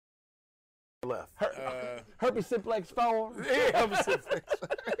left. Herpes simplex 4. Yeah, herpes simplex.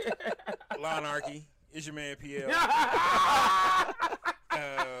 Lawnarchy. It's your man PL.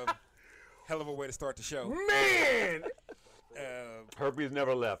 Hell of a way to start the show. Man! Herpes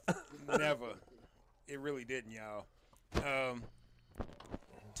never left. Never. It really didn't, y'all.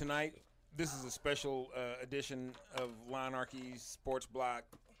 Tonight, this is a special edition of Lawnarchy's Sports Block,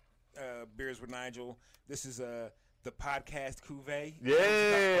 Beers with Nigel. This is the podcast cuvee. Yeah!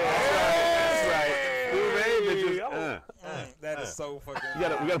 That's right. Cuvee, that is so fucking. We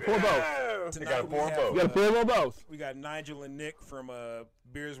gotta pour both. Tonight gotta pour both. We gotta pour them both. We got Nigel and Nick from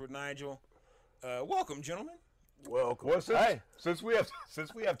Beers with Nigel. Welcome, gentlemen. Welcome. Well, since we have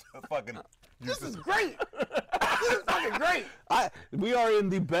to fucking. This is great. This is fucking great. We are in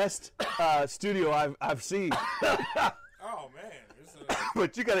the best studio I've seen. Oh man,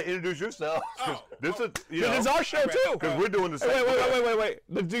 But you got to introduce yourself. This is It's our show too. because we're doing the same. Wait.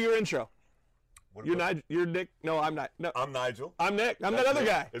 Let's do your intro. You're Nick. No, I'm not. No, I'm Nigel. I'm Nick. I'm that other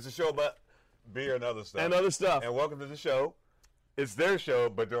guy. It's a show about beer and other stuff. And welcome to the show. It's their show,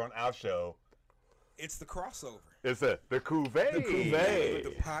 but they're on our show. it's the crossover. It's the Cuvée. The Cuvée.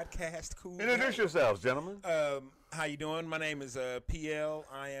 The podcast cuvee. Introduce yourselves, gentlemen. How you doing? My name is PL.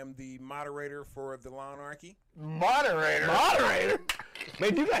 I am the moderator for the Lawnarchy. Moderator.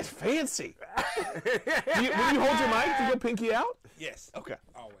 Man, you guys fancy. Will you hold your mic to go pinky out? Yes. Okay.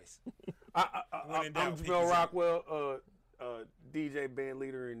 Always. I'm Jamel Rockwell, DJ, band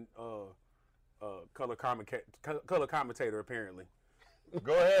leader, and color commentator, apparently.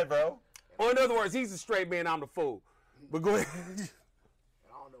 Go ahead, bro. Or in other words, he's the straight man, I'm the fool. But go ahead.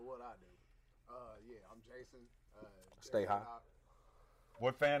 I don't know what I do. Yeah, I'm Jason. Stay high.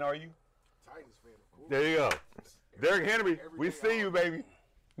 What fan are you? Titans fan, of course. There you go. Derrick Henry, we see you, baby.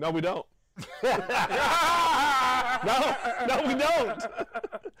 No, we don't. No, we don't.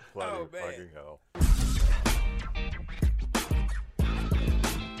 Oh, man. Fucking hell.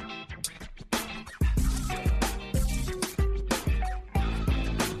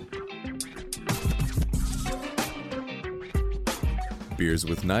 Beers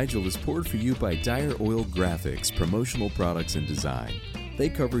with Nigel is poured for you by Dire Oil Graphics, promotional products and design. They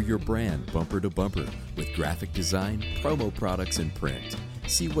cover your brand bumper to bumper with graphic design, promo products, and print.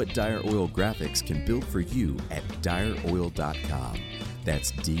 See what Dire Oil Graphics can build for you at direoil.com.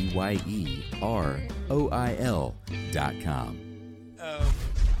 That's DYEROIL.com.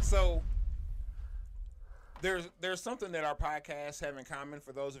 So there's something that our podcasts have in common.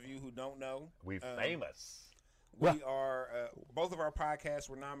 For those of you who don't know, We famous. we are both of our podcasts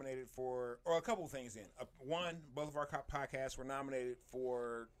were nominated for, or a couple of things. Both of our podcasts were nominated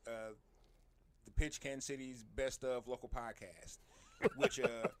for the Pitch Kansas City's Best of Local Podcast. Which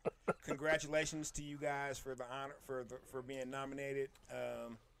congratulations to you guys for the honor for being nominated.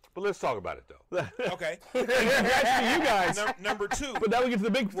 But let's talk about it, though. Okay. Congrats to you guys. Number two, But now we get to the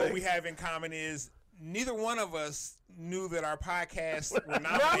big what thing. we have in common is neither one of us knew that our podcasts were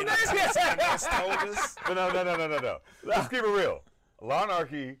nominated until someone else told us. No. Let's keep it real.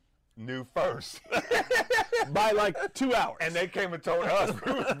 Lawnarchy knew first. By like 2 hours. And they came and told us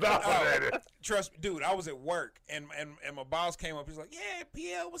we was nominated. Trust me, dude, I was at work and my boss came up. He's like, "Yeah,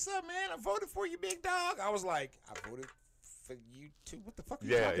 PL, what's up, man? I voted for you, big dog." I was like, "I voted for you too. What the fuck are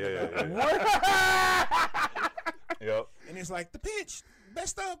you talking about?" Yep. And he's like, "The Pitch,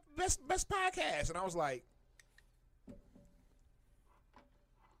 best podcast." And I was like,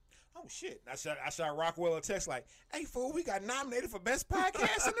 "Oh shit!" I shot Rockwell a text like, "Hey fool, we got nominated for best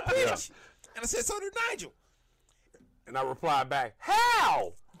podcast in the Pitch." And I said, "So did Nigel." And I replied back,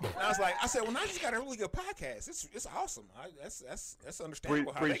 how? And I said, "Well, Nigel's got a really good podcast. It's awesome. That's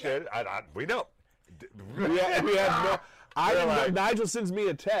understandable." Appreciate it. We know. we have no. I didn't know. Nigel sends me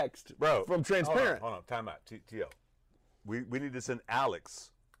a text, Bro, from Transparent. Hold on. Time out. T.O. We need to send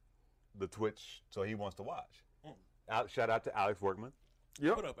Alex the Twitch so he wants to watch. Shout out to Alex Workman.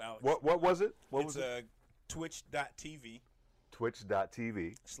 Yep. What up, Alex? What was it? What It's was it? twitch.tv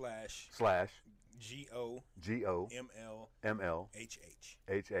Twitch.tv / GOMLMLHH.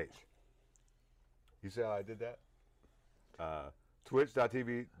 You see how I did that?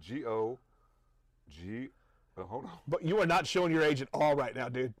 Twitch.tv hold on. But you are not showing your age at all right now,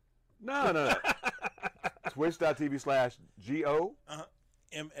 dude. No. Twitch.tv /GO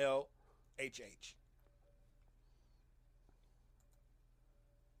MLHH.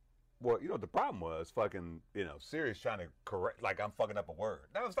 Well, you know what the problem was? Fucking, Siri's trying to correct, like I'm fucking up a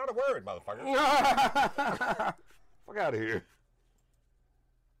word. No, it's not a word, motherfucker. Fuck out of here.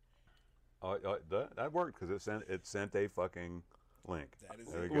 That worked because it sent a fucking link. That is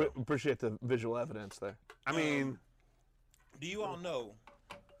There it. we We go. appreciate the visual evidence there. I mean, Do you all know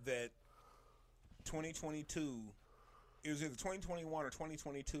that 2022. It was either 2021 or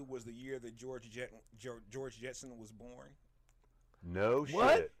 2022 was the year that George Jetson was born. No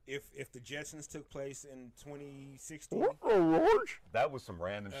What? shit. If the Jetsons took place in 2016, That was some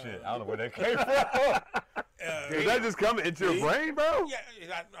random shit. I don't know where that came from. Did that just come into your brain, bro? yeah,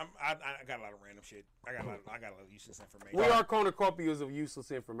 I got a lot of random shit. I got a lot of useless information. We are cornucopias of useless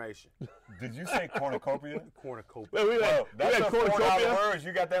information. Did you say cornucopia? Cornucopia. Well, we had That's a cornucopia $4 words.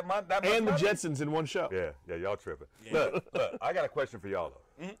 You got that much? and the money? Jetsons in one show. Yeah, y'all tripping. Yeah. Look, I got a question for y'all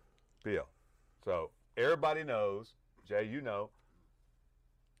though. Bill. So everybody knows, Jay, you know,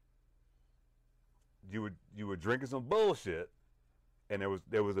 you were drinking some bullshit, and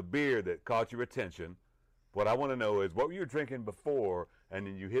there was a beer that caught your attention. What I want to know is what were you drinking before, and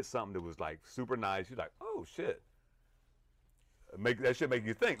then you hit something that was like super nice. You're like, oh shit. That should make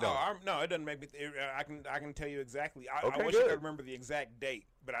you think, though. No, it doesn't make me. I can tell you exactly. I Okay, wish good. I could remember the exact date,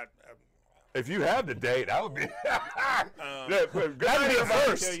 but If you have the date, that would be. Good That'd night, be a everybody.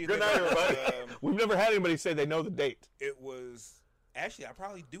 first. tell you Good that, night, everybody. We've never had anybody say they know the date. it was actually I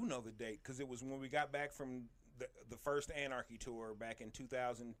probably do know the date because it was when we got back from the first Anarchy tour back in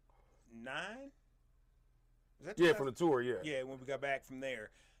 2009. Was that Yeah, 2000? from the tour, yeah. Yeah, when we got back from there,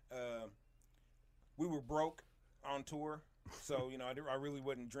 we were broke on tour, so you know I really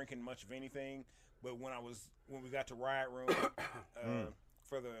wasn't drinking much of anything. But when we got to Riot Room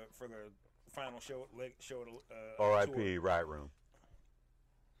for the final show R.I.P. Riot Room.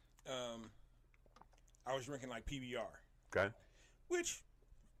 I was drinking like PBR, Okay. which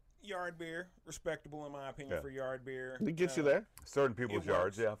yard beer, respectable in my opinion for yard beer. It gets you there. Certain people's It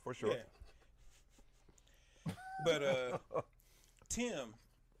yards, works. yeah, for sure. Yeah. But Tim,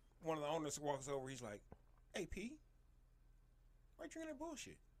 one of the owners, walks over. He's like, "Hey, P, why you drinking that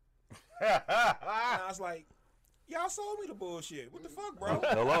bullshit?" And I was like, "Y'all sold me the bullshit. What the fuck, bro?"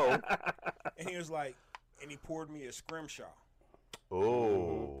 Hello. And he was like, and he poured me a Scrimshaw.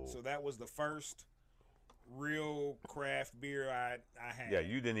 Oh. So that was the first real craft beer I had. Yeah,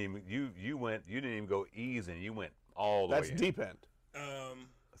 you didn't even go easy. You went all the That's way in. deep end.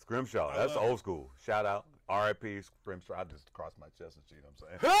 Scrimshaw. I That's love old it. school. Shout out. R.I.P. Scrimshaw. I just crossed my chest and shit. You know what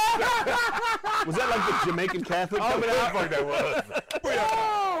I'm saying? Was that like the Jamaican Catholic coming out? Fuck that was.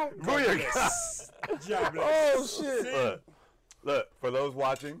 Booyah. God bless. Oh shit! Look, for those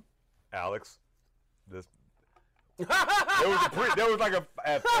watching, Alex, there was like a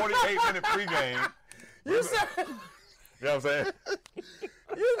 48-minute pregame. You said You know what I'm saying?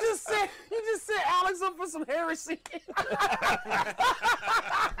 you just set Alex up for some heresy. He's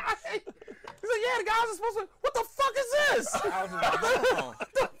like, yeah, the guys are supposed to. What the fuck is this? I was like,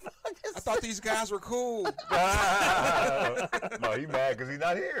 I thought these guys were cool. No, he mad because he's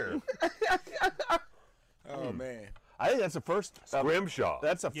not here. Oh man. I think that's a first. Scrimshaw.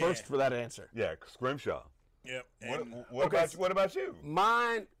 That's a first Yeah. for that answer. Yeah, Scrimshaw. Yep. What, And what about you?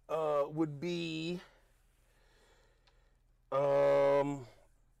 Mine would be.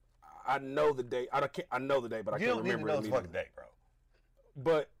 I know the date. I know the date, but I You can't don't need to remember know it the fucking immediately. date, bro.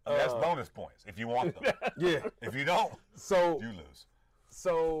 But That's bonus points if you want them. yeah. If you don't, So you lose.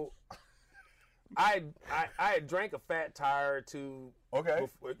 So, I had drank a Fat Tire or two. Okay.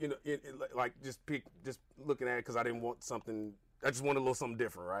 Before, you know, like just looking at it because I didn't want something. I just wanted a little something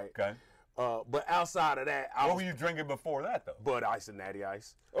different, right? Okay. But outside of that, I What was were you drinking before that, though? Bud Ice and Natty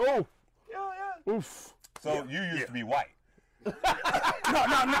Ice. Oh, Yeah. oof. So you used to be white. No.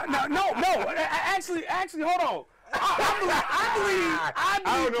 Actually, hold on. I I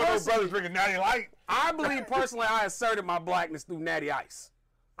don't know no personally, brothers drinking Natty Light. I believe personally I asserted my blackness through Natty Ice.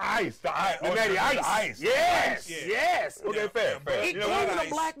 Ice. The ice. The Natty Ice. Ice. Yes. Yeah. Yes. Okay, fair. It You know came what? in a Ice.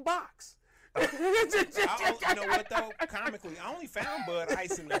 black box. you know what though? Comically, I only found Bud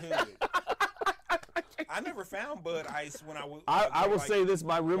Ice in the hood. I never found Bud Ice when I was. I will like, say this: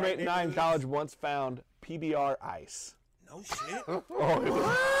 my roommate and I in neighborhoods. college once found PBR Ice. No shit.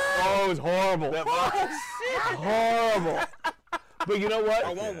 Oh, it was horrible. Horrible. But you know what?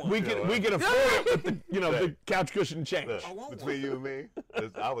 I want one. We can afford it with the the couch cushion change. Look, I want between you and me,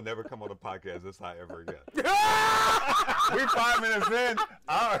 I would never come on a podcast this high ever again. We 5 minutes in.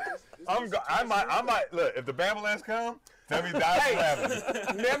 I might look. If the Bambalance come, tell me die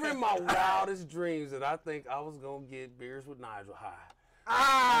laughing. Never in my wildest dreams did I think I was gonna get beers with Nigel high.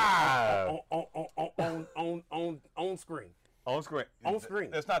 Ah! On screen. On screen. On screen.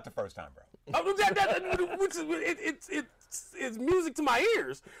 It's not the first time, bro. Which is it's music to my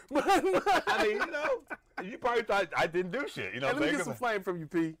ears. But I mean, you probably thought I didn't do shit. You know let what me I'm get some saying? flame from you,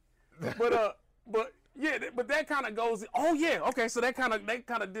 P. But yeah, but that kind of goes. Oh yeah, okay. So that kind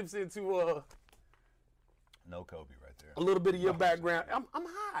of dips into No Kobe right there. a little bit of your background. I'm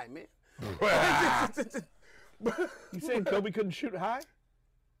high, man. You saying Kobe couldn't shoot high?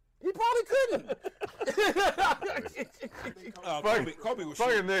 He probably couldn't. Kobe was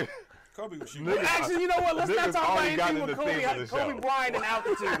Fucking shooting. nigga. Kobe was shooting. Nigga, Actually, you know what? Let's not Niggas talk about already got anything in with the theme of the Kobe show. Bryant and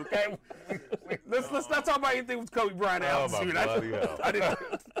altitude, okay? Let's not talk about anything with Kobe Bryant and Oh, my altitude. bloody hell. I didn't.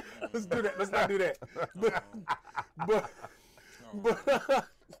 Let's do that. Let's not do that. But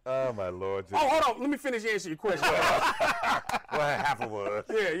Oh my Lord. oh, hold on. Let me finish answering your question. Well, half of us.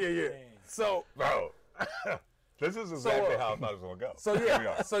 Yeah. So Bro. This is exactly how I thought it was gonna go. Here we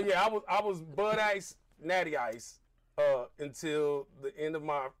are. So yeah, I was Bud Ice, Natty Ice, until the end of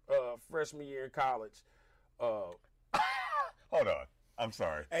my freshman year in college. Hold on. I'm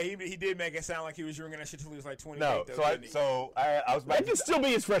sorry. Hey, he did make it sound like he was drinking that shit till he was like 28. No, though, so I didn't he? was about That could still be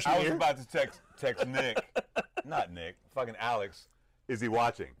his freshman I was year. about to text Nick, not Nick, fucking Alex. Is he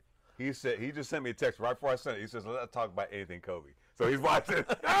watching? He just sent me a text right before I sent it. He says, "Let's talk about anything Kobe." So he's watching.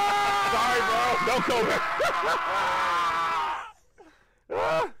 Sorry, bro. No Kobe.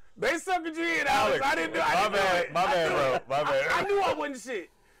 They suckered you in, Alex. I didn't do My bad, it. bro. My bad. I knew I wasn't shit.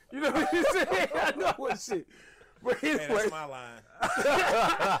 You know what I'm saying? I knew I wasn't shit. But Man, anyway, that's my line.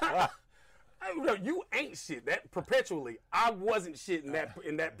 no, you ain't shit. That perpetually, I wasn't shit in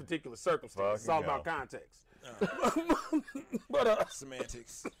that particular circumstance. It's all Fucking about context. But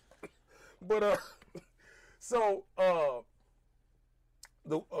Semantics. so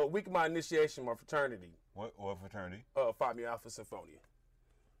the week of my initiation, my fraternity, What fraternity? Phi Mu Alpha Symphonia,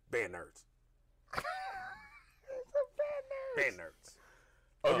 band nerds. Band nerds.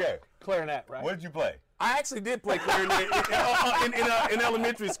 Okay. Clarinet, right? What did you play? I actually did play clarinet in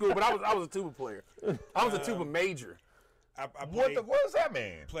elementary school, but I was a tuba player. I was a tuba major. I What does that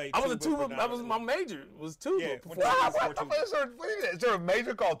mean? played I was a tuba. tuba. That was my major. Was tuba. Yeah, performance. Is there a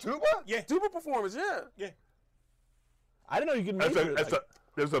major called tuba? Yeah. Tuba performance. Yeah. Yeah. I didn't know you could major.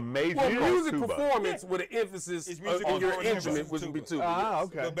 There's a major Well, called music tuba. performance with an emphasis It's music on your performance instrument, with which would be tuba. tuba. Ah, yes.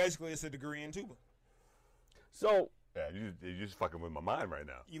 okay. But basically, it's a degree in tuba. So Yeah, you're just fucking with my mind right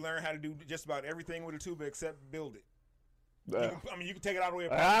now. You learn how to do just about everything with a tuba except build it. uh, You can take it all the way.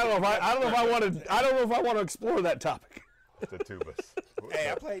 I don't know if I want to explore that topic. The tubas. Hey,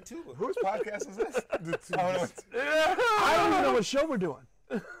 I played tuba. Whose podcast is this? I don't even know what show we're doing.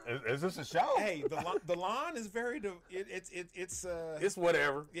 Is this a show? Hey, the lawn is very. It's It's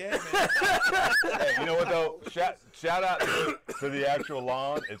whatever. yeah, man. Hey, you know what though? Shout out to the actual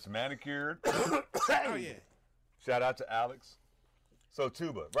lawn. It's manicured. Oh yeah. Shout out to Alex. So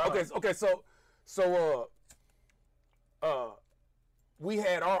tuba, right? Okay. So we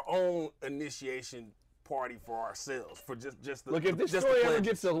had our own initiation party for ourselves for just the Look, if this just story the ever pledges.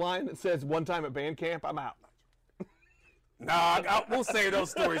 gets a line that says "one time at band camp," I'm out. Nah, we'll save those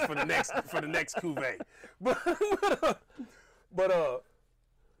stories for the next cuvee. But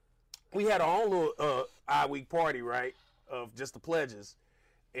we had our own little I-Week party, right? Of just the pledges,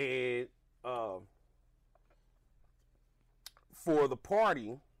 and for the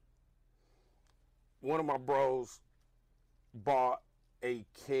party, one of my bros bought a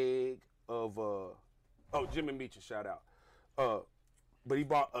keg of Jimmy Meacham, shout out. But he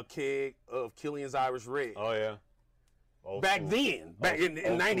bought a keg of Killian's Irish Red. Oh yeah. Old back school. then, in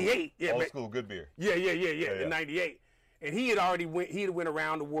Old '98, school. Old school good beer. yeah, yeah. in '98, and he had went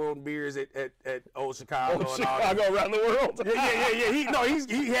around the world in beers at Old Chicago. and all that. Chicago around the world. Yeah.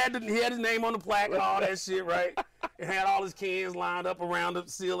 He had his name on the plaque and all that shit, right? And had all his cans lined up around the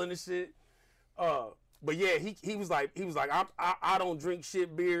ceiling and shit. But yeah, he was like, I don't drink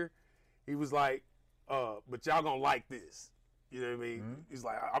shit beer. He was like, but y'all gonna like this. You know what I mean? Mm-hmm. He's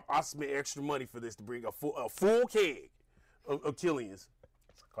like, I spent extra money for this to bring a full keg of Killian's.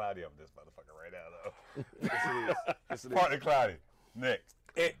 It's cloudy up this motherfucker right now though. Yes, it is. Partly cloudy. Nick.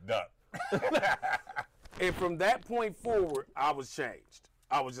 And- Duck. And from that point forward, I was changed.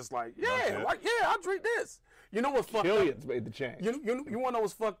 I was just like, shit. I drink this. You know what's fucked up? Killian's made the change. You want to know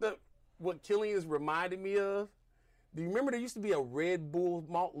what's fucked up? What Killian's reminded me of? Do you remember there used to be a Red Bull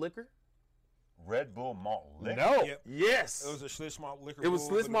malt liquor? Red Bull malt liquor. No. Yep. Yes. It was a Schlitz malt liquor. It was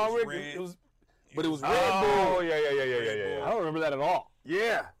Bull, Schlitz but malt liquor. red. But it was Red Oh Bull. yeah. I don't remember that at all.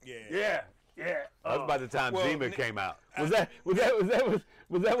 Yeah. Yeah. Yeah. That was by the time Well, Zima came out. Was that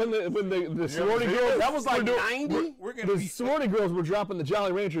when the sorority Zima? girls? That was like were doing- 90? We're gonna The be. sorority girls were dropping the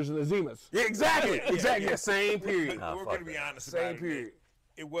Jolly Ranchers and the Zimas. Yeah, exactly. Exactly. Yeah, same period. We're fuck gonna be honest Same about it. period.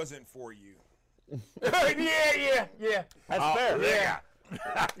 It wasn't for you. yeah. That's fair. Yeah.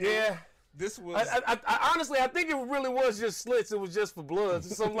 Yeah. This was. I honestly, I think it really was just Schlitz. It was just for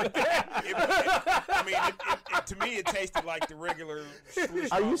Bloods or something like that. I mean, to me, it tasted like the regular. Schlitz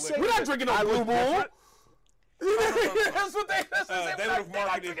Are you malt saying- We're liquor. not drinking no Blue Bull. That's what they They would have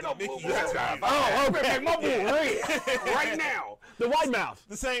marketed the Mickey. Oh, okay. Make my bull red right now. The white mouth.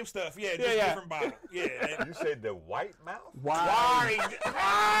 The same stuff, just yeah. different bottle. Yeah, You said the white mouth? Wow.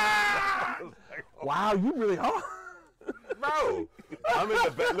 Wow, you really are. No. I'm in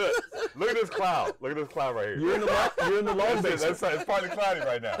the back. Look at this cloud. Look at this cloud right here. You're in the long It's basement. partly cloudy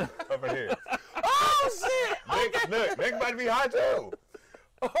right now over here. Oh shit! Nick might be hot too.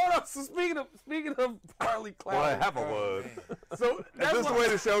 Hold on. So speaking of partly Well, cloudy, half it was. so Is that's this the way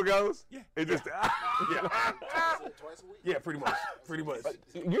the show goes? Yeah. It just. Twice a week. yeah, pretty much. Pretty much.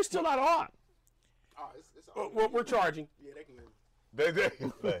 You're still not on. Oh, it's all We're charging. Yeah, they can.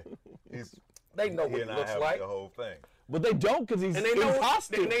 They know He what and it I looks have like. the whole thing. But they don't because he's And they in know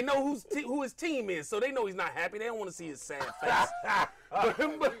costume. they know who his team is, so they know he's not happy. They don't want to see his sad face.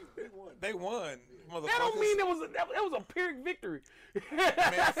 but they won. Motherfuckers. that don't mean it was a Pyrrhic victory. Man,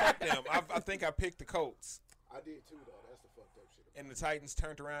 fuck them. I think I picked the Colts. I did too, though. That's the fucked up shit. And the Titans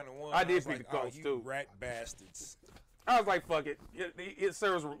turned around and won. I did was pick like, the Colts, you too. rat bastards. I was like, fuck it. It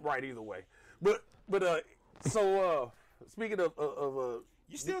serves right either way. But so speaking of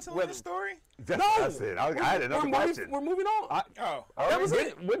You still telling Weather- this story? That's it. I had another question. we're moving on. Oh, that was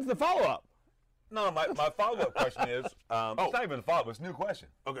it. When's the follow-up? No, my follow-up question is, it's not even a follow-up, it's a new question.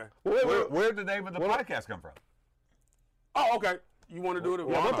 Okay. Where did the name of the podcast come from? Oh, okay. You want to do it?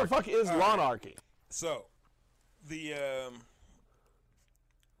 Yeah, what the fuck is Lawnarchy? so the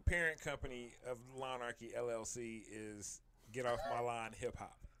parent company of Lawnarchy LLC is Get Off My Lawn Hip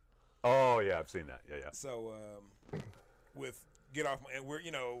Hop. Oh, yeah, I've seen that. Yeah. So with Get Off My, and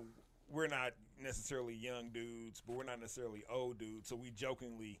we're not necessarily young dudes, but we're not necessarily old dudes. So we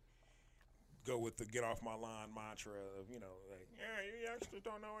jokingly go with the Get Off My Lawn mantra of, like, yeah, you youngsters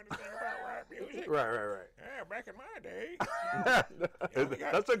don't know anything about rap music. Right. Yeah, back in my day.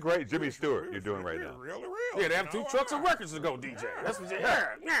 That's a great Jimmy Stewart you're doing right now. Real to real. Yeah, they have two trucks of records to go DJ. That's what you We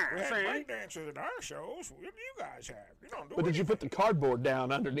yeah. had saying. break dancers at our shows. What do you guys have? You don't do But did you put the cardboard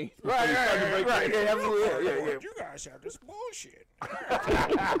down underneath? Right. Yeah, absolutely. Yeah. What you guys have? This bullshit.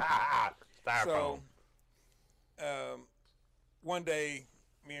 Styrofoam. So, one day,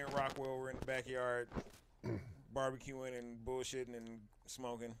 me and Rockwell were in the backyard barbecuing and bullshitting and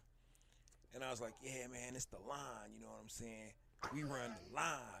smoking. And I was like, yeah, man, it's the line. You know what I'm saying? We run the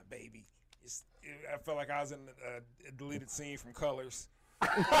line, baby. I felt like I was in a deleted scene from Colors.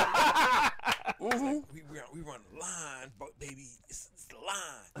 Like, we run the line, but baby, it's the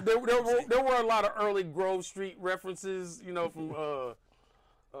line. There were a lot of early Grove Street references, from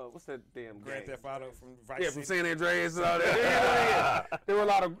what's that damn Grand game? Theft Auto from Vice Yeah, City. from San Andreas and all that. Yeah. There were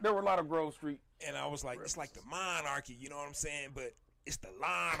a lot of Grove Street. And I was like, it's like the monarchy, you know what I'm saying? But it's the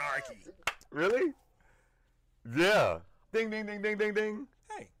Lawnarchy. Really? Yeah. Ding, ding, ding, ding, ding, ding.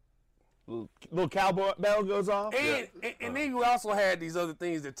 Hey. Little cowboy bell goes off. And then you also had these other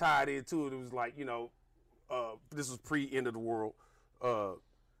things that tied into it. It was like, this was pre-end of the world.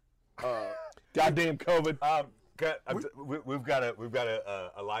 Goddamn COVID. We've got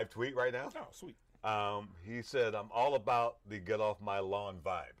a live tweet right now. Oh, sweet. He said, "I'm all about the get off my lawn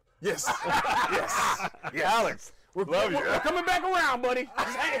vibe." Yes. Yeah, Alex. We're coming back around, buddy.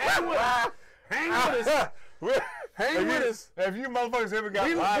 Just hang with us. Hang with us. Hang with us. Have you motherfuckers ever got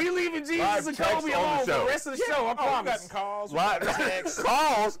We leaving Jesus live and text Kobe on the alone for show? the rest of the show. I We've promise. gotten calls. live We've gotten texts.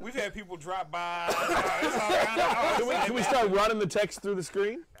 calls? We've had people drop by. It's all kind of Can we start running the text through the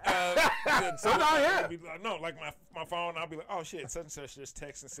screen? Sometimes, yeah. No, like my phone, I'll be like, oh shit, such and such just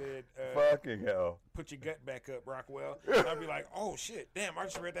texted and said, Fucking hell. put your gut back up, Rockwell. And I'll be like, oh shit, damn, I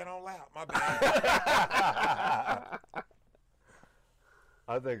just read that on loud. My bad.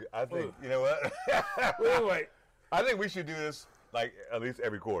 I think you know what? Wait. I think we should do this like at least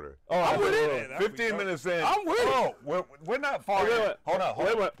every quarter. Oh, I'm with Yeah, that'd be 15 dope. minutes in. I'm with it. Oh, we're not far. Wait, in. wait. Hold on.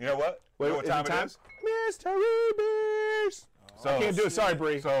 Wait. You know what? Wait, you know what time it is? Mystery Beers. So, I can't do it. Sorry,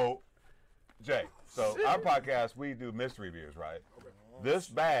 Bree. So, Jay, our podcast, we do mystery beers, right? This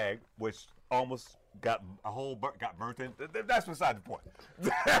bag, which almost got got burnt in, that's beside the point.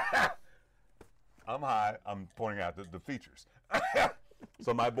 I'm high. I'm pointing out the features.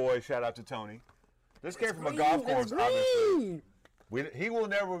 So my boy, shout out to Tony. This came from a golf course, obviously.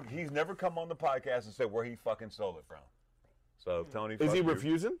 He's never come on the podcast and said where he fucking stole it from. So Tony, Is he fuck you.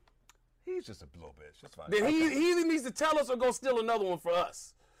 refusing? He's just a little bitch. That's fine. Then he either needs to tell us or go steal another one for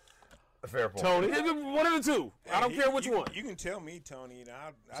us. Fair point. Tony? One of the two. I don't care which one. You can tell me, Tony, and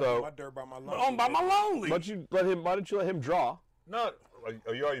I'll So- do my dirt by my lunch. On by my lonely. Why don't you let him draw? No,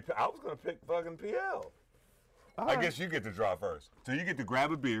 you already. I was gonna pick fucking PL. I guess you get to draw first. So you get to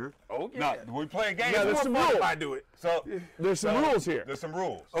grab a beer. Oh, yeah. Now, we play a game. Yeah, there's More some fun rules. if I do it. So There's some rules here. There's some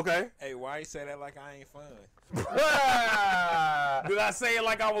rules. Okay. Hey, why you say that like I ain't fun? Did I say it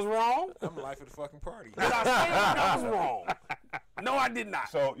like I was wrong? I'm the life of the fucking party. Did I say it like I was wrong? No, I did not.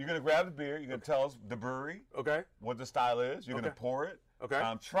 So you're gonna grab the beer. You're gonna tell us the brewery, Okay. what the style is. You're gonna Okay. pour it. Okay.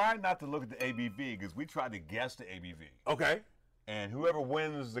 Try not to look at the ABV because we tried to guess the ABV, Okay. and whoever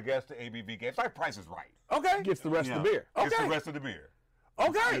wins the guess the ABV game, it's like Price is Right. Okay. Gets the rest You of know, the beer. Gets Okay. the rest of the beer.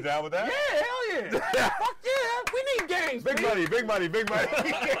 Okay. You down with that? Yeah, hell yeah. Fuck yeah. We need games. Big man. money, big money, big money.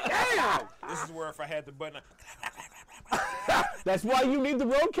 Damn. This is where if I had the button, That's why you need the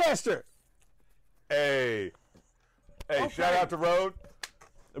Roadcaster. Hey, shout out to Road.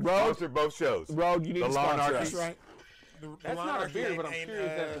 Road, Sponsored both shows. Road, you need The to Lawn sponsor Archies. us. right? That's not a beer, but I'm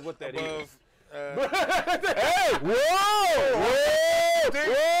curious as to what that is. above, Hey, whoa!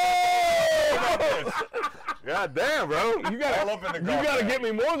 God damn, bro. You gotta, All up in the you golf gotta bag. get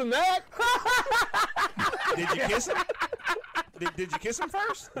me more than that. Did you kiss him? Did you kiss him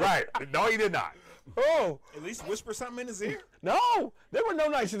first? Right. No, he did not. Oh, At least whisper something in his ear. no. There were no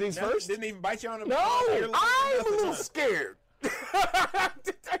niceties first. Didn't even bite you on the No, ear lobe, I'm a nothing, little huh? scared.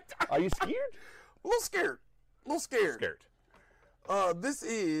 Are you scared? A little scared. A little scared. Scared. This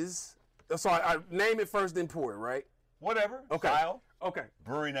is. So I name it first, then pour it, right? Whatever. Okay. Style, Okay.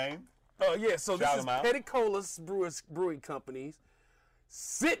 brewery name. Yeah. So Shout this is 'em out. Petticolas Brewing Company's.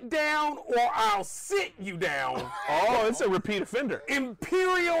 Sit down or I'll sit you down. Oh, it's a repeat offender.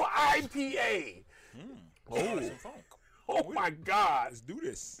 Imperial IPA. Some funk. Oh my God. Let's do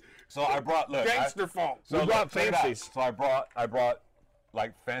this. So I brought Gangster funk. So We brought check it out. fancies. So I brought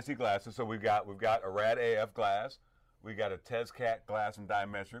like fancy glasses. So we've got a Rad AF glass. We got a Tezcat glass and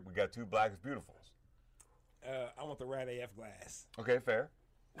diametric. We got two Blackest Beautifuls. I want the Rad AF glass. Okay, fair.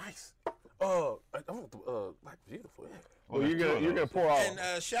 Nice. I want the like beautiful. Yeah. Well, you're gonna pour all.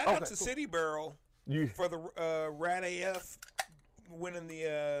 And shout out Okay, to cool. City Barrel You for the Rad AF winning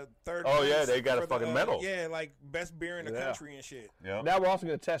the third. Oh, yeah, place they got a for the, fucking medal. Yeah, like best beer in the Yeah. country and shit. Yeah. now we're also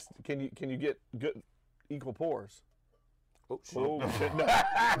gonna test. Can you get good equal pours? Oh, shit. Oh shit! No.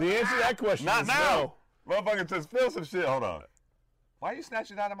 The answer to that question Not is now. Motherfucker, just spill some shit. Hold on. Why are you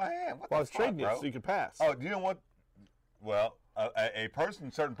snatching it out of my hand? What Well, I the was fuck, trading bro? it so you could pass. Oh, do you know what? Well,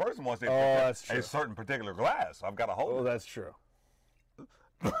 certain person wants that's true. a certain particular glass. I've got to hold Oh, it. that's true.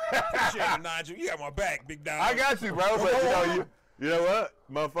 Appreciate it, Nigel. You got my back, big dog. I got you, bro. But you know what,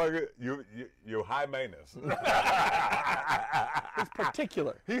 motherfucker, you high maintenance. It's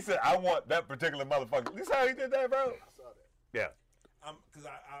particular. He said, "I want that particular motherfucker." You saw how he did that, bro? Yeah. Because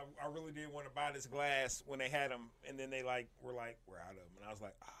I really did want to buy this glass when they had them, and then they were out of them, and I was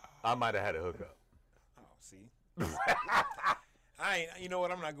like, I might have had a hookup. oh, see. I ain't. You know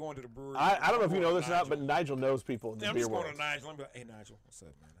what? I'm not going to the brewery. I don't know if you know this or not, Nigel. but Nigel knows people in the I'm beer just going world. to Nigel. I'm be like, hey Nigel, what's up,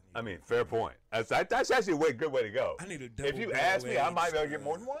 man? I mean, fair point. That's actually a good way to go. I need a If you double ask me, I barrel might be able to aged, get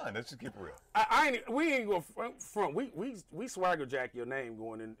more than one. Let's just keep it real. We ain't going front. We swagger jack your name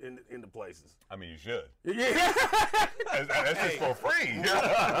going into places. I mean, you should. Yeah. That's just for free.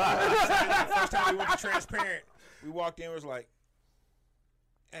 The first time we went to Transparent, we walked in. It was like,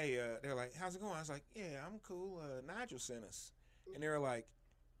 hey, they're like, how's it going? I was like, yeah, I'm cool. Nigel sent us, and they were like,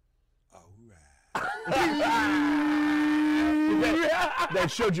 all right. They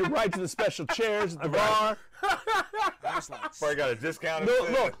showed you right to the special chairs at the bar. I was like, Before I got a discount.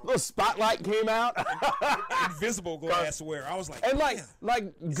 Little spotlight came out, invisible glassware. I was like, and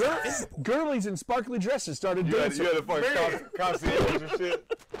invisible. girlies in sparkly dresses started You doing had the fucking concierge and shit.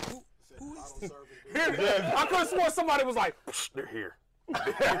 who is Bottle this? serving. I could have sworn somebody was like, they're here. and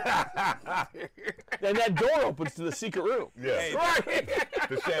that door opens to the secret room. Yeah. Hey, Right.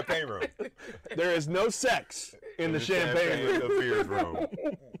 The champagne room. There is no sex in the champagne room. The beers room.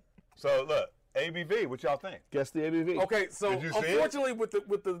 So look, ABV. What y'all think? Guess the ABV. Okay, so Did you see it? unfortunately with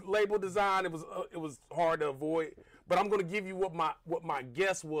the label design, it was hard to avoid. But I'm gonna give you what my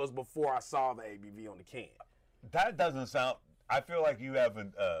guess was before I saw the ABV on the can. That doesn't sound. I feel like you have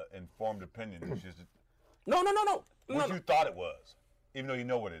an informed opinion. It's just No. what you thought it was, even though you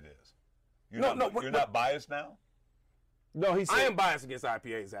know what it is. You're No, not, no, you're but- not biased now. No, he said. I am biased against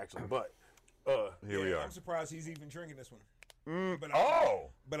IPAs actually, but Here we are. I'm surprised he's even drinking this one. But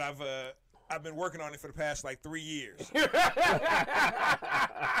but I've been working on it for the past like 3 years. We'll go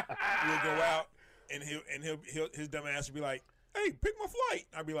out and his dumb ass will be like, "Hey, pick my flight."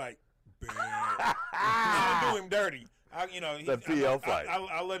 I'll be like, "Bet." I don't do him dirty. The PL flight.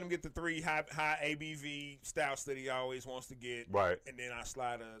 I'll let him get the 3 high ABV stouts that he always wants to get. Right. And then I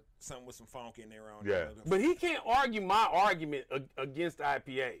slide something with some funk in there on. Yeah. but he can't argue my argument against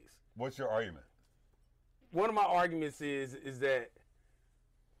IPAs. What's your argument? one of my arguments is that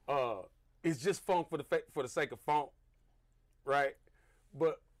it's just funk for the sake of funk, right?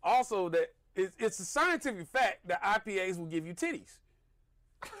 But also that it's a scientific fact that IPAs will give you titties.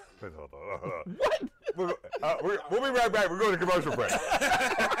 Hold on. What? We'll be right back. We're going to commercial break.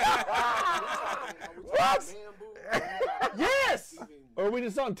 What? Yes. Or are we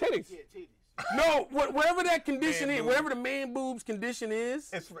just on titties? Yeah, titties. No, whatever that condition Man is, boob. whatever the man boobs condition is,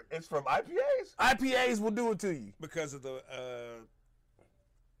 It's from IPAs? IPAs will do it to you. Because of the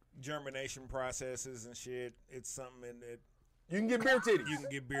germination processes and shit. It's something in that You can get beer titties. you can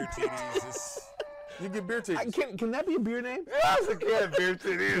get beer titties. It's, You can get beer titties. Can that be a beer name? Yes, I can. Beer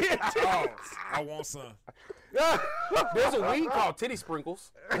titties. oh, I want some. There's a weed called titty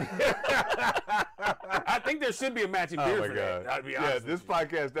sprinkles. I think there should be a matching beer Oh, my for God. that. I'd be Yeah, honest this with you.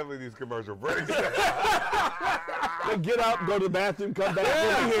 podcast definitely needs commercial breaks. Then get up, go to the bathroom, come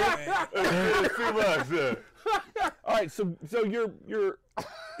back. Over here. It's too much. Yeah. All right, so your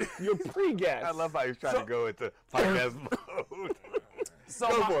pre-gas. I love how he's trying to go into podcast mode. So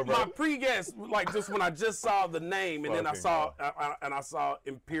Go my, for it, bro. my pre-guess, like just when I just saw the name and then I Fucking saw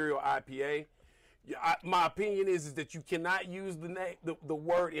Imperial IPA. Yeah, my opinion is that you cannot use the name the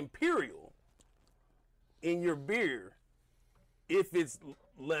word Imperial in your beer if it's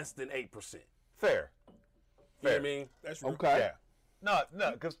less than 8%. Fair. You know what I mean? That's real. Okay. Yeah.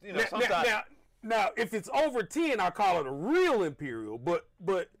 No, because Now, sometimes. now, if it's over 10, I call it a real Imperial. But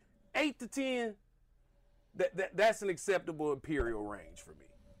 8 to 10, that's an acceptable Imperial range for me.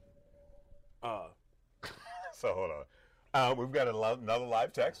 So hold on. We've got another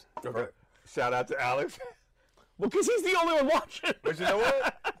live text. Okay. Shout out to Alex. Well, because he's the only one watching. But you know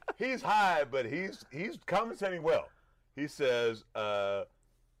what? He's high, but he's commentating well. He says,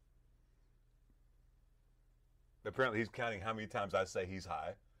 apparently he's counting how many times I say he's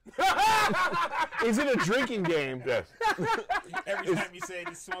high. Is it a drinking game? Yes. Every time you say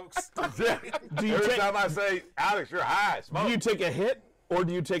he smokes, Do you Every take time I say, Alex, you're high, smoke. do you take a hit or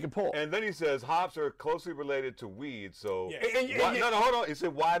do you take a pull? And then he says hops are closely related to weed, so Yeah. And- no, hold on. He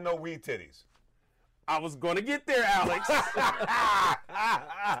said, why no weed titties? I was going to get there, Alex. that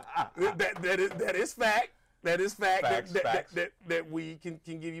is fact. That is fact. Facts. That we can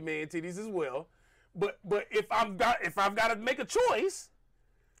give you man titties as well. But if I've got to make a choice,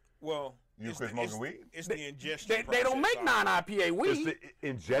 well, You it's quit the- smoking it's- weed? It's the ingestion. they don't make process. non-IPA It's weed. the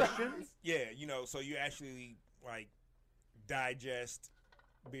ingestion? Yeah, so you actually like digest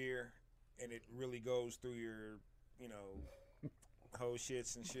beer, and it really goes through your, whole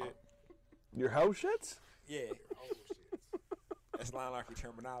shits and shit. Your hoe shits? Yeah. That's line like your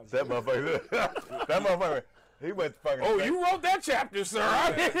terminology. That motherfucker, he went fucking. Oh, you wrote that chapter, sir.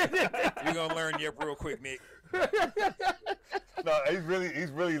 You're gonna learn yep real quick, Nick. No, he's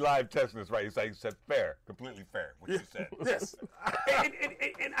really live testing this, right? He said fair, completely fair, what you said. Yes.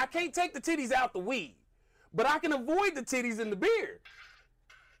 And I can't take the titties out the weed, but I can avoid the titties in the beer.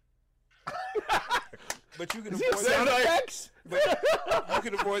 But you can Is he a avoid sound effects? you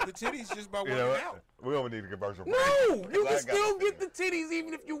can avoid the titties just by You working know out. what? We're going to need a commercial break. No, you I can got still the get the titties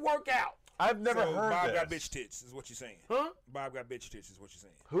even if you work out. I've never So heard Bob this. got bitch tits, is what you're saying. Huh? Bob got bitch tits, is what you're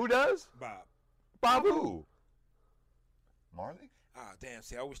saying. Who does? Bob. Bob who? Marley? Ah, damn.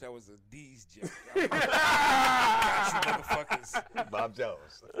 See, I wish that was a D's joke. Got you motherfuckers. Bob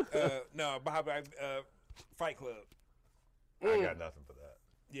Jones. No, Bob, Fight Club. I got nothing for that.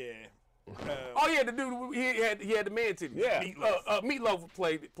 Yeah. Oh yeah, the dude he had the man titties. Yeah. Meatloaf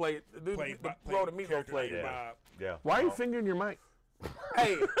played the dude Played the role that Meatloaf character played. named Yeah. Bob. Yeah. Why are you fingering your mic?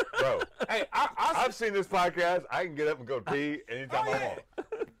 Hey, Bro, hey, I've seen this podcast. I can get up and go pee anytime I want.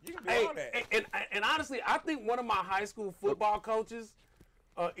 You can do Hey, all that. and honestly, I think one of my high school football coaches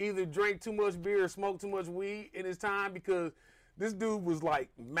either drank too much beer or smoked too much weed in his time because this dude was like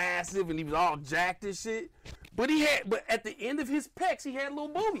massive and he was all jacked and shit. But at the end of his pecs, he had little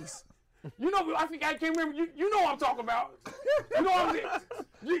boobies. You know, I can't remember. You know what I'm talking about. You know what I'm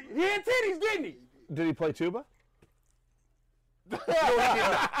saying? He had titties, didn't he? Did he play tuba? No, he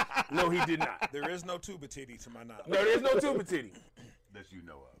did not. No, he did not. There is no tuba titty to my knowledge. No, there's no tuba titty. That you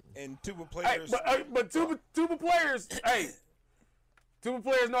know of. And tuba Hey, players. but tuba players, tuba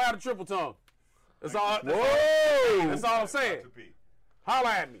players know how to triple tongue. That's all. Whoa! That's all I'm saying. Holla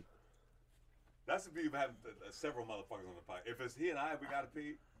at me. That's the beauty of having several motherfuckers on the podcast. If it's he and I, we got to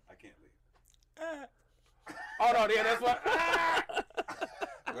pee, I can't leave. Oh no, yeah, that's what.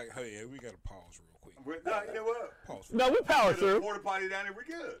 like, hey, we got to pause real quick. No, you know what? Pause. No, we power Get a through. porta potty down there, we're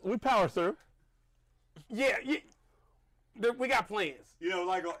good. We power through. Yeah, we got plans.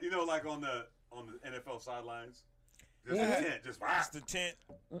 Like on the NFL sidelines, Just a tent, just It's the tent.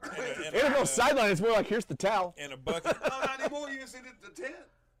 NFL sideline, it's more like, here's the towel. And a bucket. No, not anymore. You can see the tent.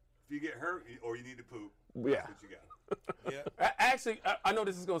 If you get hurt or you need to poop, Yeah. that's what you got. Yeah. Actually, I know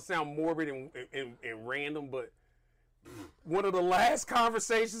this is gonna sound morbid and random, but one of the last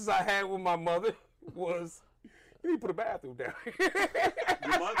conversations I had with my mother was, "You need to put a bathroom down."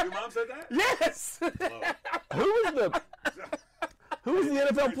 Your mom said that? Yes. Who was the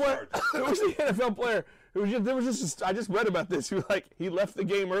NFL player? Who was the NFL player? I just read about this. He left the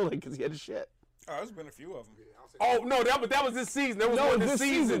game early because he had to shit. Oh, there's been a few of them. Oh no, that was this season. There was one this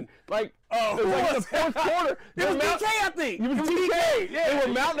season. Like, it was like the fourth quarter. It was DK, I think. It was DK. Yeah. They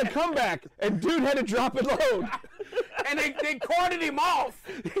were mounting a comeback, and dude had to drop and load. And they carted him off.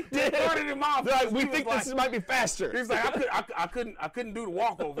 They carted him off. They're like, we He was think like- this might be faster. He was like, I couldn't do the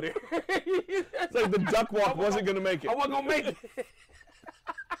walk over there. It's like the duck walk wasn't going to make it. I wasn't gonna make it.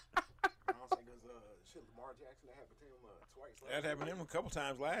 Honestly, because Lamar Jackson, that happened to him twice. That happened to him a couple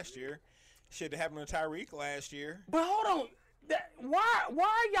times last year. Shit, that happened to Tyreek last year. But hold on. Why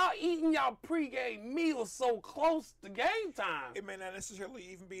are y'all eating y'all pregame meals so close to game time? It may not necessarily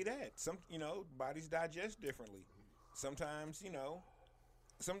even be that. Some, bodies digest differently. Sometimes,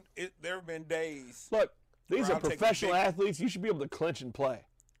 there have been days. Look, these Or are I'll take a professional big- athletes. You should be able to clinch and play.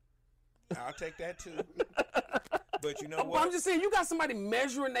 I'll take that too. But you know But what? I'm just saying, you got somebody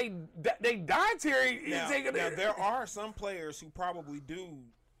measuring they dietary. Now, there are some players who probably do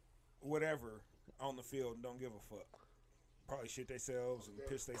whatever on the field and don't give a fuck. Probably shit themselves and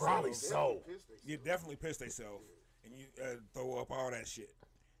piss themselves. Probably so. You definitely piss themselves and you throw up all that shit.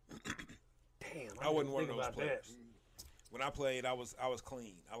 Damn, I wasn't one of think those about players. that. When I played, I was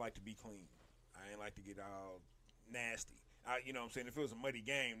clean. I like to be clean. I ain't like to get all nasty. You know what I'm saying? If it was a muddy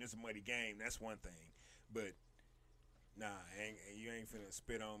game, this is a muddy game. That's one thing. But nah, you ain't finna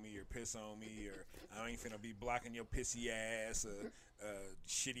spit on me or piss on me, or I ain't finna be blocking your pissy ass or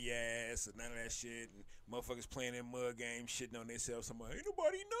shitty ass or none of that shit. And motherfuckers playing in mud games, shitting on themselves. Somebody, ain't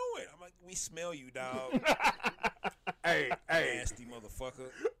nobody know it. I'm like, we smell you, dog. Hey, Nasty motherfucker.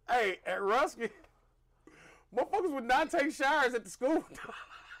 hey, at Rusky, motherfuckers would not take showers at the school.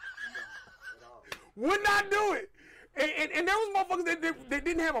 Would not do it. And there was motherfuckers that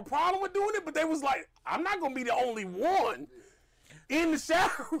didn't have a problem with doing it, but they was like, I'm not going to be the only one in the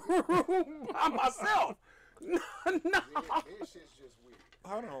shower room by myself. No. This shit's just weird.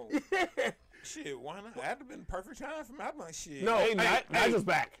 Hold on. Yeah. Shit, why not? That'd have been the perfect time for me. I'm like, shit. No, Hey, Nigel's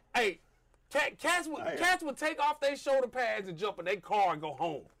back. Hey, cats would take off their shoulder pads and jump in their car and go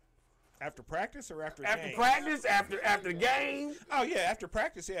home. After practice or after After game? practice, after the game. Oh, yeah, after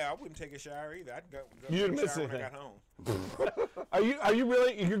practice, yeah, I wouldn't take a shower either. I'd go You take didn't a miss shower when I anything. got home. Are you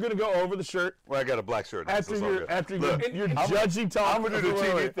really? You're going to go over the shirt Well, I got a black shirt. Now, after so it's all good. Look, your judging talk? I'm gonna do the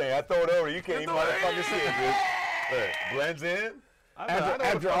TV thing. I throw it over. You can't even throw it motherfucking see it, dude. Look, blends in.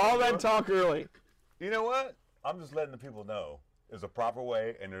 After all that talk early. You know what? I'm just letting the people know there's a proper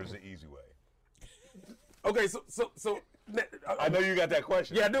way and there's an easy way. Okay, so I know you got that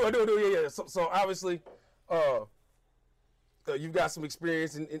question. yeah, I do, yeah. So obviously, you've got some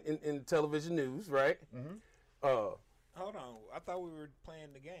experience in television news, right? Mm-hmm. Hold on. I thought we were playing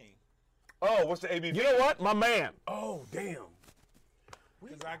the game. Oh, what's the ABV? You know what? My man. Oh damn!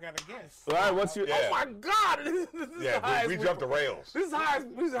 Because I got a guess. All right, what's your... Yeah. Oh my God! This is the Yeah, highest we jumped the rails. This is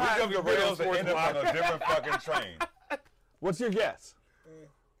highest. This is We highest. jumped the we've been on rails and Sports ended up on Block. a different fucking train. What's your guess?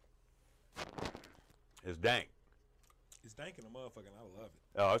 It's dank. It's danking a motherfucker, and I love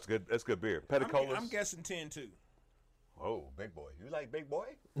it. Oh, that's good. That's good beer. Petticolas. I'm guessing 10-2. Oh, big boy. You like big boy?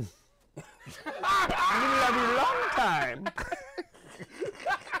 You love you long time.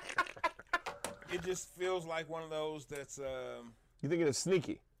 It just feels like one of those that's, You think it's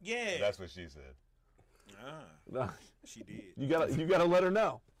sneaky? yeah. That's what she said. No, She did. you gotta let her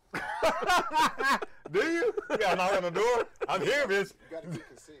know. Do you? You got a knock on the door? I'm here, bitch. You gotta get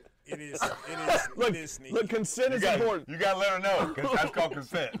consent. It is Look, it is sneaky. look, consent is important. You got to let her know. 'Cause that's called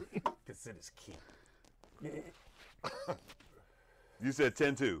consent. Consent is key. You said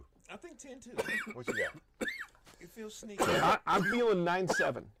 10-2. I think 10-2. What you got? It feels sneaky. I'm feeling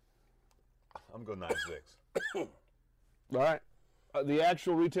 9-7. I'm going 9-6. All right. The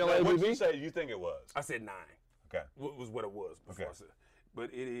actual retail What did you ABV? say you think it was? I said 9. Okay. Was what it was before Okay. I said. But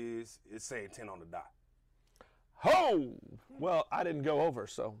it's saying 10 on the dot. Ho! Well, I didn't go over,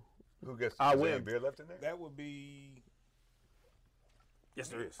 so Who gets? I is there win. any beer left in there? That would be. Yes,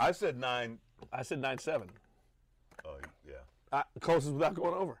 there is. I said 9. I said 9-7. Oh, yeah. Closest without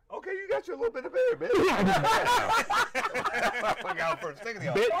going over. Okay, you got your little bit of beer, bitch. I forgot for a second.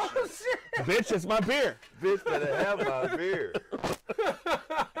 Bitch, bitch, that's my beer. Bitch better have my beer.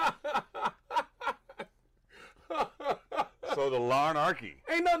 So the Larnarchy.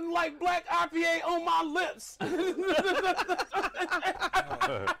 Ain't nothing like black IPA on my lips. That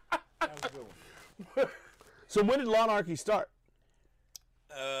was a good one. So when did Lawnarchy start?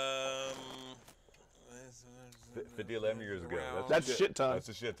 50, 11 years ago. Around- That's shit ton. That's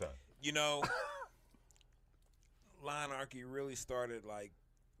a shit ton. You know, Linearchy really started like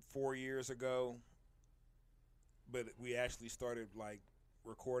 4 years ago, but we actually started like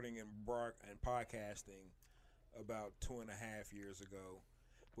recording and podcasting about 2.5 years ago.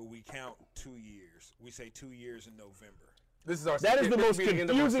 But we count 2 years. We say 2 years in November. This is our. That is the this most will be the end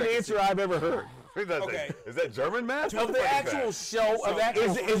of our confusing second answer season. I've ever heard. Okay. Is that German math? Of the actual show, of the actual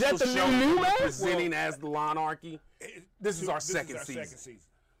is that the show new we're man? presenting as the Lawnarchy. This is our second season.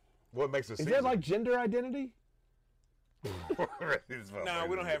 What makes a Is season? that like gender identity? No,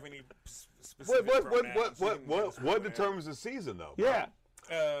 we don't have any specific pronouns. What determines the season though? Yeah.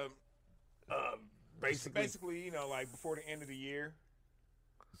 Basically, you know, like before the end of the year.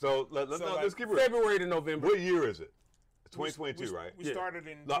 So let's keep it. February to November. What year is it? 2022, right? We started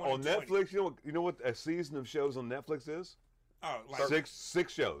in Like, on 2020. Netflix, you know what a season of shows on Netflix is? Oh, like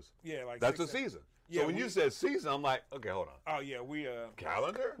Six shows. Yeah, like That's a 6, 7. season. Yeah, So when you said season, I'm like, okay, hold on. Oh yeah, we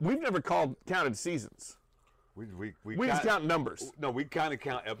Calendar? We've never counted seasons. We We just count numbers. No, we kind of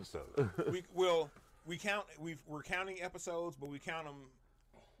count episodes. we're counting episodes, but we count them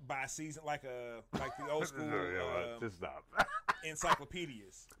by season, like the old school Just stop.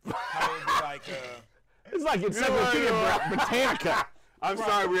 encyclopedias. How it would be like It's like Encyclopedia Britannica. I'm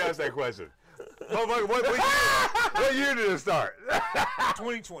sorry we asked that question. What year did it start?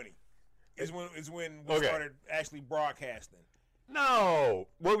 2020 is when we Okay. started actually broadcasting. No.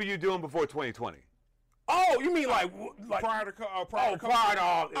 What were you doing before 2020? Oh, you mean like Prior to COVID. prior to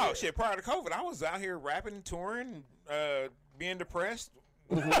all? Oh shit! Prior to COVID, I was out here rapping, touring, being depressed.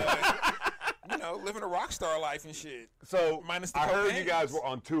 You know, living a rock star life and shit. So Minus the I heard cocaine. you guys were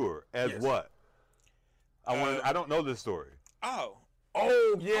on tour as Yes. what? I don't know this story. Oh,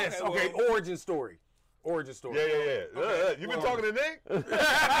 Oh yes. Okay, Okay. well- Origin story. Origin story. Yeah. You been talking to Nick?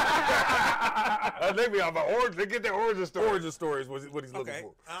 Nick be on my origin. Get that origin story. Origin story is what he's looking okay.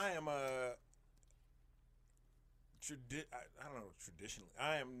 for. I am I don't know traditionally.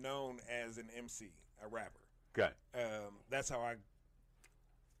 I am known as an MC, a rapper. Okay. That's how I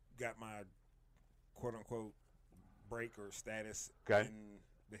got my quote unquote break or status Okay. in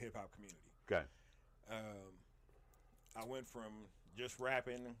the hip hop community. Okay. I went from just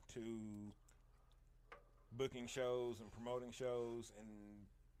rapping to booking shows and promoting shows and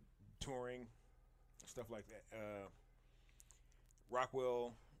touring, stuff like that.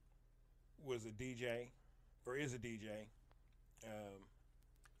 Rockwell was a DJ, or is a DJ,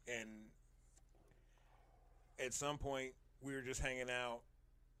 and at some point we were just hanging out.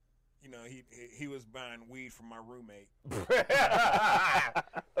 You know, he was buying weed from my roommate. A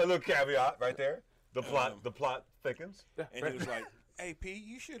little caveat right there. The plot thickens. And he was like, "Hey, P,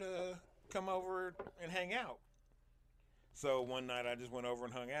 you should come over and hang out." So one night I just went over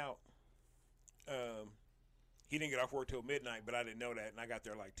and hung out. He didn't get off work till midnight, but I didn't know that, and I got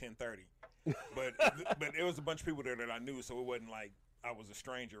there like 10:30. But it was a bunch of people there that I knew, so it wasn't like I was a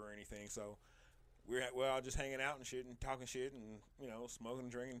stranger or anything. So we were just hanging out and shit and talking shit and, you know, smoking,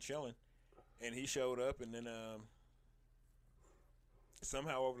 drinking, chilling. And he showed up, and then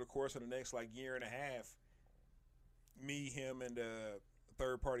somehow over the course of the next like year and a half, me, him, and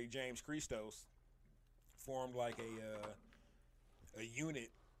third party James Christos formed like a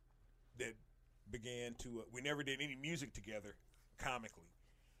unit that began to. We never did any music together, comically,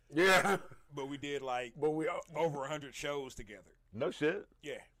 Yeah. but we did like But we over 100 shows together. No shit.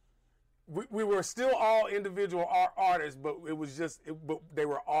 Yeah, we were still all individual artists, but it was just but they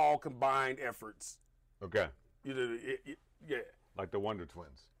were all combined efforts. Okay. You know, yeah, Like the Wonder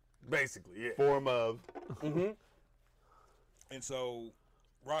Twins. basically, yeah. Form of. and so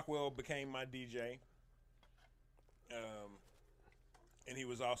Rockwell became my DJ, and he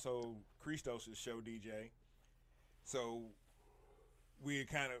was also Christos' show DJ. So we had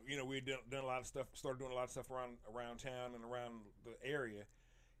kind of, you know, we had done a lot of stuff, started doing a lot of stuff around town and around the area,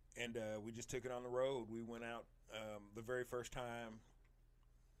 and we just took it on the road. We went out the very first time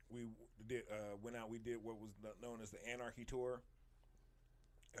we went out. We did what was known as the Anarchy Tour.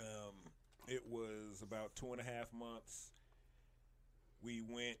 It was about 2.5 months. We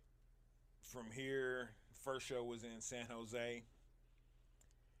went from here. First show was in San Jose,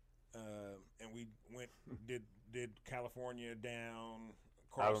 and we went did California down.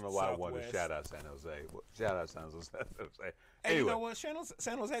 Across I don't know why I wanted to Southwest. shout out San Jose. Shout out San Jose. Hey, Anyway. you know what? San Jose was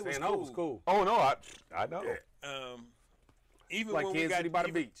San cool. Jose was cool. Oh no, I know. Even Like when Kansas City by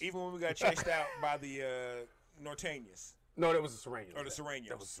the beach. even when we got chased out by the Norteñas, No, that was the Serranos. Or the Serranos.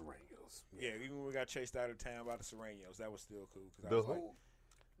 That was Serranos. Yeah, even when we got chased out of town by the Serranos, that was still cool. 'Cause I The was like, who?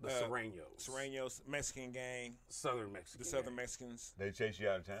 The Serranos. Serranos, Mexican gang, Southern Mexican. the Southern Mexicans. They chase you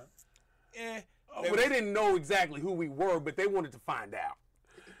out of town? Well, they didn't know exactly who we were, but they wanted to find out.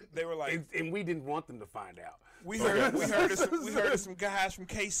 They were like, And we didn't want them to find out. we heard of some guys from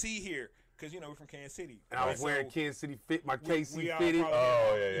KC here, because we're from Kansas City. And I was So wearing Kansas City fit, my KC we all fitted, probably-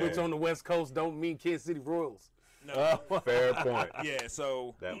 Oh, yeah. which on the West Coast don't mean Kansas City Royals. No, Fair point. yeah.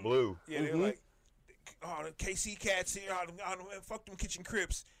 So That blue. yeah, they're like, oh, the KC cats here, fuck them kitchen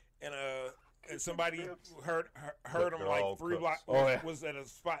crips, and somebody heard them They're like all 3 blocks. crooks. Oh, yeah. Was at a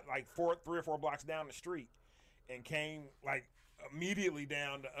spot like 3 or 4 blocks down the street, and came like immediately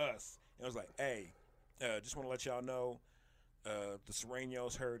down to us, and was like, hey, just want to let y'all know. The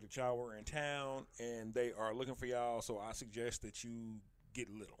Serranos heard that y'all were in town, and they are looking for y'all. So I suggest that you get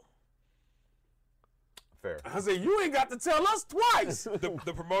little. Fair. I said, you ain't got to tell us twice.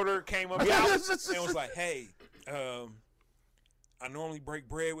 The promoter came up and was like, "Hey, I normally break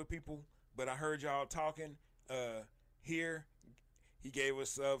bread with people, but I heard y'all talking here." He gave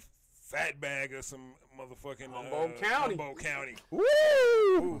us a fat bag of some motherfucking Humboldt County. Humboldt County. Woo!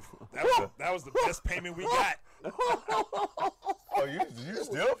 Oof, that was the best payment we got. Oh, you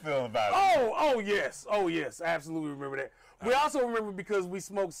still feeling about it? Oh yes, absolutely remember that. We also remember because we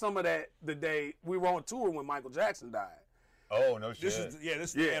smoked some of that the day we were on tour when Michael Jackson died. Oh, no shit. This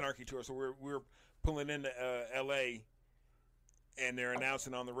is the Yeah. Anarchy tour. So we're pulling into L.A. and they're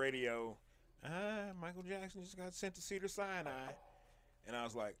announcing on the radio, Michael Jackson just got sent to Cedar Sinai, and I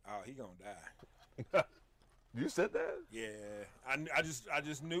was like, oh, he gonna die. You said that? Yeah, I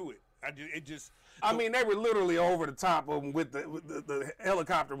just knew it. I mean, they were literally over the top of them with the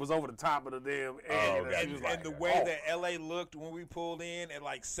helicopter was over the top of the damn. And the way that L.A. looked when we pulled in at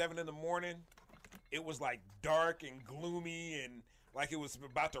like 7 in the morning, it was like dark and gloomy and like it was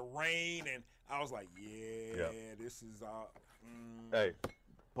about to rain, and I was like, yeah. This is Hey,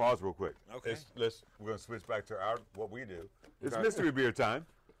 pause real quick. Okay. We're gonna switch back to what we do. It's mystery beer time.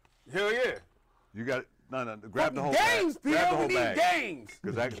 Hell yeah. You got it. No. Grab the whole games, bag. Grab the Pierre. whole We need bag. games.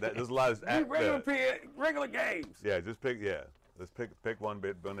 Because there's a lot of We regular games. Yeah, just pick. Yeah, let's pick one of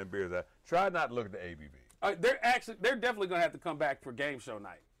them beers. Try not to look at the ABV. They're definitely gonna have to come back for game show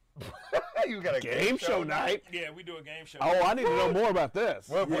night. You got a Game show night. yeah, we do a game show. Oh, I need to know more about this.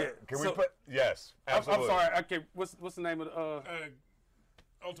 Well, Yeah. can we So- put? Yes, I'm absolutely. sorry. Okay, what's the name of the?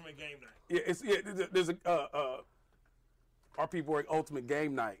 Ultimate Game Night. Yeah, there's a our people work Ultimate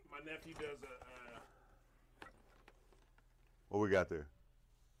Game Night. My nephew does a What we got there?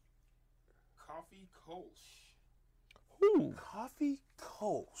 coffee Kolsch. Ooh, Coffee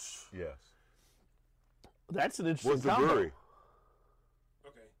Kolsch. Yes. that's an interesting What's the combo. brewery?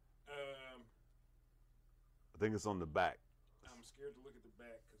 Okay. I think it's on the back. I'm scared to look at the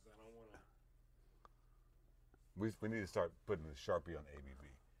back because I don't want to. We need to start putting the Sharpie on ABV.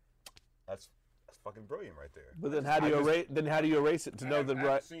 That's fucking brilliant right there. But then how do you erase it to know the I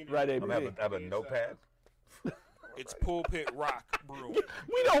haven't seen it. right I'm gonna ABV? have a notepad. It's Pulpit Rock Brewing.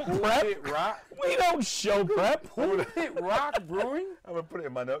 We don't prep. Pit Rock. We don't show prep. Pit Rock Brewing. I'm gonna put it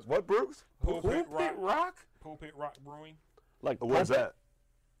in my notes. What brews? Pulpit Pit Rock. Pulpit Rock Brewing. Like What's pulpit?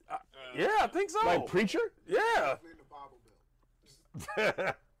 that? Yeah, I think so. Like preacher? Yeah. In the Bible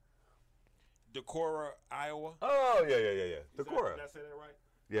Belt. Decorah, Iowa. Oh yeah. Decorah. Did I say that right?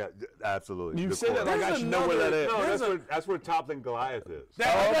 Yeah, absolutely. You say that Decorah. like I There's should know where that another- is. No, There's that's where Toppling Goliath is.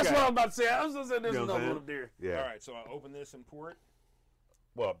 That's okay. what I'm about to say. I was gonna say there's You know what another I'm one up there. Yeah. All right, so I open this and pour it.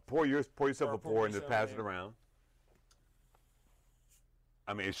 Well, pour yourself Or a pour pour and just yourself pass in. it around.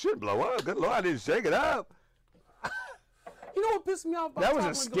 I mean, it should blow up. Good Lord, I didn't shake it up. You know what pissed me off? About That was a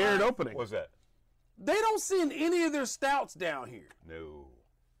Toppling scared Goliath? opening. What's that? They don't send any of their stouts down here.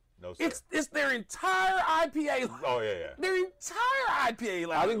 No, sir. It's their entire IPA. Oh yeah. Their entire IPA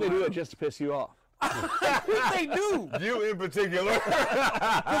line. I think they do that just to piss you off. I think they do. You in particular.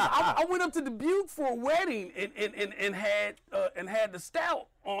 I went up to Dubuque for a wedding and had the stout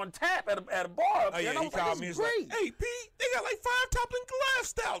on tap at a bar up Oh there. yeah, and I he was like, called this me. is He's great. like, "Hey Pete, they got like 5 Toppling Goliath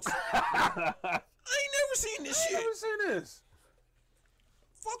stouts. I ain't never seen this I shit. never seen this.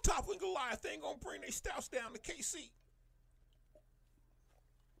 Fuck Toppling Goliath. They ain't gonna bring their stouts down to KC."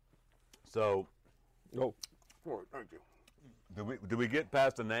 So, Oh, Thank you. did we get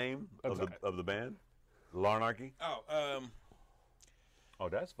past the name of the band? Larnarchy? Oh, Oh,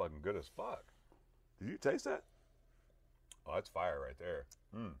 that's fucking good as fuck. Did you taste that? Oh, that's fire right there.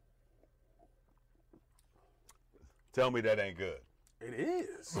 Tell me that ain't good. It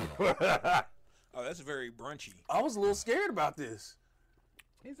is. oh, that's very brunchy. I was a little scared about this.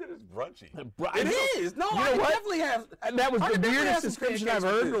 He said it's brunchy. It is. No, You I know can what? definitely have. And that was I the can definitely have weirdest some description I've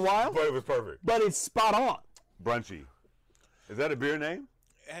pancakes heard with in a this. while, But it was perfect. but it's spot on. Brunchy. Is that a beer name?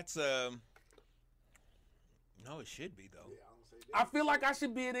 That's no, it should be though. I feel like I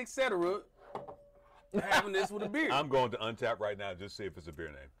should be an etc. having this with a beer. I'm going to Untap right now just see if it's a beer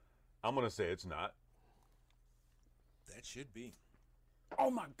name. I'm going to say it's not. That should be. Oh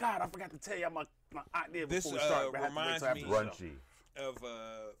my God, I forgot to tell you my idea This, before we start. but I have to wait reminds till after me- the show. Brunchy. Of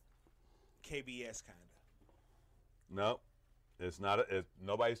KBS kind of. No, it's not.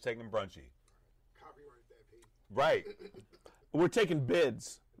 Nobody's taking brunchy. Copyright that, Pete. Right. We're taking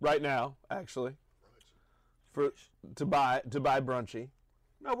bids right now, actually, to buy brunchy.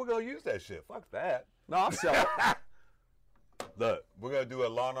 No, we're going to use that shit. Fuck that. No, I'll sell it. Look, we're going to do a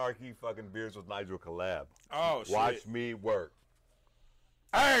Lawnarchy fucking Beers with Nigel collab. Oh shit! Watch me work.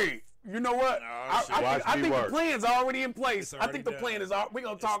 Hey, you know what? No, I shit. Watch think me the work. plan's already in place. It's I already think the done. plan is. We're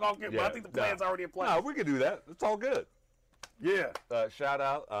gonna talk off camera, but I think the plan's already in place. No, we can do that. It's all good. Yeah. Shout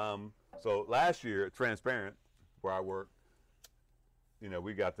out. So last year, at Transparent, where I work, you know,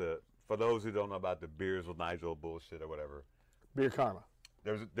 we got for those who don't know about the Beers with Nigel bullshit or whatever, Beer Karma.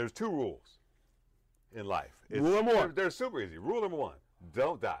 there's 2 rules in life. Rule number 1. They're super easy. Rule number 1,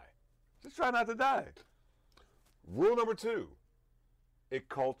 don't die. Just try not to die. Rule number 2, it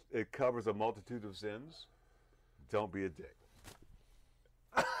covers a multitude of sins. Don't be a dick.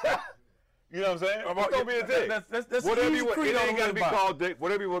 You know what I'm saying? Just don't be a dick. That's Whatever easy you want, creed it on ain't the got to be way by. called dick.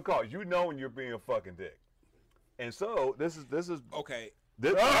 Whatever you want to call it, you know when you're being a fucking dick. And so this is Okay.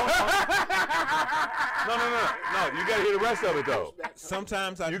 this, no. You got to hear the rest of it though.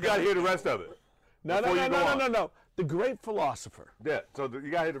 Sometimes I You got to hear the rest of it. No. Before you go on. The great philosopher, Yeah. So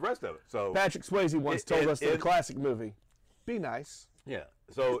you got to hear the rest of it. So Patrick Swayze, once told us in a it- classic movie, be nice. yeah.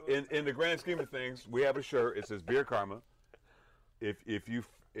 So in the grand scheme of things, we have a shirt. It says Beer Karma. If you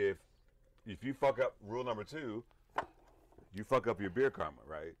fuck up rule number 2, you fuck up your beer karma,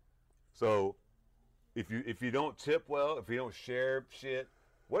 right? So if you don't tip well, if you don't share shit,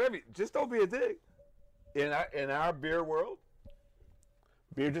 whatever, just don't be a dick. In our beer world,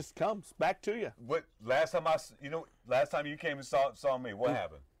 Beer just comes back to you. last time you came and saw me, what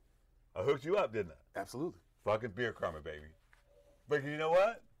happened? I hooked you up, didn't I? Absolutely. Fucking beer karma, baby. But you know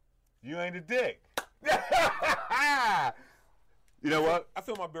what? You ain't a dick. You know what? I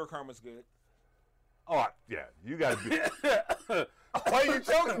feel my beer karma's good. Oh, yeah, you gotta be. Why are you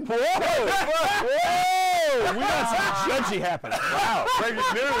choking? Whoa! We got some judgy happening. Wow, breaking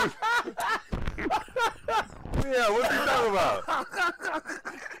news. Yeah, what you talking about?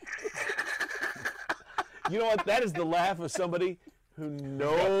 You know what? That is the laugh of somebody who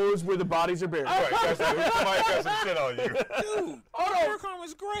knows where the bodies are buried. Right, somebody got some shit on you. Dude, beer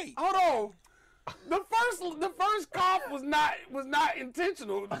karma's great. Hold on. The first cough was not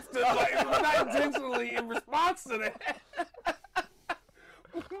intentional. It was not intentionally in response to that.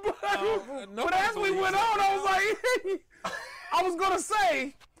 But as we went on, I was like, I was gonna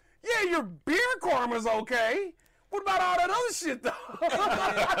say, yeah, your beer karma's okay. What about all that other shit though?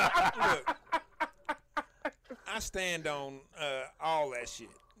 Look, I stand on all that shit.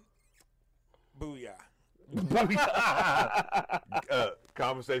 Booyah.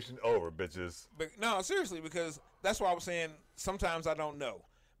 Conversation over, bitches. But no, seriously, because that's why I was saying sometimes I don't know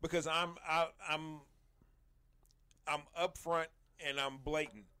because I'm upfront and I'm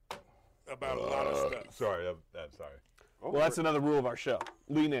blatant about a lot of stuff. Sorry, I'm sorry. Well, that's another rule of our show.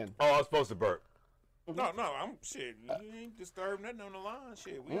 Lean in. Oh, I was supposed to burp. No, I'm shit. You ain't disturbed nothing on the line.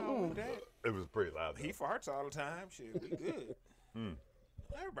 Shit, we all with that. It was pretty loud. Though. He farts all the time. Shit, we good.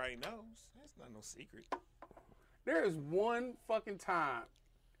 Everybody knows. That's not no secret. There is one fucking time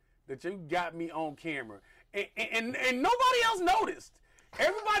that you got me on camera, and nobody else noticed.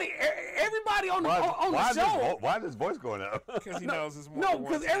 Everybody on the show. Why is his voice going up? Because he knows it's more No, than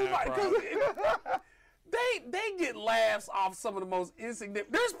because one time, everybody, probably. they get laughs off some of the most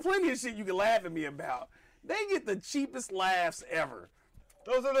insignificant. There's plenty of shit you can laugh at me about. They get the cheapest laughs ever.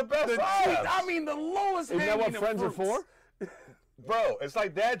 Those are the best laughs. I mean, the lowest. Isn't that what hanging friends are fruits. for? Bro, it's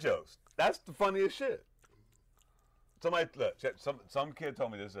like dad jokes. That's the funniest shit. Somebody, look, some kid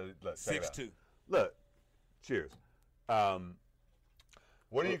told me this. Look, check it out. 6'2". Look, cheers.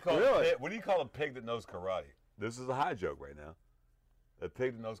 What do you call Really? what do you call a pig that knows karate? This is a high joke right now. A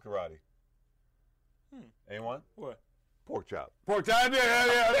pig that knows karate. Anyone? What? Pork chop. Pork chop, yeah.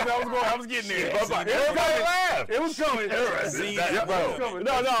 I was getting there. Everybody laughed. It was coming. See, That- bro.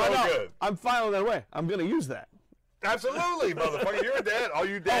 No. good. I'm filing that away. I'm going to use that. Absolutely, motherfucker. You're a dad. All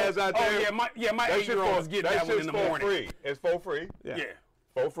you dads out there. Oh, my that shit 8-year-old was getting that one shit's in the for morning. free. It's for free. Yeah. Yeah.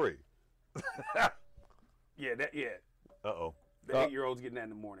 For free. Yeah. Uh-oh. The 8-year-old's getting that in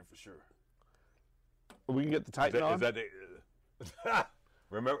the morning for sure. We can get the Titan on. Is that the,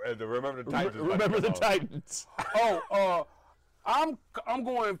 remember the Titans? Remember the Titans. Oh, I'm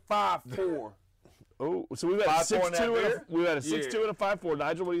going 5'4". Oh, so we've had 5'4" in that 6'2" beer? we've had a 6'2" and a 5'4".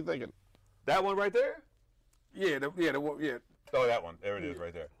 Nigel, what are you thinking? That one right there? Yeah. Oh, that one. There it is,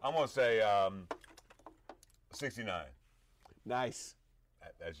 right there. I'm gonna say 69. Nice.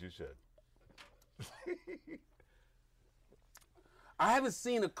 As you should. I haven't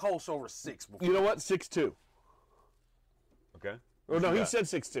seen a Kolsch over 6 before. You know what? 6'2". Okay. Oh no, you he got? said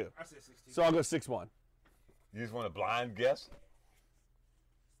 6'2". I said 16. So I'll go 6'1". You just want a blind guess?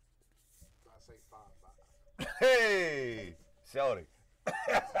 I say 5'5". Hey, Shorty.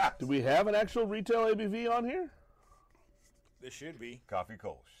 Do we have an actual retail ABV on here? There should be. Coffee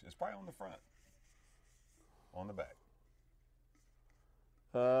Kolsch. It's probably on the front. On the back.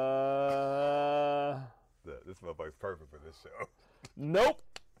 This motherfucker's perfect for this show. Nope.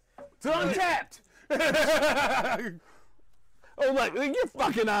 It's untapped. Oh, look your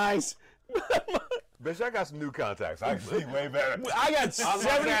fucking eyes. Bitch, I got some new contacts. I can see way better. I got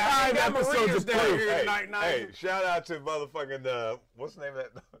 75 episodes of proof. Hey, shout out to motherfucking, what's the name of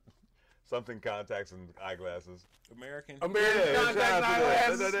that? Something contacts and eyeglasses. American. American Yeah, contacts shout and out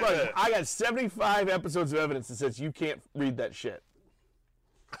to that. eyeglasses. Look, I got 75 episodes of evidence that says you can't read that shit.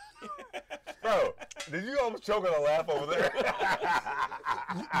 Bro, did you almost choke on a laugh over there?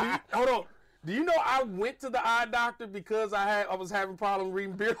 Hold on. Do you know I went to the eye doctor because I was having problems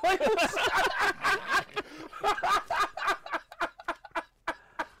reading beer labels?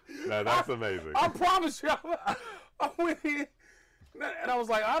 Now, that's amazing. I promise you, I went in and I was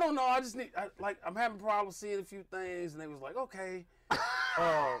like, I don't know. I just need, I'm having problems seeing a few things. And they was like, okay,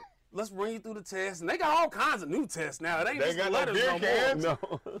 let's bring you through the test. And they got all kinds of new tests now. It ain't They just the got no letters beer no cans? more.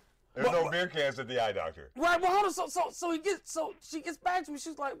 No. There's no beer cans at the eye doctor. Right, well, hold on. So she gets back to me.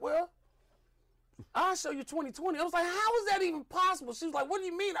 She's like, well, I'll show you 2020. I was like, how is that even possible? She was like, what do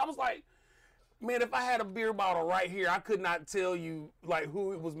you mean? I was like, man, if I had a beer bottle right here, I could not tell you like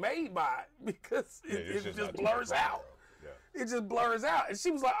who it was made by because it just not blurs 2020, out. bro. Yeah. It just blurs out. And she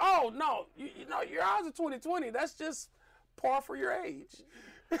was like, oh, no, you know, your eyes are 2020. That's just par for your age.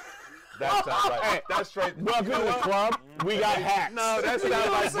 That's not right. That's straight. Welcome to the club. We got hacked. No, that You know sounds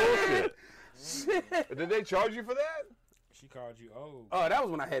what I'm like saying? bullshit. Shit. Did they charge you for that? She called you old. Oh, that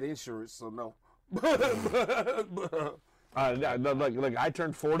was when I had insurance, so no. Like I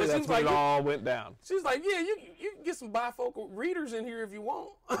turned 40. But she That's was when like, it all went down. She was like, yeah, you can get some bifocal readers in here if you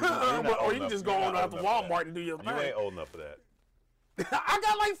want. not or old you can enough. just You're go not on out old to enough for Walmart that. and do your You thing. ain't old enough for that. I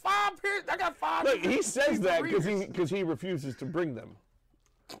got like 5 pairs. I got 5. Look, he says pieces of that readers. because he refuses to bring them.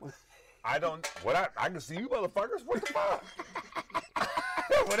 I don't. What I can see you motherfuckers. What the fuck?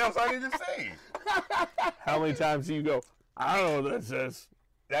 What else I need to say? How many times do you go, I don't know what that says?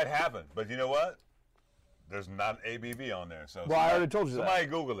 That happened, but you know what? There's not an ABV on there, so Well, I already told you that. somebody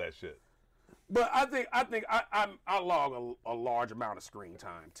Google that shit. But I think I log a large amount of screen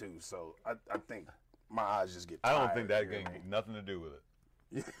time too, so I think my eyes just get I tired. don't think that game nothing to do with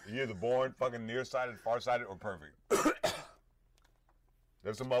it. You're either born fucking nearsighted, farsighted, or perfect.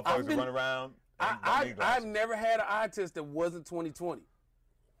 There's some motherfuckers that run around. And don't need I've glasses. never had an eye test that wasn't 2020.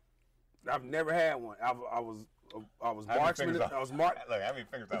 I've never had one. I was How many marksman. fingers out? I was Look, how many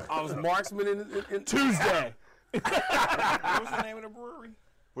fingers out? I was marksman in Tuesday. What was the name of the brewery?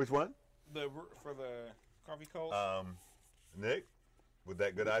 Which one? For the coffee cold? Nick, with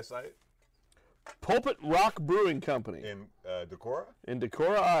that good eyesight Pulpit Rock Brewing Company in Decorah? in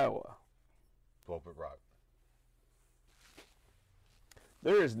Decorah, Iowa. Pulpit Rock.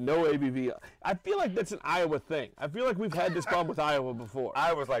 There is no ABV. I feel like that's an Iowa thing. I feel like we've had this problem with Iowa before.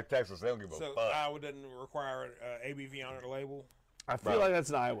 I was like Texas. They don't give a So fuck. Iowa doesn't require ABV on their label. I feel Bro. like that's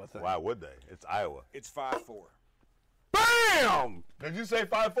an Iowa thing. Why would they? It's Iowa. It's 5.4. Bam! Did you say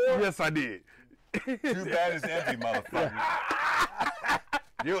 5'4"? Yes, I did. Too bad it's empty, motherfucker.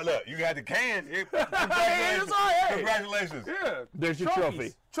 Look, you got the can. Congratulations. all right. Congratulations. Yeah. There's your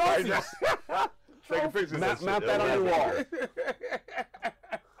trophy. Trophies. Take a picture of that Mount shit. that on your wall.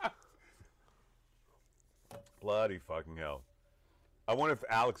 Bloody fucking hell. I wonder if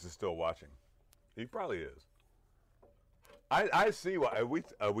Alex is still watching. He probably is. I see why.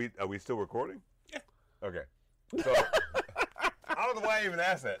 Are we still recording? Yeah. Okay. So I don't know why I even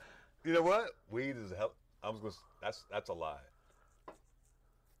asked that. You know what? Weed is hell. That's a lie.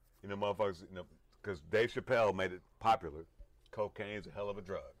 You know, motherfuckers. You know, because Dave Chappelle made it popular. Cocaine's a hell of a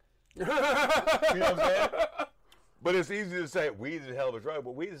drug. You know what I'm saying? But it's easy to say weed is a hell of a drug,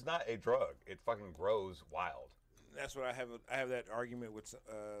 but weed is not a drug. It fucking grows wild. That's what I have. I have that argument with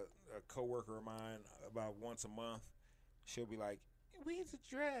a coworker of mine about once a month. she'll be like, "Weed's a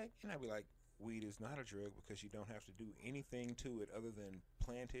drug," and I'll be like, "Weed is not a drug because you don't have to do anything to it other than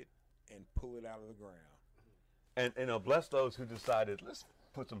plant it and pull it out of the ground." And bless those who decided, let's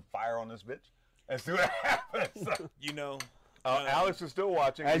put some fire on this bitch and see what happens. You know, Alex is still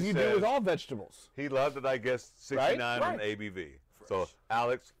watching. As He you do says with all vegetables. He loved it, I guess, 69 Right? on ABV. So,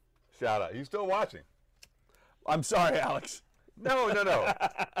 Alex, shout out. He's still watching. I'm sorry, Alex. No.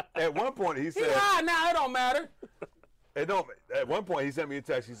 At one point, he said, Nah, it don't matter. it don't. At one point, he sent me a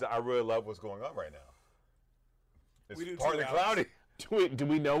text. He said, I really love what's going on right now. We do It's too, partly Alex. cloudy. Do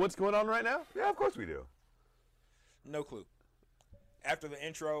we know what's going on right now? Yeah, of course we do. no clue. After the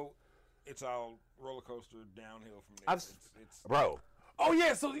intro, it's all roller coaster downhill from there. I've- It's Bro, Oh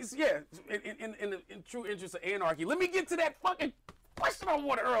yeah, so in true interest of anarchy, let me get to that fucking question I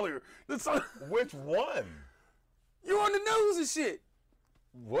wanted earlier. which one? You on the news and shit.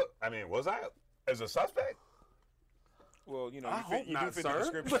 What? I mean, was I as a suspect? well, you know, I you hope do not, fit the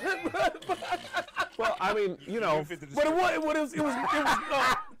sir. description. Well, I mean, you know, fit the But it was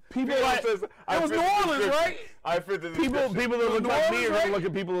people It like was New Orleans, right? I fit the people description. that look New like me Orleans, are gonna right? look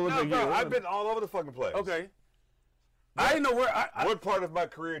at people that look like No, you. I've been all over the fucking place. Okay. I didn't know where. I What part of my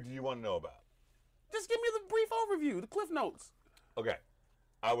career do you want to know about? just give me the brief overview, the cliff notes. Okay.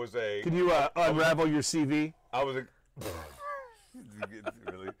 I was a. Can you unravel your CV? I was a.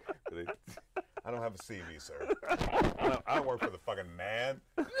 really? I don't have a CV, sir. I don't work for the fucking man.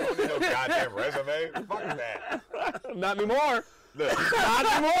 I don't need no goddamn resume. Fuck that. Not anymore. Look, Not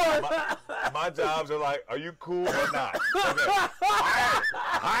anymore. my jobs are like, are you cool or not? Okay.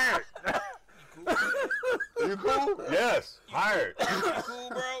 Hired. Are you cool? Yes. Hired. Cool,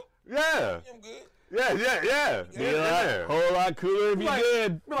 bro. Yeah. I'm good. Yeah. Be Get in a there. whole lot cooler if you Like-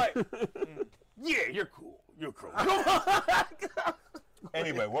 did. Be like, yeah, you're cool. You're cool.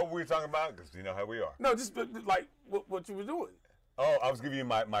 Anyway, what were we talking about? Because you know how we are. No, just like what you were doing. Oh, I was giving you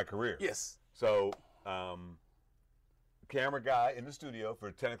my career. Yes. So, camera guy in the studio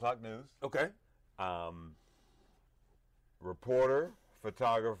for 10 o'clock news. Okay. Reporter,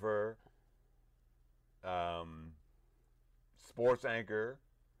 photographer, sports anchor,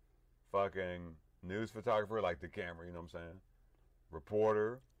 fucking news photographer, like the camera, you know what I'm saying?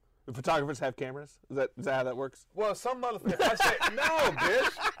 Reporter. Do photographers have cameras? Is that how that works? Well, some motherfucker. I say, no,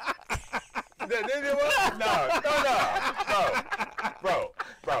 bitch. No.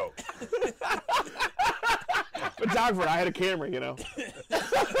 Bro. Photographer, I had a camera, you know.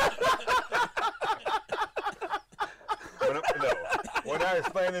 When I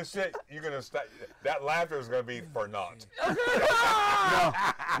explain this shit, you're gonna stop. That laughter is gonna be for naught.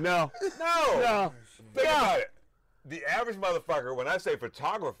 No. No. Think about it. The average motherfucker, when I say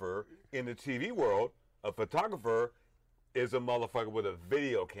photographer in the TV world, a photographer is a motherfucker with a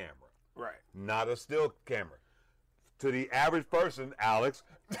video camera, Right. not a still camera. To the average person, Alex,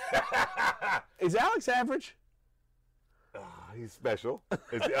 Is Alex average? he's special.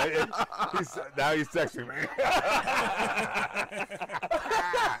 Now he's texting me.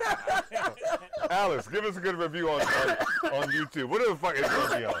 Alex, give us a good review on YouTube. Whatever the fuck is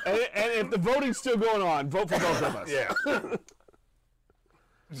going to be on. And if the voting's still going on, vote for both of us. Yeah.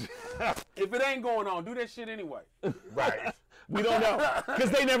 If it ain't going on, do that shit anyway. Right. We don't know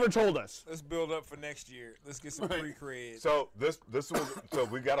because they never told us. Let's build up for next year. Let's get some pre-cred. So so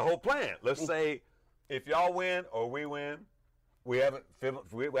we got a whole plan. Let's say if y'all win or we win, we haven't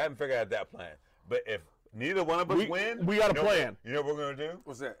figured out that plan. But if neither one of us win, we got a you know plan. You know what we're gonna do?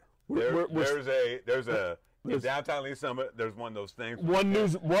 What's that? There's a in downtown Lee Summit. There's one of those things. One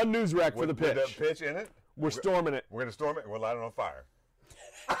news rec for the pitch. With the pitch in it. We're storming it. We're gonna storm it and we're lighting it on fire.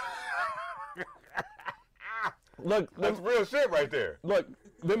 Look, That's real shit right there.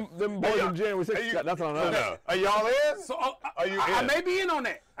 them boys in January 6th got nothing on us. No. Are y'all in? So Are you I in? may be in on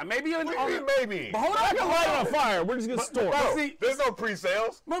that. I may be in What on do you that. mean maybe? But hold I on. can light it on fire. We're just gonna storm. Bro, see- there's no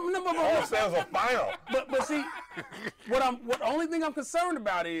pre-sales. All sales are final. But see, what only thing I'm concerned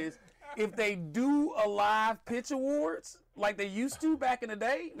about is if they do a live pitch awards like they used to back in the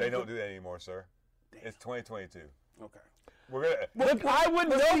day. They don't do that anymore, sir. It's 2022. Okay. We're gonna Look, I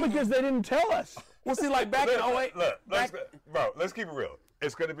wouldn't know because they didn't tell us. Well, see, like back in 08. let's keep it real.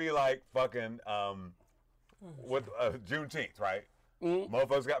 It's gonna be like fucking with Juneteenth, right?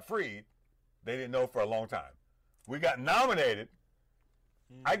 Motherfuckers got freed. They didn't know for a long time. We got nominated.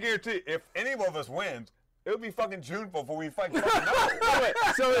 I guarantee if any of us wins, it'll be fucking June before we fucking know. Wait,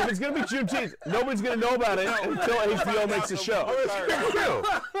 so if it's gonna be Juneteenth, nobody's gonna know about it until HBO makes a show. Let's keep it real.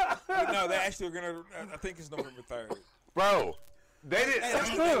 No, they actually are gonna. I think it's November 3rd. Bro, they didn't. Hey, that's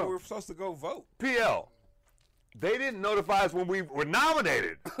true. We're supposed to go vote. PL. They didn't notify us when we were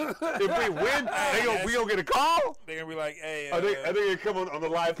nominated. If we win, we gonna get a call. They're gonna be like, "Hey, Are they gonna come on the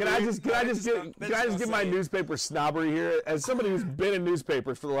live? Can I just get my newspaper snobbery here? As somebody who's been in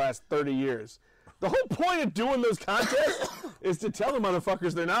newspapers for the last 30 years, the whole point of doing those contests is to tell the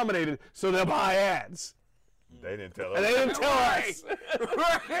motherfuckers they're nominated so they'll buy ads. They didn't tell us. And they didn't tell us.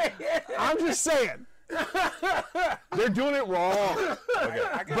 I'm just saying. They're doing it wrong.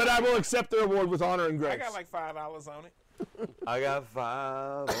 But I will accept their award with honor and grace. I got like $5 on it. I got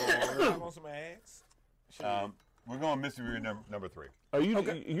 5. I want some ads. We're going mystery number 3. Oh,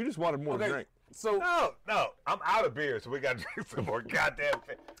 you just wanted more to drink. So No, I'm out of beer, so we got to drink some more goddamn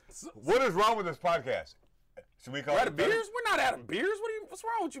thing. What is wrong with this podcast? Should we call out it of beers? We're not out of beers. What's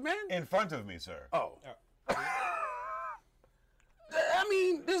wrong with you, man? in front of me, sir? Oh. I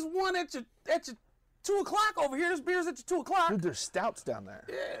mean, there's one at your 2 o'clock over here. There's beers at your 2 o'clock. Dude, there's stouts down there.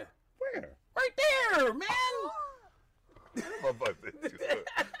 Yeah. Where? Right there, man.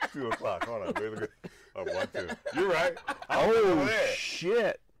 2 o'clock. Hold on. Wait, look at. Oh, 1, 2. You're right. Oh,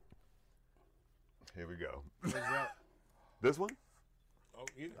 shit. Here we go. This one? Oh,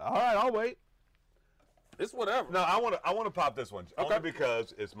 either. All right, I'll wait. It's whatever. No, I want to pop this one only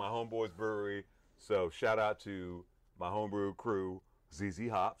because it's my homeboy's brewery. So shout out to my homebrew crew, ZZ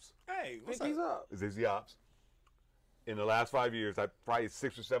Hops. Hey, what's Think he's up? up. ZZ Hops. In the last 5 years, probably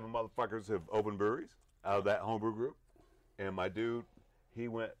 6 or 7 motherfuckers have opened breweries out of that homebrew group. And my dude, he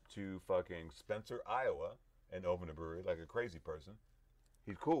went to fucking Spencer, Iowa, and opened a brewery like a crazy person.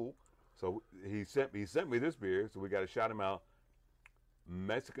 He's cool. So he sent me this beer, so we got to shout him out.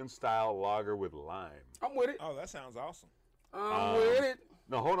 Mexican style lager with lime. I'm with it. Oh, that sounds awesome. I'm with it.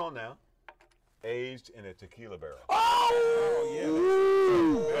 No, hold on now. Aged in a tequila barrel. Oh,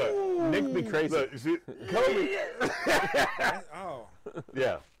 yeah. Nick be crazy. Look, you see, Oh,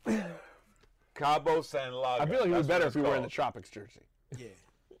 yeah. Cabo San Lago. I feel like it would That's be better what if you it's were in the called. Tropics jersey. yeah.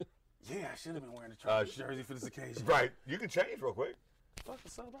 Yeah, I should have been wearing the Tropics jersey for this occasion. Right. You can change real quick. Fuck the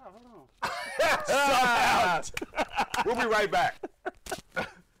sub out. Hold on. We'll be right back.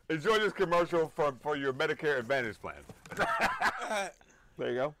 Enjoy this commercial for your Medicare Advantage plan. There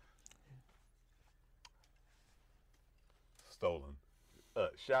you go. Stolen.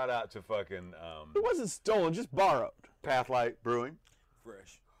 Shout out to fucking It wasn't stolen, just borrowed. Pathlight Brewing.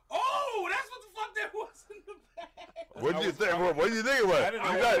 Fresh. Oh, that's what the fuck that was in the bag. What did you think? What did you think it was? I didn't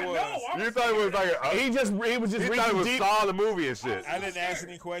know You what thought- it was. You thought it was like He was just he thought it reaching was deep. Saw the movie and shit. I didn't ask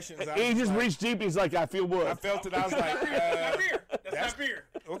any questions. I He was just like- reached deep. He's like, I feel wood. I felt it. I was like, beer. That's not beer.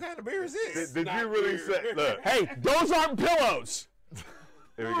 what kind of beer is this? Did you really say? Look, Hey, those aren't pillows.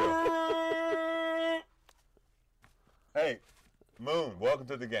 here we go. Hey, Moon, welcome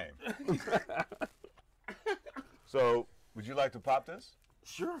to the game. So, would you like to pop this?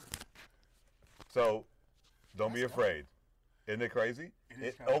 Sure. So, don't be afraid. Isn't it crazy?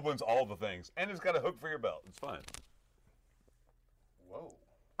 It opens all the things, and it's got a hook for your belt. It's fine. Whoa.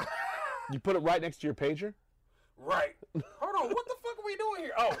 You put it right next to your pager? Right. Hold on. What the fuck are we doing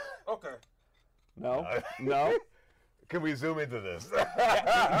here? Oh, okay. No. No. Can we zoom into this?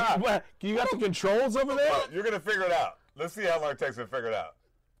 What? You got the controls over there? You're gonna figure it out. Let's see how long it takes to figure it out.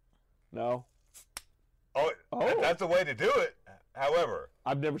 No. Oh, that's the way to do it. However,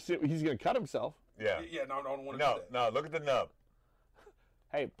 I've never seen. He's gonna cut himself. yeah. Yeah, no, I don't want to do that. No, look at the nub.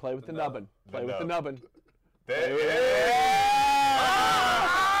 Hey, play with the nubbin. Play with the nub. nubbin. There,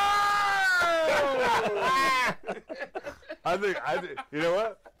 I think, you know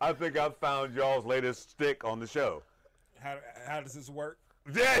what? I think I found y'all's latest stick on the show. How does this work?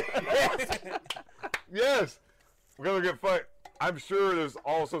 Yes. Yes. We're gonna get fucked. I'm sure there's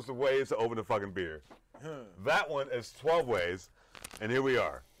all sorts of ways to open a fucking beer. That one is 12 ways, and here we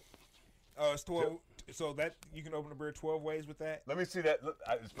are. It's 12. So that you can open a beer 12 ways with that. Let me see that. Look,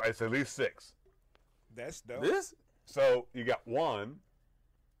 it's at least 6. That's dope. This? So you got 1,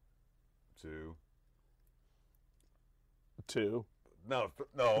 2. 2. No,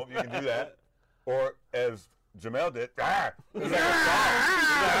 you can do that. Or as Jamel did,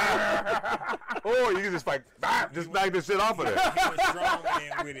 or you can just like just knock this shit off of there. He went strong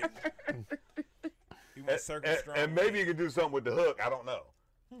man with it. He went circle strong. And maybe you can do something with the hook. I don't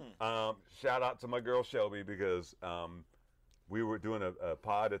know. Shout out to my girl Shelby because we were doing a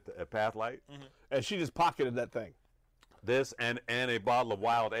pod at Pathlight. And she just pocketed that thing. This and a bottle of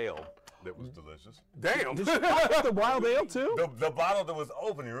wild ale that was delicious. Damn. Did she pocket the wild ale too? The bottle that was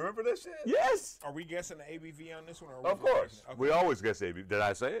open. You remember that shit? Yes. Are we guessing the ABV on this one? Or are we Of course. guessing? Okay. We always guess AB. Did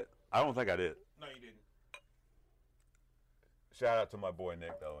I say it? I don't think I did. No, you didn't. Shout out to my boy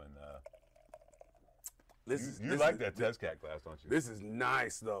Nick though, and This you like that test cat glass, don't you? This is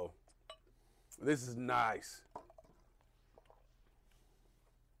nice though. This is nice.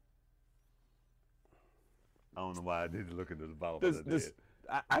 I don't know why I need to look into the bottle. But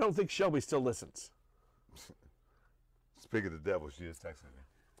I don't think Shelby still listens. Speaking of the devil, she is texting me.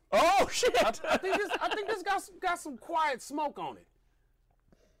 Oh shit! I think this got some quiet smoke on it.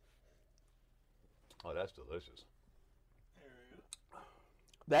 Oh, that's delicious.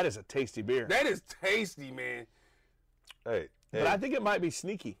 That is a tasty beer. That is tasty, man. Hey, But I think it might be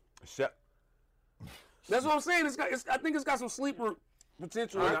sneaky. That's what I'm saying. I think it's got some sleeper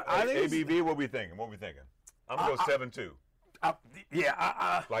potential. I think it's- ABV, what we thinking? What we thinking? I'm gonna go 7-2,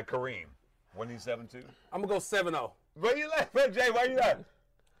 like Kareem. Wasn't he 7-2? I'm gonna go 7-0. Why you laughing, Jay? Why you laughing?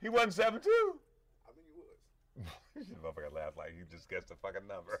 He wasn't 7-2. I think he was. This motherfucker laugh like he just guessed the fucking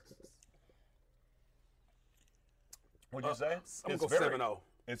number. What'd you say? I'm gonna go 7-0.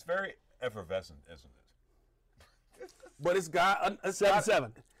 It's very effervescent, isn't it? But it's got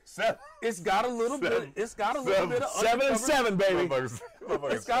 7-7. 7. It's got a little bit. It's got a little bit of 7-7, baby.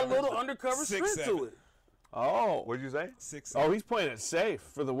 It's got a little undercover strength 6-7. to it. Oh. What'd you say? 6. Oh, he's playing it safe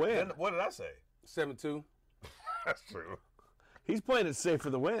for the win. Then what did I say? 7-2. That's true. He's playing it safe for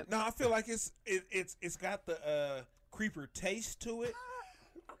the win. No, I feel like it's got the creeper taste to it,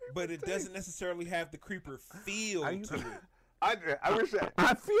 but it doesn't necessarily have the creeper feel to it. I wish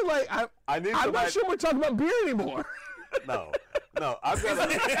I feel like I need I'm somebody. not sure we're talking about beer anymore. No, I've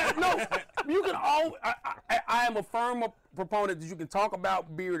got No, you can all. I am a firm proponent that you can talk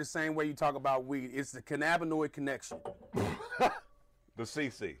about beer the same way you talk about weed. It's the cannabinoid connection. the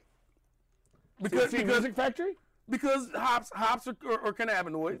CC. Because Music Factory? because hops are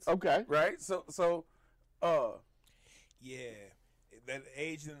cannabinoids. Okay. Right. So Yeah, that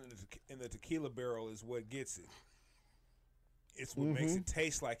aged in the tequila barrel is what gets it. It's what makes it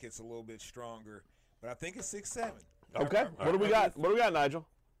taste like it's a little bit stronger. But I think it's 6-7. Okay. What do we got? What do we got, Nigel?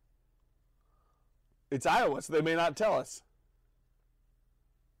 It's Iowa, so they may not tell us.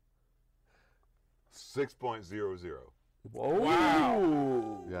 6.00. Whoa.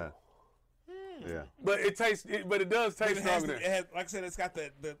 Wow. Yeah. Yeah. but it tastes. But it does But taste it has, stronger. like I said, it's got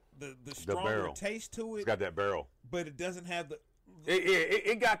the stronger barrel. taste to It's it, got that barrel. but it doesn't have the.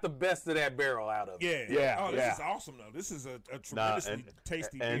 It got the best of that barrel out of it. Yeah, Oh, this yeah. is awesome though. This is a tremendously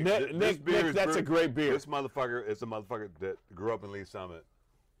tasty and beer. Nick, this beer is that's a great beer. This motherfucker is a motherfucker that grew up in Lee Summit.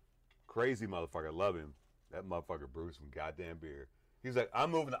 Crazy motherfucker, love him. That motherfucker brewed some goddamn beer. He's like, I'm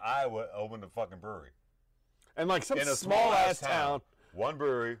moving to Iowa, open the fucking brewery. And like some In a small ass town. One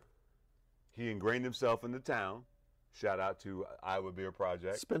brewery. He ingrained himself in the town. Shout out to Iowa Beer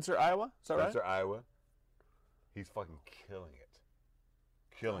Project. Spencer, Iowa? Is that right? Spencer, Iowa. He's fucking killing it.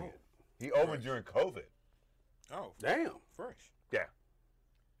 Killing it. He opened during COVID. Oh, Damn. fresh. Yeah.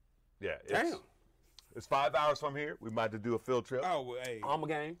 Yeah. Damn. It's 5 hours from here. We might have to do a field trip. Oh, well, hey. I'm a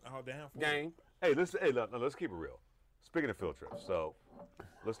game. Oh, down for Game. Hey, let's keep it real. Speaking of field trips, so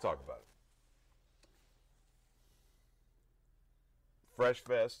let's talk about it. Fresh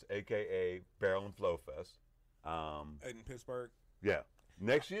Fest, aka Barrel and Flow Fest. in Pittsburgh. Yeah.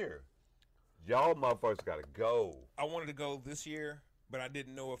 Next year, y'all motherfuckers gotta go. I wanted to go this year, but I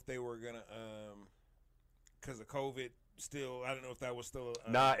didn't know if they were gonna, because of COVID. Still, I don't know if that was still.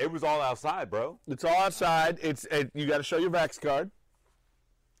 Nah, it was all outside, bro. It's all outside. You got to show your Vax card.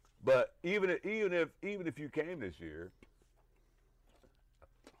 But even if you came this year,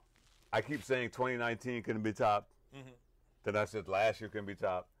 I keep saying 2019 couldn't be top. Then I said last year couldn't be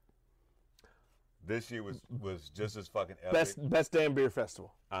top. This year was just as fucking epic. Best damn beer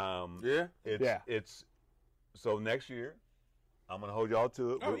festival. Yeah. It's so next year, I'm gonna hold y'all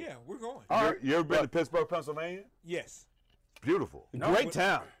to it. Oh yeah, we're going. You ever been to Pittsburgh, Pennsylvania? Yes. Beautiful. Great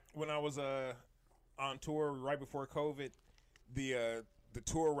town. When I was on tour right before COVID, the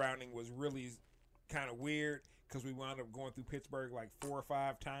tour routing was really kind of weird because we wound up going through Pittsburgh like 4 or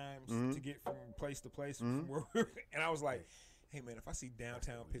 5 times to get from place to place. From where we were. And I was like, hey man, if I see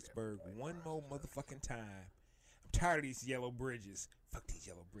downtown Pittsburgh one more motherfucking time, I'm tired of these yellow bridges. Fuck these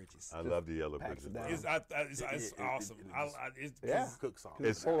yellow bridges. I love the yellow bridges. bro. It's awesome. Yeah. Cook song.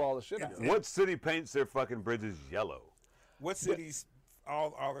 It's Pull all the shit out. what city paints their fucking bridges yellow? What cities?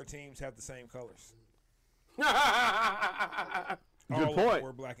 All their teams have the same colors. Good All of them point.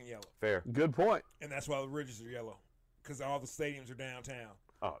 were black and yellow, Fair. Good point. and that's why the bridges are yellow, because all the stadiums are downtown.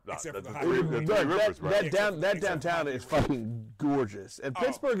 Oh, no, Except for that's the the High three, River. the three rivers, bro. That Except downtown for is High River. fucking gorgeous. And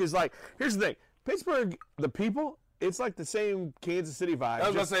Pittsburgh is like, here's the thing. Pittsburgh, the people, it's like the same Kansas City vibe. I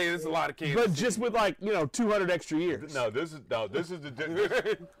was gonna say there's a lot of kids. but just with like, 200 extra years. No, this is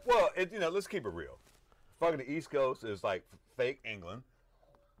the well. Let's keep it real. Fucking the East Coast is like fake England.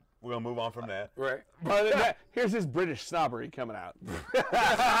 We're gonna move on from that. Right. But here's his British snobbery coming out. But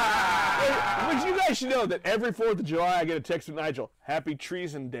you guys should know that every 4th of July I get a text from Nigel, Happy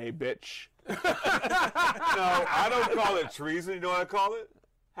Treason Day, bitch. No, I don't call it treason. You know what I call it?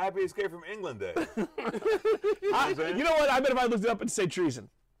 Happy Escape from England Day. You know what? I bet if I looked it up and say treason,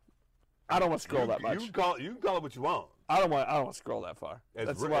 I don't want to scroll that much. You can call it what you want. I don't want to scroll that far. It's,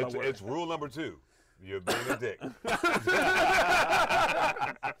 That's a lot of work. it's rule number 2. You're being a dick.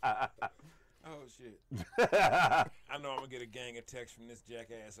 Oh shit! I know I'm gonna get a gang of texts from this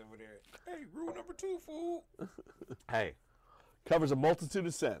jackass over there. Hey, rule number 2, fool. Hey, Covers a multitude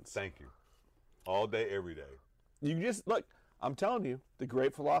of sins. thank you. All day, every day. You just look. I'm telling you, the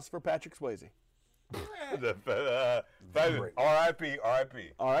great philosopher Patrick Swayze. R.I.P. R.I.P.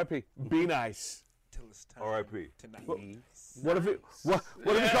 R.I.P. Be nice. Till it's time. R.I.P. Tonight. What if it? What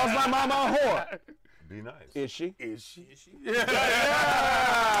if he calls my mama a whore? Be nice. Is she? Is she? Is she?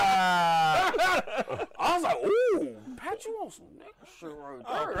 I was like, ooh, Pat, you want some nigga shit right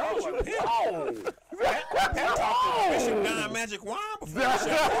there. I was like, oh. Bishop Don Magic Wine before the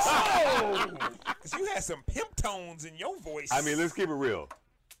show. Because you had some pimp tones in your voice. I mean, let's keep it real.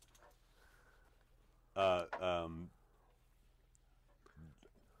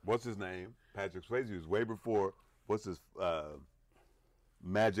 What's his name? Patrick Swayze was way before. What's his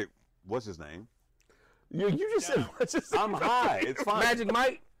Magic? What's his name? You just said what's his I'm high. It's fine. Magic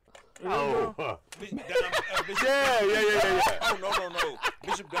Mike. Oh. Bishop, Yeah. Oh, no.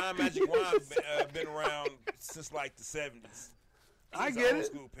 Bishop Don Magic Wine been around since like the 70s. I He's get an it. Old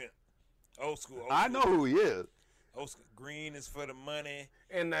school pimp. Old school. I know who he is. Old school. Green is for the money.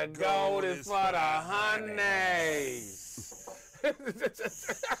 And the gold is for the honey.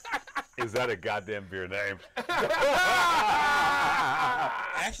 Is that a goddamn beer name?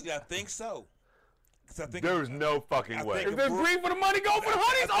 Actually, I think so. 'Cause I think There's no fucking way. If there's green for the money, go for the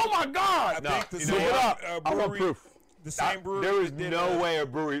honeys. Oh my God. I think the you know same what? I want brewery, proof. the same brewery. There is that did, no way a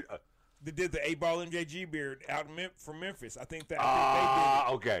brewery. They did the 8-Ball MJG beer out from Memphis. I think that I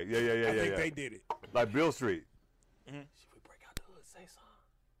Okay. Yeah. think they did it. I think they did it. Like Bill Street. Should we break out the hood? Say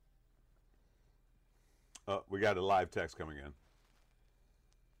something. We got a live text coming in.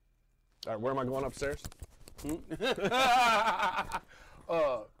 All right, where am I going upstairs?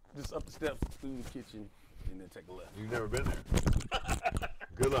 Just up the steps through the kitchen and then take a left. You've never been there.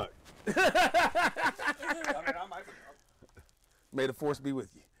 Good luck. May the force be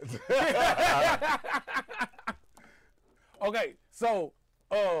with you. Okay, so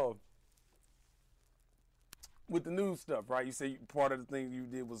with the news stuff, right? You say part of the thing you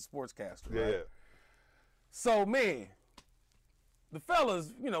did was sportscaster, right? Yeah. So man, the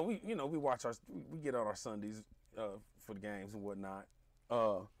fellas, we watch we get on our Sundays for the games and whatnot.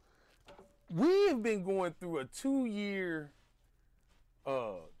 We have been going through a 2-year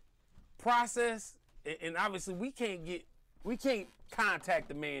process, and obviously we can't contact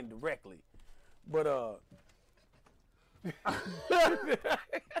the man directly, but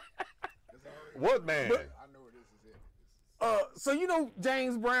What man? I know where this is at. so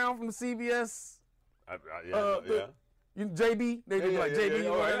James Brown from the CBS, Yeah. JB, they do like JB.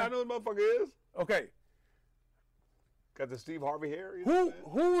 Oh, I know the motherfucker is. Okay, Got the Steve Harvey hair. You know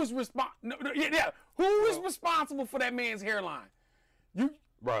who is Who is responsible for that man's hairline?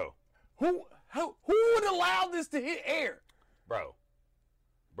 Bro. Who would allow this to hit air? Bro.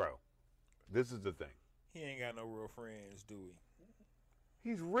 This is the thing. He ain't got no real friends, do he?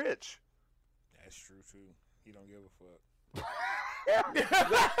 He's rich. That's true too. He don't give a fuck.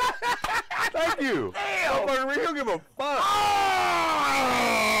 Thank you. Hell. Motherfucker, he don't give a fuck.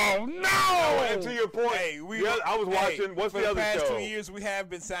 Oh no! And to your point, I was watching. What's for the other past show? 2 years, we have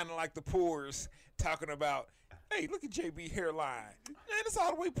been sounding like the Poors, talking about, hey, look at JB hairline. Man, it's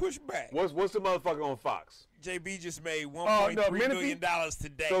all the way pushed back. What's the motherfucker on Fox? JB just made $1.3 million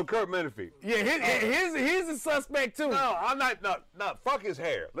today. So Kurt Menefee. Yeah, here's a suspect too. No, I'm not. Fuck his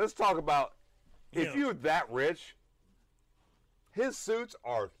hair. Let's talk about if you're that rich. His suits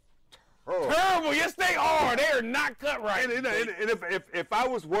are terrible. Terrible. Yes, they are. They are not cut right. And if I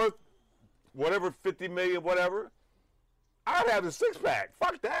was worth whatever 50 million, whatever, I'd have the 6-pack.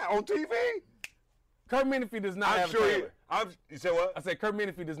 Fuck that on TV. Kurt Menefee does not I'm have sure a tailor. you said what? I said Kurt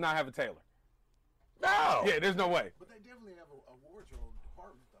Menefee does not have a tailor. No. Yeah, there's no way. But they definitely have a wardrobe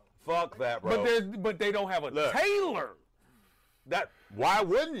department, though. Fuck that, bro. But they don't have a Look. tailor. Why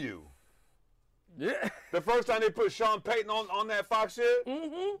wouldn't you? Yeah. The first time they put Sean Payton on that Fox shit,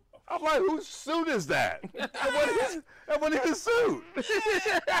 I'm like, whose suit is that? That wasn't his suit.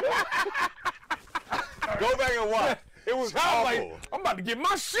 Go back and watch. It was I was awful. like, I'm about to get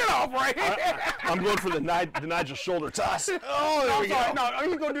my shit off right here. I'm going for the Nigel shoulder toss. Oh, there we go. No,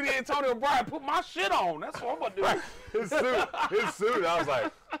 he's gonna do the Antonio Brown. Put my shit on. That's what I'm gonna do. His suit. I was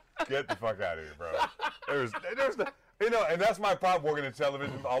like, get the fuck out of here, bro. There's and that's my problem working in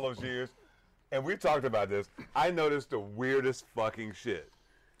television all those years. And we talked about this. I noticed the weirdest fucking shit.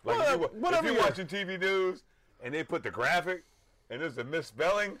 Like if you're watching TV news and they put the graphic and there's a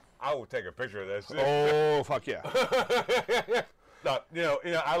misspelling, I will take a picture of that shit. Oh, fuck yeah. No,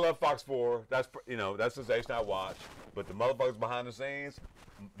 you know, I love Fox 4. That's the station I watch. But the motherfuckers behind the scenes,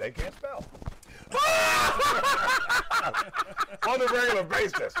 they can't spell. On a regular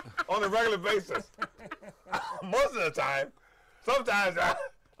basis. Most of the time. Sometimes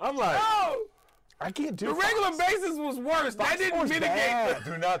I'm like, Oh, I can't do the Fox. regular basis was worse. That didn't Fox mitigate. bad.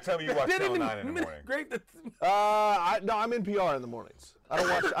 do not tell me you watch Didn't Channel even 9 in the morning. mitigate the. No, I'm NPR in the mornings. I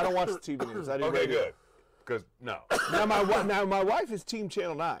don't watch the TV news. I do Okay, radio. good. Because, no. Now my wife is Team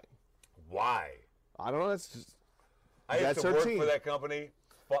Channel 9. Why? I don't know. That's just. I used That's to her work team. for that company.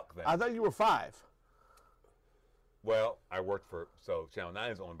 Fuck them. I thought you were 5. Well, I worked for, so Channel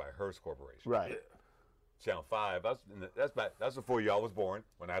 9 is owned by Hearst Corporation. Right. Channel 5, that's before y'all was born,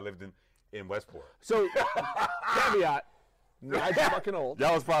 when I lived in Westport. So, caveat. Nigel's fucking old.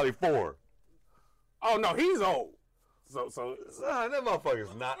 Y'all was probably 4. Oh no, he's old. So Son, that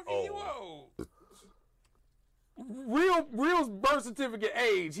motherfucker's not Whoa. real birth certificate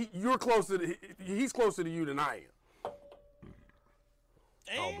age. He's closer to you than I am.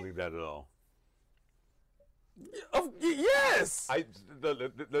 I don't believe that at all. Yes. Look,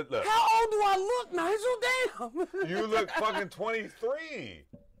 How old do I look, Nigel? Damn. you look fucking 23.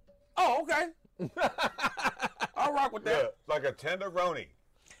 Oh, okay. I'll rock with that. Yeah, like a tenderoni.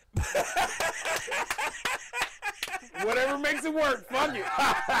 Whatever makes it work. Fuck it.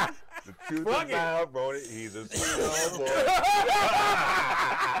 The truth Fuck it. about Brody, he's a sweet old boy.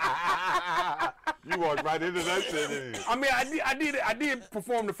 You walked right into that shit, didn't you? I mean, I did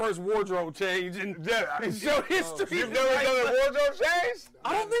perform the first wardrobe change and show history. You've never done a wardrobe change?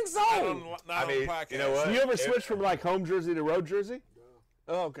 I don't think so. Not on the podcast. you know what? Do you ever switch from like home jersey to road jersey?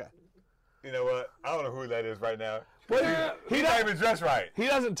 Oh, okay. You know what? I don't know who that is right now. Well, He's not even dressed right. he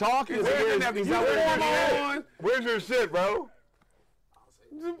doesn't talk. He's Wearing not the wearing uniform his on. Where's your shit, bro?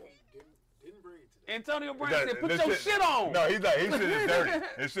 Didn't bring it today. Antonio Brown That- said, "Put this your shit on." No, he's like, his shit is dirty.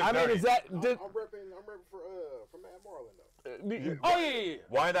 His shit's I mean, dirty. is that. I'm repping for Matt Marlin though. Oh yeah.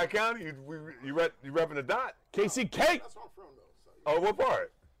 Wyandotte County? You repping the dot? KC Cake? That's where I'm from though. So Oh, what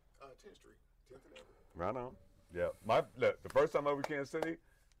part? 10th Street, 10th and Avenue. Right on. Yeah. Look, the first time I was in Kansas City,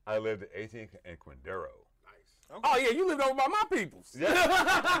 I lived at 18th and Quindaro. Nice. Oh yeah, you lived over by my peoples. Yeah.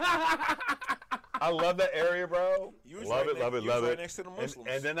 I love that area, bro. You was Love right it, love it, you was love right it. next to the Muslims.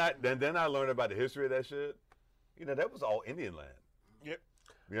 And then I learned about the history of that shit. You know, that was all Indian land. Yep.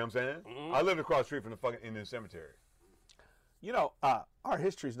 You know what I'm saying? Mm-hmm. I lived across the street from the fucking Indian cemetery. You know, our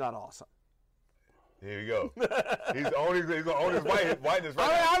history's not awesome. Here you go. He's gonna own his whiteness right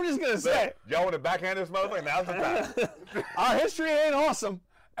now. I'm just going to say, Y'all want to backhand this motherfucker? Now's the time. our history ain't awesome.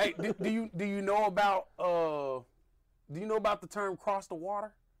 Hey, do you know about the term "cross the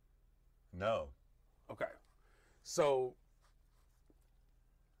water"? No. Okay, so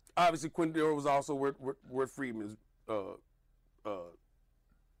obviously Quindaro was also where Freedman's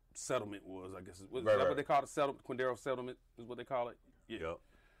settlement was. I guess is that right. what they call it? Settlement. Quindaro settlement is what they call it. Yeah. Yep.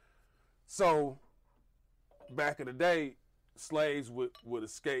 So back in the day, slaves would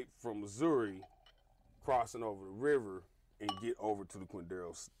escape from Missouri, crossing over the river and get over to the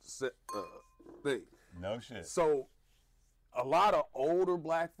Quindaro thing. No shit. So a lot of older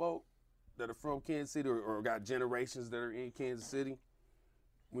black folk that are from Kansas City or got generations that are in Kansas City,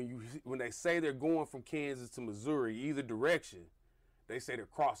 when they say they're going from Kansas to Missouri, either direction, they say they're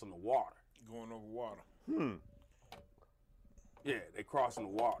crossing the water. Going over water. Yeah, they crossing the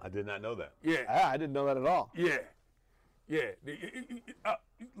water. I did not know that. Yeah, I didn't know that at all. yeah.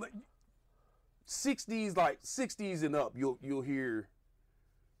 60s and up, you'll hear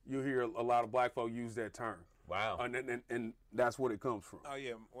a lot of black folk use that term. Wow. And that's what it comes from. Oh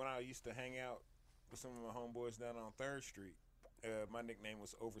yeah, when I used to hang out with some of my homeboys down on 3rd Street, my nickname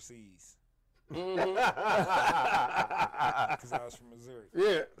was Overseas because I was from Missouri.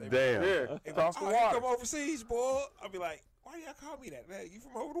 Yeah. Damn. Yeah. They Cross the like, water. you come overseas, boy. I'll be like, why y'all call me that? Man, you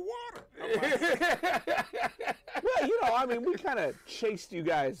from over the water. I'm like, Well, you know, I mean, we kind of chased you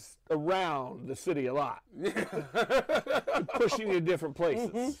guys around the city a lot. Pushing you to different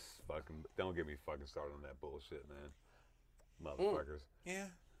places. Fucking, don't get me fucking started on that bullshit, man. Motherfuckers. yeah.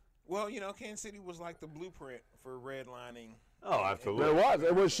 Well, you know, Kansas City was like the blueprint for redlining. Oh, absolutely.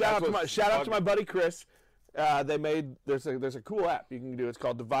 It was. Shout out That's to my buddy Chris. There's a cool app you can do. It's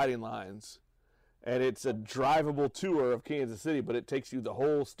called Dividing Lines, and it's a drivable tour of Kansas City, but it takes you the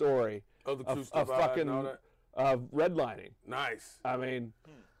whole story Of the Coops of Divide and all fucking that. redlining. Nice. I mean,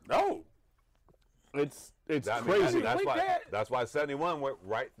 No. it's I mean, crazy. that's why 71 went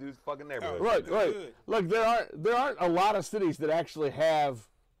right through this fucking neighborhood. Look, there aren't a lot of cities that actually have,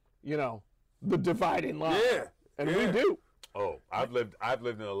 the dividing line. Yeah. And yeah. we do. Oh, I've lived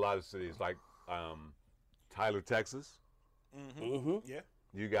in a lot of cities like Tyler, Texas. Mm-hmm. Yeah.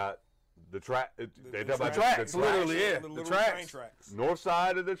 You got the track. They talk about tracks, the literally, yeah. The The little tracks. train tracks. north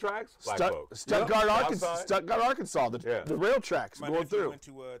side of the tracks. Black folks. Stuttgart, Yep. Arkansas. South side. Stuttgart, Arkansas. The rail tracks My going nephew through. went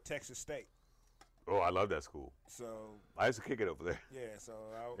to Texas State, Oh, I love that school. so I used to kick it over there. yeah, so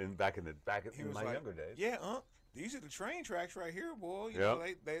And back in he in was my like, younger days. yeah, these are the train tracks right here, boy. You Yeah. know,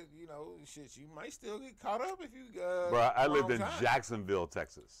 they, shit, you might still get caught up if you. Bro, I lived wrong in time. Jacksonville,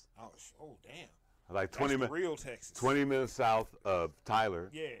 Texas. Oh, damn. Like That's 20 the minutes. real Texas. 20 minutes south of Tyler,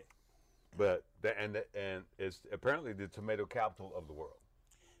 Yeah. but and it's apparently the tomato capital of the world.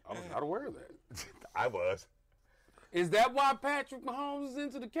 I was not aware of that. I was. Is that why Patrick Mahomes is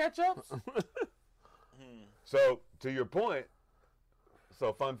into the catch-ups? So to your point,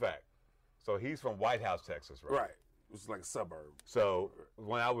 so fun fact. So he's from White House, Texas, right? Right. It was like a suburb. So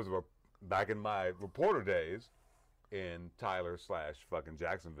when I was back in my reporter days in Tyler / fucking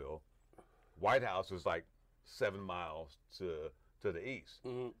Jacksonville, White House was like 7 miles to the east.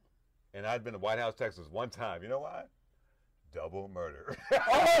 Mm-hmm. And I'd been to White House, Texas one time. You know why? Double murder.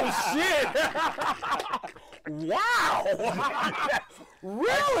 Oh, shit! Wow!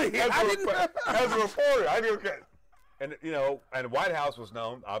 Really? As a reporter, I didn't get. And and White House was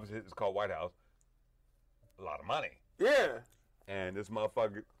known. Obviously, it's called White House. A lot of money. Yeah. And this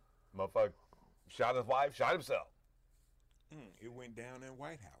motherfucker shot his wife, shot himself. It went down in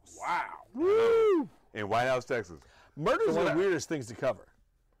White House. Wow. Woo! In White House, Texas. Murders are the weirdest things to cover.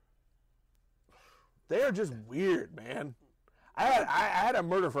 They are just weird, man. I had a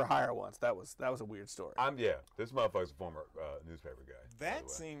murder for hire once. That was a weird story. This motherfucker's a former newspaper guy. by the That way.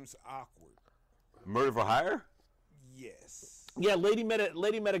 seems awkward. Murder for hire? Yes. Yeah, lady met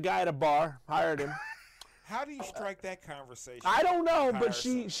a guy at a bar, hired him. How do you strike that conversation? I don't know, Hire but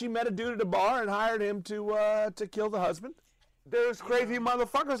she met a dude at a bar and hired him to kill the husband. There's crazy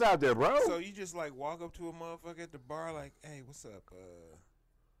motherfuckers out there, bro. So you just like walk up to a motherfucker at the bar like, hey, what's up?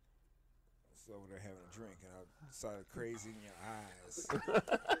 So over there having a drink, and I saw the crazy in your eyes.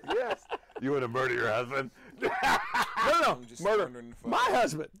 Yes. You want to murder your husband? No, I'm just murder wondering if, my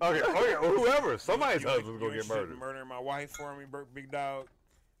husband. Okay, or whoever. Somebody's you husband's going to get interested in murdered. murdering my wife for me, big dog?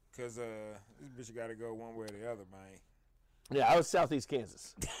 Because this bitch got to go one way or the other, man. Yeah, I was Southeast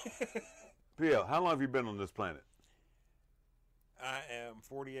Kansas. PL, how long have you been on this planet? I am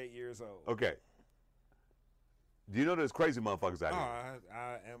 48 years old. Okay. Do you know there's crazy motherfuckers out Oh, here?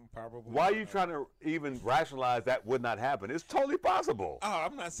 I am probably. Why are you trying to even rationalize that would not happen? It's totally possible. Oh,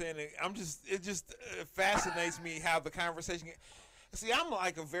 I'm not saying it. It just fascinates me how the conversation. See, I'm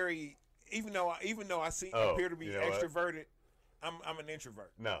like a very even though I appear to be you know what? extroverted, I'm an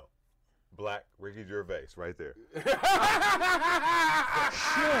introvert. No. Black Ricky Gervais right there.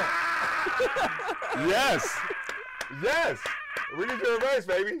 Yes. Yes. Ricky Gervais,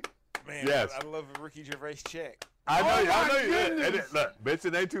 baby. Man, Yes. I love a Ricky Gervais check. I know you. I know you. goodness. Look, bitch,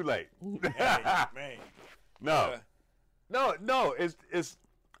 it ain't too late. Hey, man. No. No, it's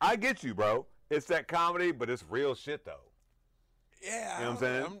I get you, bro. It's that comedy, but it's real shit though. Yeah, You know what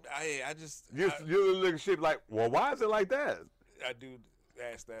I'm saying? I just You look at shit like, well, why is it like that? I do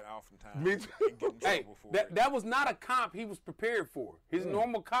ask that oftentimes. Me too. And get in Hey, trouble for it. that was not a comp he was prepared for. His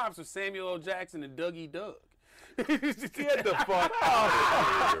normal comps are Samuel L. Jackson and Dougie Doug. Get the fuck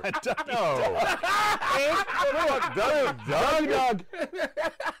out of here. No. Doug.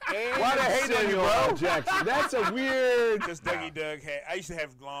 Why the hate on you, bro? Jackson. That's a weird. Because Dougie Doug I used to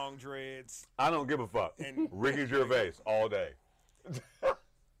have long dreads. I don't give a fuck. And- Ricky Gervais all day.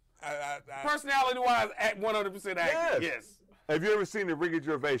 I Personality-wise, at 100% accurate. Yes. Have you ever seen the Ricky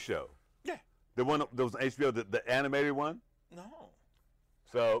Gervais show? yeah. The one that was on HBO, the animated one? No.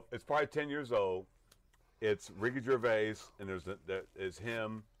 So it's probably 10 years old. It's Ricky Gervais, and there's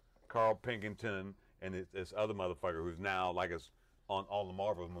him, Carl Pilkington, and this other motherfucker who's now like us on all the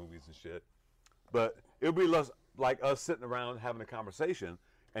Marvel movies and shit. But it'll be like us sitting around having a conversation,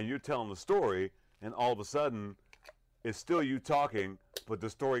 and you're telling the story, and all of a sudden, it's still you talking, but the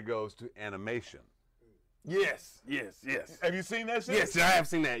story goes to animation. Yes. Have you seen that shit? Yes, I have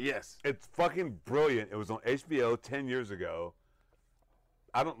seen that, yes. It's fucking brilliant. It was on HBO 10 years ago.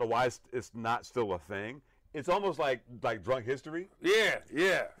 I don't know why it's not still a thing. It's almost like Drunk History. Yeah.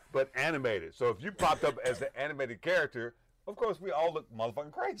 but animated. So if you popped up as an animated character, of course we all look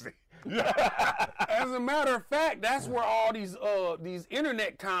motherfucking crazy. As a matter of fact, that's where all these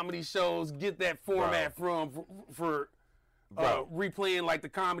internet comedy shows get that format from for replaying like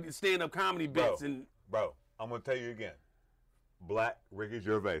the stand-up comedy bits and. Bro, I'm gonna tell you again. Black Ricky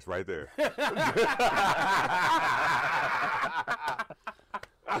Gervais, right there.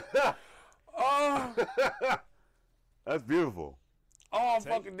 Oh, That's beautiful. oh, I'm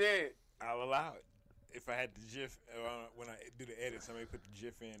fucking dead. I'll allow it. If I had the GIF, when I do the edit, somebody put the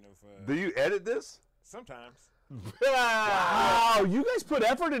GIF in of. Do you edit this? Sometimes. Wow, you guys put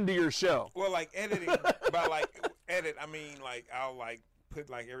effort into your show. Well, like editing, by like edit, I mean like I'll like put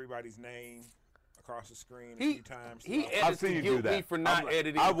like everybody's name across the screen a few times. He I've edits seen to you do guilt me that. for not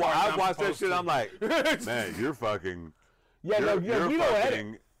editing. I the part I'm watched that supposed shit. to. I'm like, man, you're fucking. Yeah, no, You're, you're we don't edit.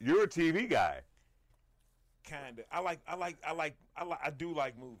 fucking. You're a TV guy. Kinda. I do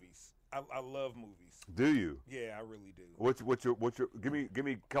like movies. I love movies. Do you? Yeah, I really do. What's your give me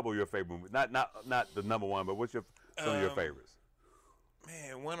a couple of your favorite movies. Not the number one, but what's some of your favorites?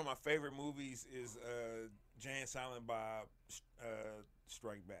 Man, one of my favorite movies is Jay and Silent Bob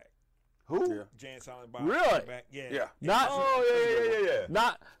Strike Back. Who? Jay and Silent Bob Really? Strike Back. Yeah. Yeah. Not, Oh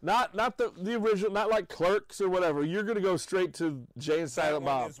yeah. not the original, not like Clerks or whatever. You're gonna go straight to Jay and Silent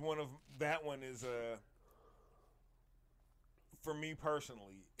Bob. That one is for me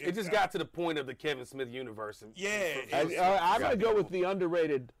personally. It just got to the point of the Kevin Smith universe. And, I'm gonna go with the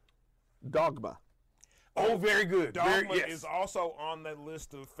underrated Dogma. oh, very good. Dogma Yes. is also on that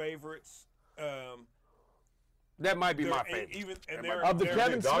list of favorites. That might be my They're- favorite. Even and That they're, might Of the they're-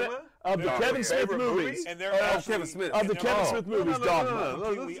 Kevin Smith Dogma? of the They're Kevin my Smith favorite movies. movie? and they're Of actually Kevin Smith. Of the and Kevin they're Smith movies, no, Dogma. no, no.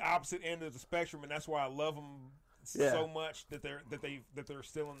 completely opposite end of the spectrum, and that's why I love them Yeah. so much that they're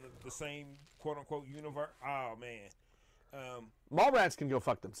still in the same quote unquote universe. Oh man, Mallrats can go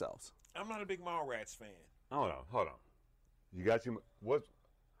fuck themselves. I'm not a big Mallrats fan. Hold on. You got you. What?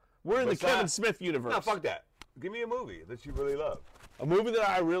 We're in the Besides- Kevin Smith universe. No, fuck that. Give me a movie that you really love. A movie that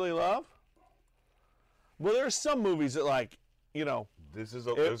I really love. Well, there's some movies that like, you know, This is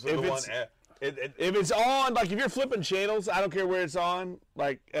If the one. it's- if it's on, like if you're flipping channels, I don't care where it's on,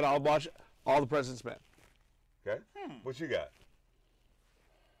 like, and I'll watch All the President's Men. Okay. What you got?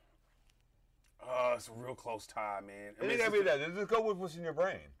 It's a real close tie, man. I It mean, ain't gotta be that. Just go with what's in your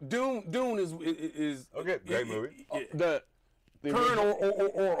brain. Dune is Okay, great movie. The current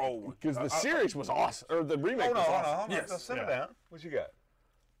or old. because the series was awesome, or the remake was awesome. Hold on. Yes. Just simmer down. What you got?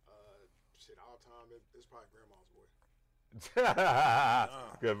 Shit, all time, it's probably Grandma's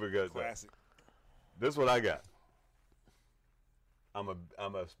Boy. Good. Classic. This is what I got. I'm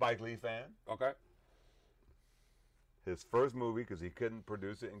a Spike Lee fan. Okay. His first movie, because he couldn't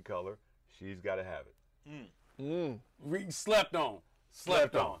produce it in color, She's Gotta Have It. Slept on.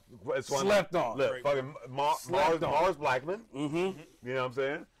 It's one Slept on. Look, Great fucking Slept on. Mars Blackman. Mm-hmm. You know what I'm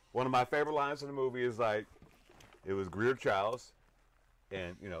saying? One of my favorite lines in the movie is like, it was Greer Childs,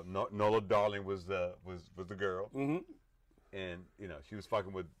 and you know Nola Darling was the girl, and you know she was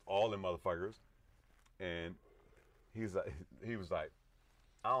fucking with all them motherfuckers, and he was like,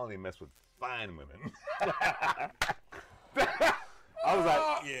 I only mess with fine women. I was like,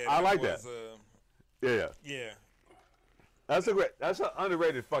 Yeah, I like was, that. Yeah. Yeah. That's an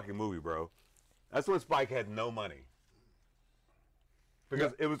underrated fucking movie, bro. That's when Spike had no money.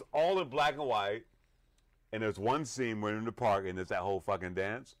 Because it was all in black and white, and there's one scene where in the park and there's that whole fucking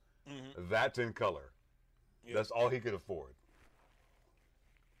dance. That's in color. Yeah. That's all he could afford.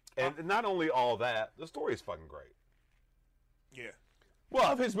 And not only all that, the story is fucking great. Yeah.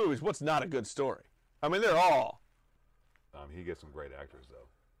 Well, of his movies, what's not a good story? I mean, they're all. He gets some great actors though.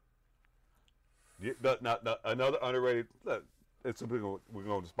 Another underrated. Look, we're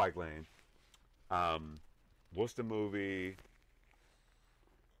going to Spike Lane. What's the movie?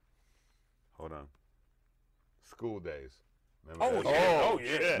 Hold on. School Days. Remember that shit? Oh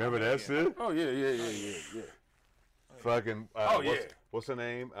yeah. Remember that shit? Oh yeah. Fucking. Oh, yeah. What's her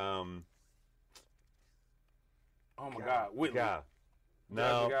name? Oh my God, Whitley. God.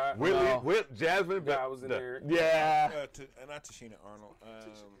 No. Jasmine Guy? Whitley. No. Jasmine Guy was in there. Yeah. Not Tashina Arnold.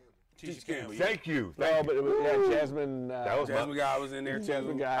 Tisha Tisha Campbell. Campbell. Thank you. No, but it was Jasmine. That was Jasmine Guy was in there too.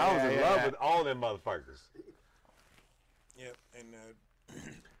 Jasmine Guy. I was in yeah, love yeah. with all them motherfuckers. Yep, and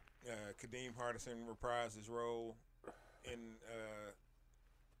Kadeem Hardison reprised his role in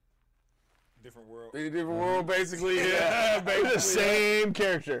Different World. In a different world, basically. Yeah, The same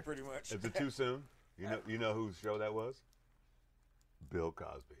character. Pretty much. Is it too soon? You know whose show that was? Bill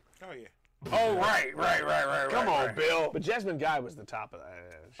Cosby. Oh yeah. Oh right. Come on, right. Bill. But Jasmine Guy was the top of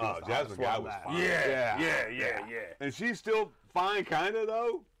that. She was the Jasmine hottest Guy one was of that. fine. Yeah. Yeah. And she's still fine, kind of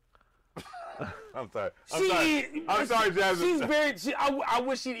though. I'm sorry. I'm sorry, Jasmine. She's very. I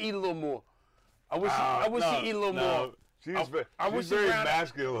wish she'd eat a little more. I wish she'd eat a little more. She's wish very she ran-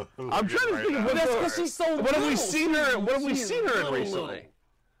 masculine. I'm trying to think of But that's because she's so. What have we little. seen her? What have we She's seen her in little, recently?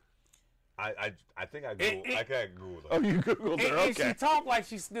 I think I Googled. I can't Google it. Oh, you googled her. And Okay. she talked like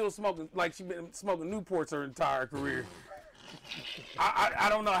she's still smoking, like she's been smoking Newports her entire career. I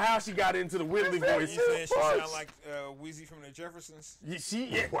don't know how she got into the Whitley voice. You saying she sound like Weezy from the Jeffersons?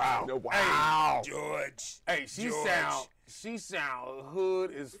 Wow. Wow. George. Hey, George. she sound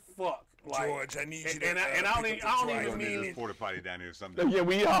hood as fuck. Like, George, I need you to. and I don't even mean There's a it. porta potty down here someday. Yeah,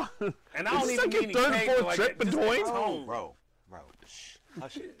 we are. And I don't Is this even like mean your third it and fourth like trip that, just between? the tone. Bro, shh,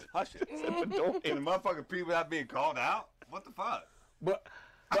 hush it, hush it. And the motherfucking people without being called out. What the fuck? But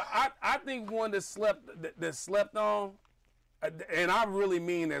I think one that slept on, and I really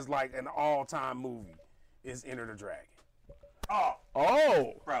mean as like an all-time movie, is Enter the Dragon.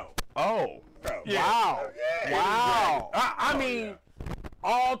 Oh. Bro. Oh. Yeah. Wow. Yeah. Wow. I mean,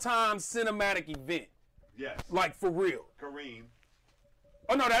 all-time cinematic event, Yes. like for real. Kareem.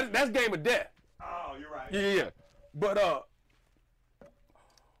 Oh no, that's Game of Death. Oh, you're right. Yeah. But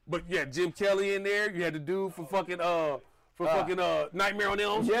yeah, Jim Kelly in there. You had the dude from fucking Nightmare on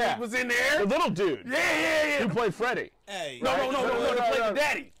Elm Street Yeah. was in there. The little dude. Yeah. Who played Freddy. Hey. No, they played the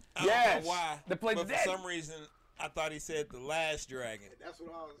daddy. I don't Yes. know why. They played but the for daddy. some reason, I thought he said The Last Dragon. That's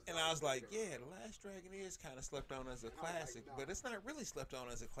what I was. And I was like, yeah, The Last Dragon is kind of slept on as a classic, but it's not really slept on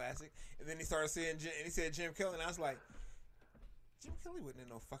as a classic. And then he started saying, and he said Jim Kelly, and I was like, Jim Kelly wasn't in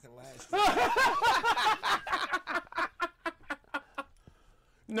no fucking Last Dragon.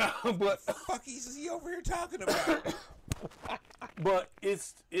 No, but The fuck is he over here talking about?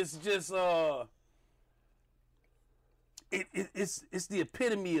 it's just it's the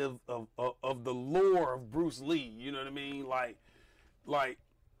epitome of the lore of Bruce Lee. You know what I mean? Like Well,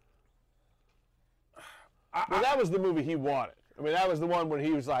 that was the movie he wanted. I mean, that was the one when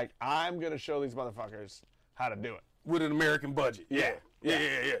he was like, I'm going to show these motherfuckers how to do it. with an American budget. Yeah.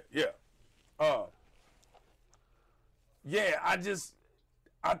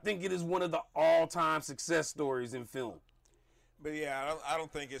 I think it is one of the all-time success stories in film. But yeah, I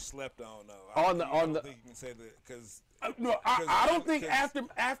don't think it's slept on though. On I don't think you can say that because No, I don't think after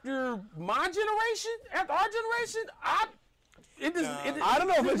my generation, after our generation, I don't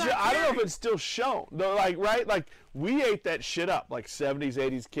know if it's still shown. Though, like, right? Like, we ate that shit up. Like 70s,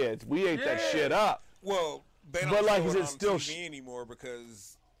 80s kids. We ate that shit up. well, they don't But, like, show is it it on still TV anymore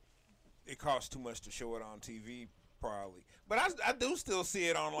because it costs too much to show it on TV, probably. But I do still see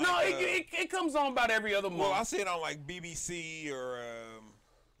it on like. No, it comes on about every other month. Well, I see it on like BBC or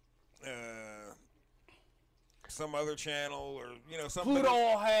some other channel or something. Pluto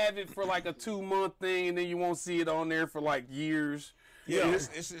will have it for like a 2-month thing, and then you won't see it on there for like years. Yeah, it's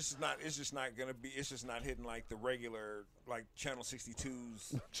just not gonna be. It's just not hitting like the regular like Channel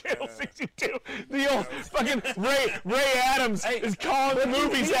 62's. Channel 62. The old fucking Ray Adams is calling the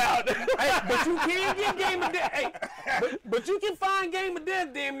movies out. Hey, but you can get Game of Death. Hey, but you can find Game of Death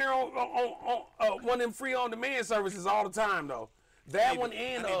damn near on one of them free on demand services all the time though. That one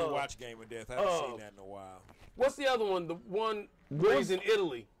and I need to watch Game of Death. I haven't seen that in a while. what's the other one? The one where he's in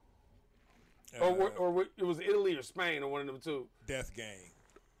Italy, or it was Italy or Spain or one of them two. Death Game.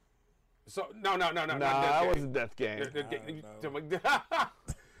 So no, not Death that Game. wasn't Death Game.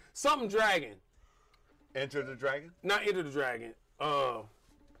 Something Dragon, Enter the Dragon? not Enter the Dragon. Something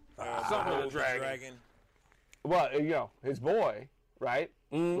Hold the Dragon. Well, his boy, right?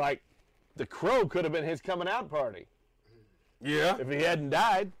 Like, the Crow could have been his coming out party Yeah, if he hadn't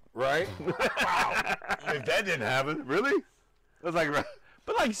died. right. If that didn't happen, really? That's like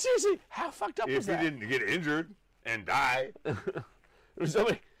But, like, seriously, how fucked up if was he that? didn't get injured and die.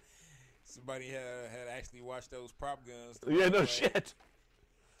 Somebody had actually watched those prop guns. Yeah, no shit.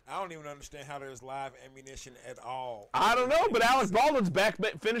 I don't even understand how there's live ammunition at all. I don't know, but Alex Baldwin's back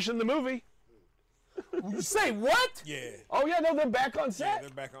finishing the movie. You say what? Yeah. Oh, yeah, no, they're back on Yeah, set. they're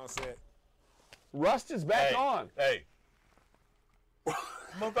back on set. Rust is back on. Hey.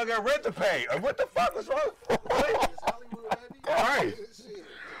 Motherfucker, I rent to pay. What the fuck was wrong? Hollywood, baby. All right. Shit.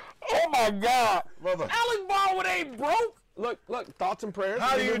 Oh my God! Mother. Alec Baldwin ain't broke. Look, thoughts and prayers.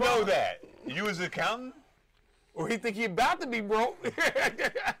 How do you Move know on. that? You as an accountant? Or he think he about to be broke.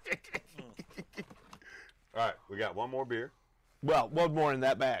 All right, we got one more beer. Well, one more in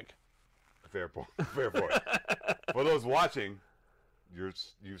that bag. Fair point. Fair point. For those watching, you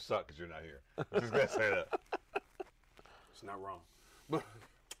suck because you're not here. I'm just gonna say that. It's not wrong.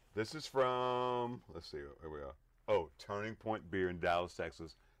 This is from. Let's see. Here we are. Oh, Turning Point Beer in Dallas,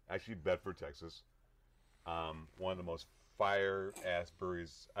 Texas. Actually, Bedford, Texas. One of the most fire ass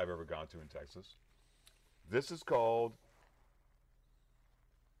breweries I've ever gone to in Texas. This is called.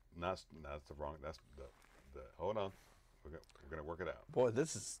 That's the wrong. That's the. Hold on, we're gonna work it out. Boy,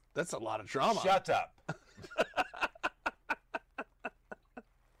 that's a lot of drama. Shut up.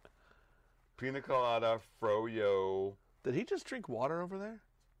 Pina colada froyo. Did he just drink water over there?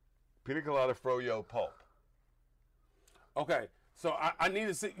 Pina colada froyo pulp. Okay, so I need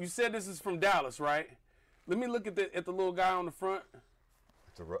to see. You said this is from Dallas, right? Let me look at the little guy on the front.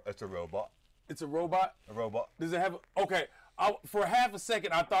 It's a robot. It's a robot. A robot. Does it have? Okay. For half a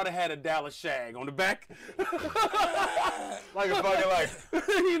second, I thought it had a Dallas Shag on the back. Like a fucking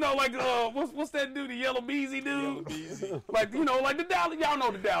You know, like what's that dude? The Yellow Beezy dude. Yellow Beezy. Like like the Dallas. Y'all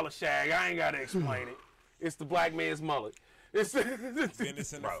know the Dallas Shag. I ain't gotta explain it. It's the black man's mullet. It's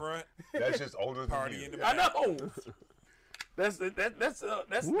Venice in the front, That's just older than party you. in the I back. know. That's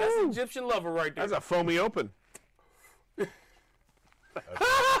Woo. Egyptian lover right there. That's a foamy open.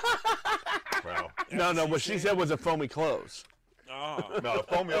 Well, No, what she said was a foamy close. Oh. no, the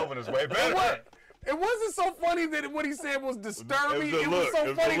foamy open is way better. It wasn't so funny that what he said was disturbing. It was the It was look. so It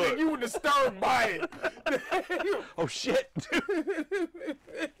was the funny that look. you were disturbed by it. Oh shit!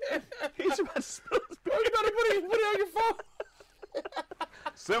 He's about to spill his beer. You better put it on your phone.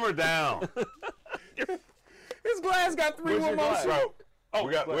 Simmer down. His glass got three Where's more your months. glass? Bro,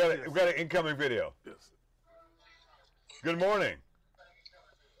 we got an incoming video. Good morning.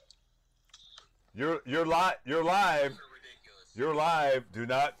 You're live. You're live. Do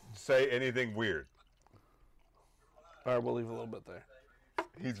not say anything weird. All right, we'll leave a little bit there.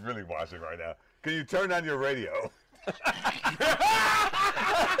 He's really watching right now. Can you turn on your radio?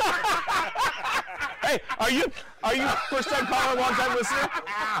 Hey, are you first time caller, long time listener?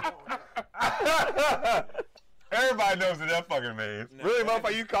 Everybody knows what that fucking means. Really,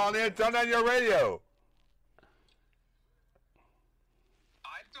 motherfucker, you calling in? Turn on your radio.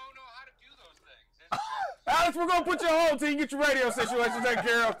 I don't know how to do those things. Alex, we're gonna put you on hold till you get your radio situation taken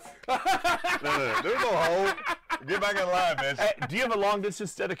care of. No. There's no hold. Get back in line, bitch. Hey, do you have a long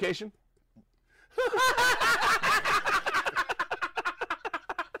distance dedication?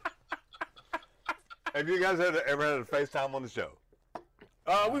 Have you guys ever had a FaceTime on the show?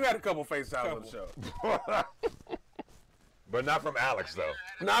 We've had a couple FaceTimes on the show. But not from Alex, though.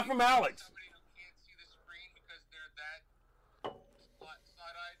 Not from Alex. Somebody who can't see the screen because they're that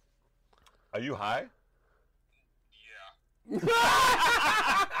side-eyed. Are you high? Yeah.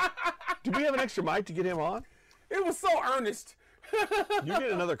 Do we have an extra mic to get him on? It was so earnest. You get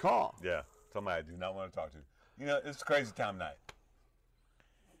another call. Yeah. Somebody I do not want to talk to. You know, it's a crazy time night.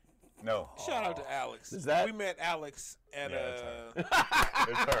 No. Shout out to Alex. Is that- We met Alex at Yeah,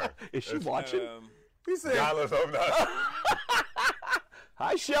 It's her. Is she watching? He said, God, let's hope not.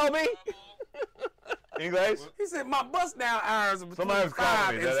 Hi, Shelby. English? he said, my bust down hours are between Somebody was 5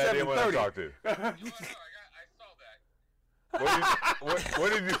 calling me and that I didn't want to 7:30. talk to. I saw that.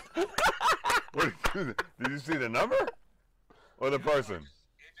 What did you did you see the number? Or the person? It just,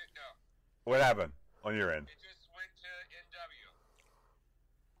 no. What happened on your end? It just went to NW.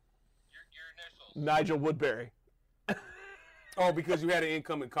 Your initials. Nigel Woodbury. Oh, because you had an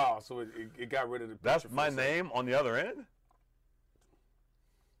incoming call, so it got rid of the picture. That's for my a second. name on the other end? On mine?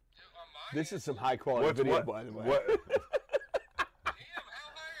 This is some high quality video, by the way. What? Damn, how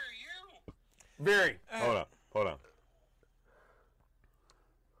high are you? Very. Hold on. Hold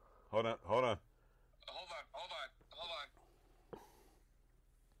on.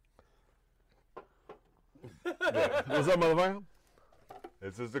 What's up, motherfucker?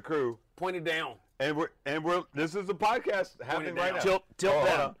 This is the crew. Point it down. And we're this is the podcast happening right now. down. Tilt Hold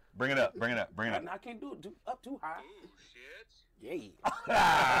down. on. Bring it up. I can't do it up too high. Ooh, shit.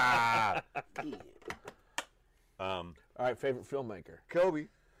 Yeah. All right, favorite filmmaker. Kobe,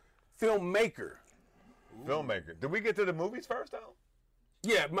 Filmmaker. filmmaker. Did we get to the movies first though?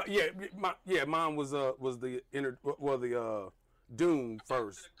 Yeah, mine was the Dune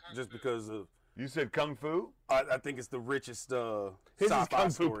first, just because of You said Kung Fu? I think it's the richest His is sci-fi Kung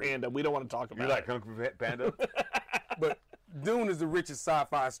Fu story. Panda. We don't want to talk about You like Kung Fu Panda? But Dune is the richest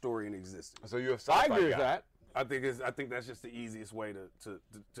sci-fi story in existence. So you're a it. I sci-fi agree guy. with that. I think that's just the easiest way to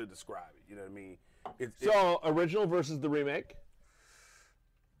describe it. You know what I mean? So, original versus the remake.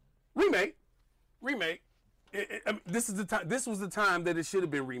 remake. I mean, this was the time that it should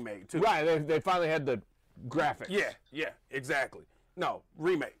have been remade too. Right, they finally had the graphics. Yeah, exactly. No,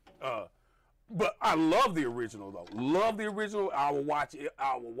 remake. But I love the original though. Love the original. I will watch it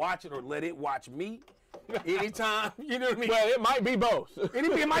or let it watch me anytime. You know what I mean? Well, it might be both.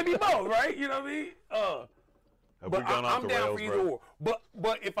 It might be both, right? You know what I mean? Have But we gone off I'm the down rails, for either bro? or.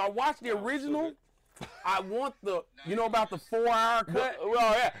 But if I watch the original, I want the, you know about the 4-hour cut?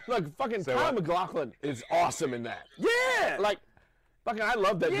 Well, yeah. Look, fucking Say Kyle what? MacLachlan is awesome in that. Yeah. Like, fucking, I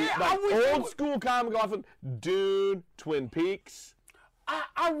love that. Yeah, dude. I Like, wish they old would- school Kyle MacLachlan, Dune, Twin Peaks.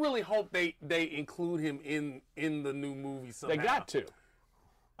 I really hope they include him in the new movie somehow. They got to.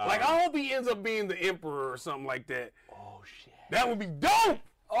 Like, I hope he ends up being the Emperor or something like that. Oh shit. That would be dope.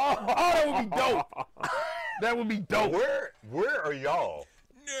 Oh, that would be dope. That would be dope. Where are y'all?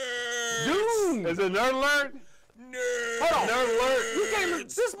 Dune. Is it nerd alert? Hold on. Nerd alert. You can't.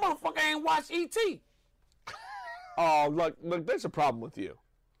 This motherfucker ain't watched E.T. Oh, look, there's a problem with you.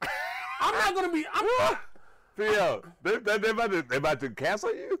 I'm not gonna be. Theo, they about to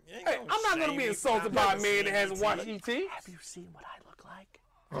cancel you? Hey, I'm not gonna be insulted by a man that hasn't watched E.T. Have you seen what I look like?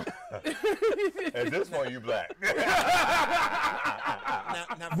 At this point, you black.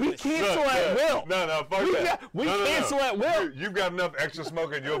 We cancel at will. No, fuck that. We No. cancel at will. You've got enough extra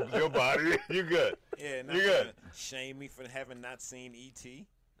smoke in your body. You good. Yeah, not You good. gonna shame me for having not seen E.T.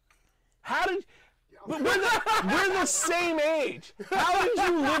 How did? But we're the same age. How did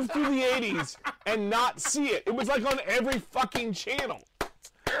you live through the 80s and not see it? It was like on every fucking channel.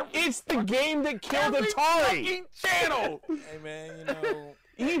 It's the game that killed Every Atari. fucking channel. Hey man, you know,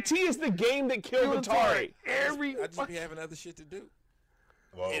 E.T. is the game that killed Atari. Every I just be fucking. having other shit to do.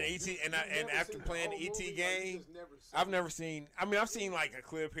 Whoa. And E.T. and after seen the playing whole the E.T. movie, like, you game, just never seen I've never seen. I mean, I've seen like a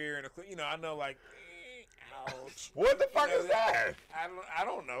clip here and a clip. You know, I know like. Ouch. What the fuck is that? I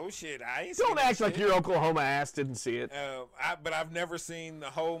don't know shit. I ain't Don't seen that act like shit. your Oklahoma ass didn't see it. But I've never seen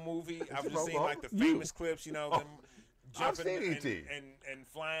the whole movie. I've just seen like the You. famous clips. You know, them I've jumping seen and, E.T.. and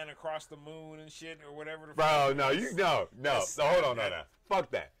flying across the moon and shit or whatever. The Bro, fuck no, it is. you no. Hold on, no.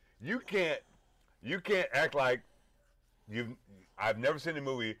 Fuck that. You can't act like I've never seen the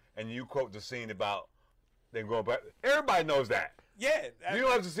movie and you quote the scene about them going back. Everybody knows that. Yeah. You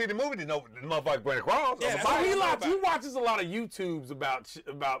don't have to see the movie to know the motherfucker went across. Yeah, on the that's So bike. what he watches a lot of YouTubes about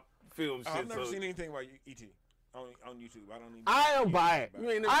film shit. I've never so- seen anything about E.T. on YouTube. I don't even. I don't buy it.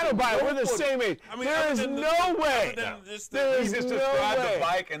 You ain't never I don't seen buy it. no We're the footage. same age. I mean, There other is than the- no way. other than just There He is just no described way. the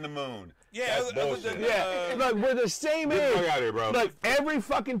bike and the moon. Yeah, That's other bullshit. than- Yeah, look, we're the same Get the age. fuck out of here, bro. Look, every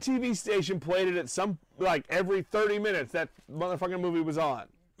fucking TV station played it at some, like every 30 minutes. That motherfucking movie was on.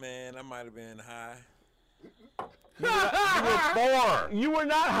 Man, I might have been high. You were 4. You were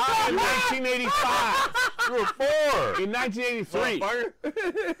not high in 1985. You were 4. In 1983.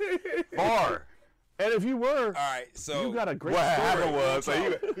 Motherfucker. 4. And if you were, All right, so you got a great What story. happened was, so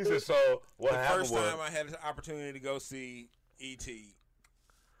he said, so what the happened first was, time I had an opportunity to go see E.T.,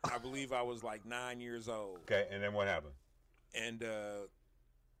 I believe I was like 9 years old, okay, and then what happened? and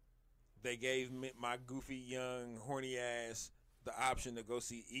they gave me, my goofy, young, horny ass the option to go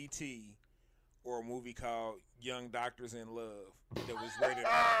see E.T. or a movie called Young Doctors in Love that was rated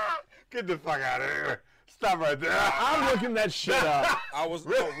R. Get the fuck out of here. Stop right there. I'm looking that shit up. I was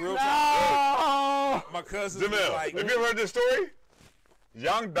Really? real Oh, My cousins was Jamil, like, have you ever heard this story?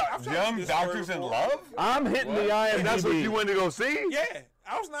 Young told you Young this story Doctors in before. Love? I'm hitting the And that's what IMDb. you went to go see? yeah,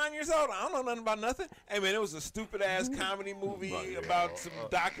 I was 9 years old. I don't know nothing about nothing. Hey man, it was a stupid ass comedy movie about some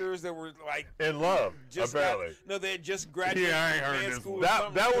doctors that were like In love, just apparently. they had just graduated Yeah, I ain't from heard med this. school. or That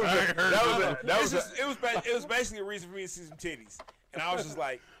something. was I a- ain't heard that was this. a- that was It's just- it was basically a reason for me to see some titties, and I was just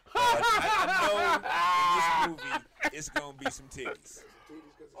like, I know in this movie it's gonna be some titties.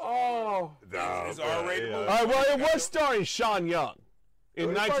 Oh. It's R-rated movie. All right, well, it was starring Sean Young. In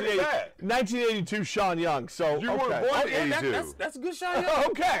Who the fuck is that? 1982, Sean Young. So, You okay. weren't born Oh, in yeah, 82. that's a good shot. Yeah.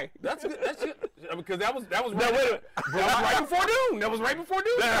 Okay. That's good. That's good. Because that was Now, right, wait a minute. that was right before Dune. That was right before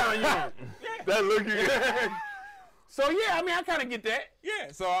Dune. That look you So yeah, I mean, I kind of get that.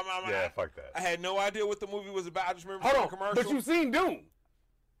 Yeah, so Yeah, fuck that. I had no idea what the movie was about. I just remember Hold seeing on, the commercial but you've seen Dune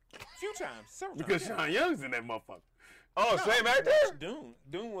a few times, several because times. Sean Young's in that motherfucker. Oh, same actor? Dune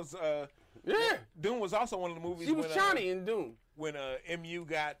was Yeah, Dune was also one of the movies she was when, Johnny in Dune. when MU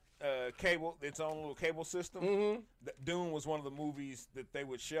got cable, its own little cable system. Mm-hmm. Dune was one of the movies that they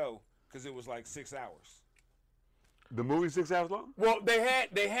would show because it was like 6 hours. The movie's 6 hours long? Well, they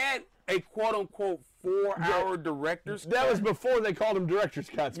had a quote unquote 4-hour director's That was before they called him director's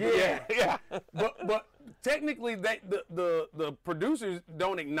cuts. But Yeah. yeah. but technically the producers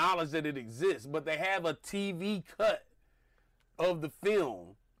don't acknowledge that it exists, but they have a TV cut of the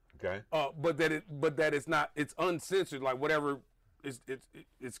film, Okay. but that it's uncensored, like whatever,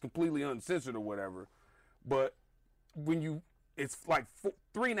 it's completely uncensored or whatever. But when it's like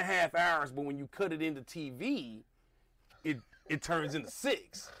 3.5 hours, but when you cut it into TV, it turns into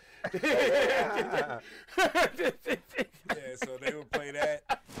 6. Yeah, so they would play that.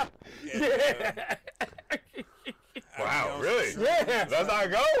 And, Wow, really? Yeah. That's how I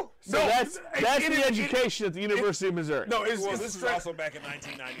go? So No, that's it the is- education at the University of Missouri. No, it's Well, it's this is straight- also back in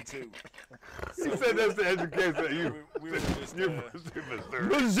 1992. You said that's the education that you. We were just, Missouri.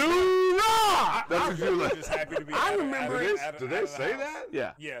 That's what you we're like. just happy to be. I out of- remember out of- this. out of- Do out they of the say house. that?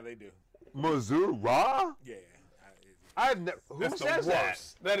 Yeah. Yeah, they do. Missouri? Yeah. Who That's the says that?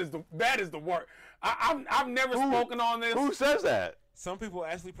 worst. That is the worst. I've never spoken on this. Who says that? Some people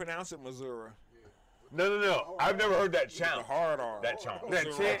actually pronounce it Missouri. No. I've never heard that The chant. hard R. That chant. That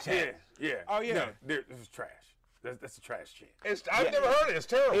Missouri. chant, yeah. Oh, yeah. No, this is trash. That's a trash chant. I've never heard it. It's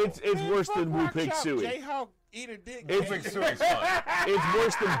terrible. It's worse than Woo Pig Suey. Jayhawk, eat a dick. It's- Big Suey's fun. It's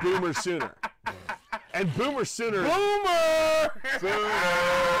worse than Boomer Sooner. And Boomer Sooner,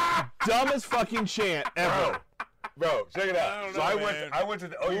 dumbest fucking chant ever. Bro, check it I out. don't So know, I man. went to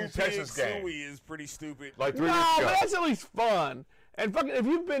the Woo OU Texas Pig game Suey is pretty stupid. like 3 No, years but ago. that's at least fun. And fucking, if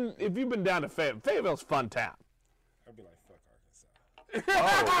you've been down to Fayetteville's a fun town. I'd be like, fuck Arkansas.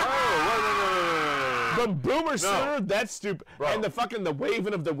 But Boomer Sooner, that's stupid. Bro. And the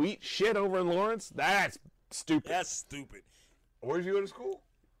waving of the wheat shit over in Lawrence, that's stupid. That's stupid. Where did you go to school?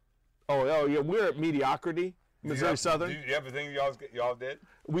 Oh yeah, we're at mediocrity, Missouri Southern. Do you have a thing y'all did?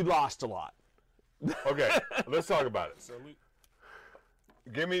 We lost a lot. Okay, let's talk about it. Salute.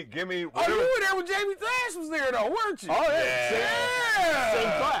 Give me. Oh, you Whatever. were there when Jamie Thrash was there, though, weren't you? Oh yeah, Yeah.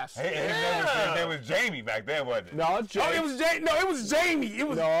 same class. His name was Jamie back then, wasn't it? No, it's James. Oh, it was Jamie. No, it was Jamie. It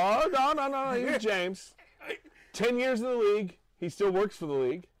was. No. He was James. 10 years in the league. He still works for the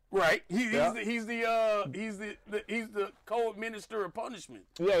league. Right. He's Yeah. the co-administrator of punishment.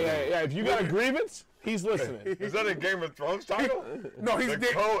 Yeah. If you got a grievance, he's listening. Is that a Game of Thrones title? No, he's The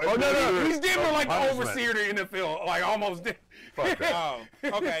dead. co-administrator He's dead for like the punishment. overseer of the NFL, like almost dead. Fuck that. Oh,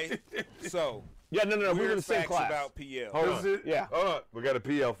 okay. So, Yeah, no. We were in weird the same facts class. about PL. Hold Was on. it? Yeah. Hold on. We got a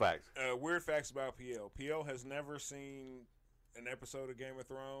PL facts. Weird facts about PL. PL has never seen an episode of Game of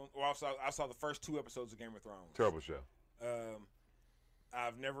Thrones. Well, I saw the first 2 episodes of Game of Thrones. Terrible show.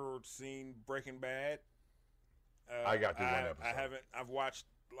 I've never seen Breaking Bad. I got through one episode. I haven't. I've watched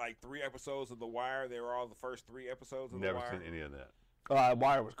like 3 episodes of The Wire. They were all the first 3 episodes of Never The Wire. seen any of that.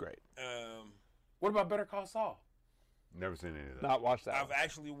 Wire was great. What about Better Call Saul? Never seen any of that. Not watched that. I've one.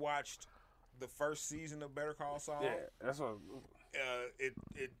 actually watched the first season of Better Call Saul. Yeah, that's what. It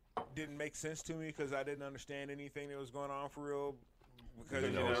didn't make sense to me because I didn't understand anything that was going on for real. Because You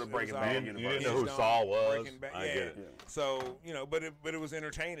didn't know it was Breaking all- Bad You didn't it's know who done Saul was. Breaking Bad, I yeah. get it. So but it was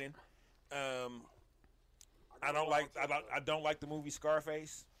entertaining. I don't like the movie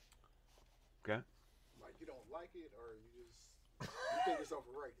Scarface. Okay. Like, you don't like it, or you think it's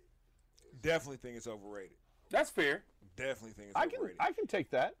overrated? Definitely think it's overrated. That's fair. Definitely think it's I can overrated.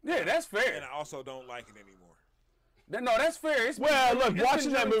 take that. Yeah, that's fair. And I also don't like it anymore. No, that's fair. It's Well, been- look, it's been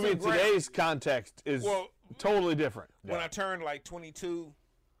watching that driven movie in to the ground. today's context is Well, totally different. when I turned like 22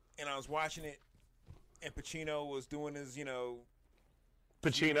 and I was watching it and Pacino was doing his, Cuban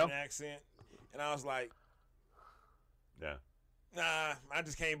Pacino. accent, and I was like, Yeah. nah, I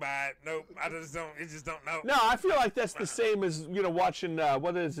just can't buy it. Nope, I just don't know. No, I feel like that's the same as watching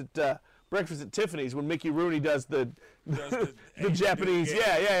what is it, Breakfast at Tiffany's when Mickey Rooney does the the Japanese.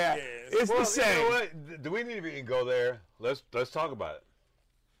 Yeah. It's Well, the same. You know what? Do we need to even go there? Let's talk about it.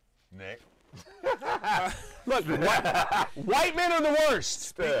 Nick. Look, white men are the worst.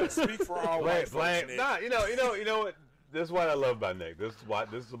 Speak for all white folks, Nick. Nah, you know what? This is what I love about Nick. This is why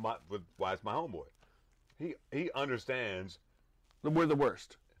it's my homeboy. He understands, We're the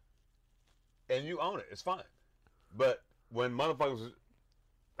worst. and you own it. It's fine. But when motherfuckers,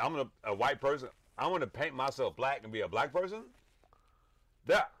 a white person, I want to paint myself black and be a black person.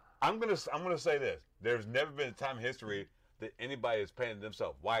 I'm gonna say this. There's never been a time in history that anybody has painted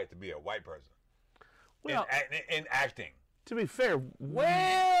themselves white to be a white person. Well, in acting. to be fair,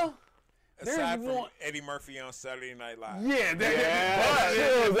 Well, Aside there's from one. Eddie Murphy on Saturday Night Live. Yeah,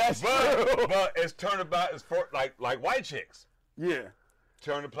 that's true. But it's turnabout is for like white chicks. yeah.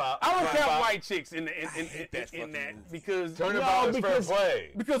 Turn the plow. I don't count turnabout- white chicks in hate that in fucking that movie. because Turnabout is fair because-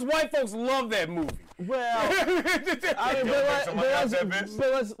 play. because white folks love that movie. well, I mean,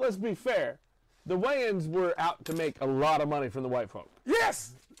 but let's be fair. The Wayans were out to make a lot of money from the white folk.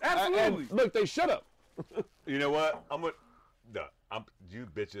 Yes, absolutely. And look, they should have. You know what? You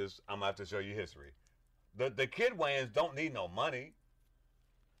bitches. I'm gonna have to show you history. The kid Wayans don't need no money.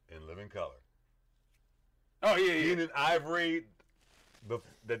 In Living Color. Oh yeah, yeah. Keenan Ivory,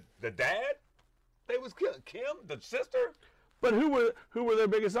 the dad, they was killed. Kim, the sister. But who were their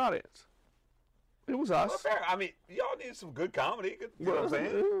biggest audience? It was Well, us. fair. I mean, y'all need some good comedy. You know what I'm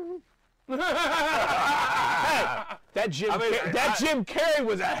saying? That Jim I mean, Jim Carrey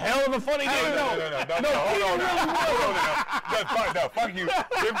was a hell of a funny dude. No, hold on now. No, fuck you.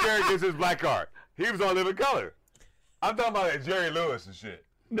 Jim Carrey gets his black card. He was on Living Color. I'm talking about that Jerry Lewis and shit.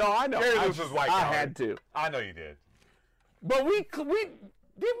 No, I know. Jerry Lewis was white I collar. had to. I know you did. But we didn't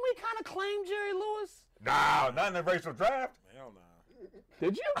we kind of claim Jerry Lewis? No, not in the racial draft. Hell no.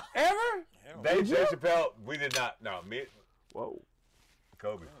 Did you? Ever? Hell no. Dave Chappelle, we did not. No, me, Whoa.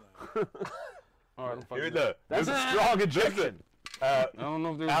 Kobe. All right, Here, look. That's this a is- strong Egyptian. I don't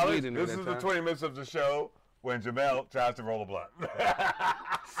know if there was Alex, weed in there this that is the time. 20 minutes of the show when Jamel tries to roll a blunt.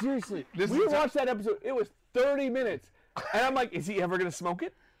 Seriously. We watched that episode. It was 30 minutes. And I'm like, is he ever going to smoke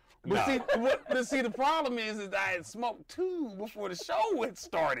it? But see, the problem is I had smoked 2 before the show had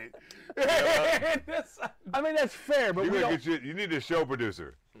started. I mean, that's fair, but You we gotta don't. get you need a show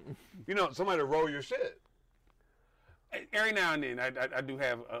producer. You know, somebody to roll your shit. Every now and then, I do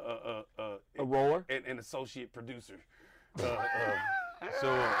have A roller? an associate producer.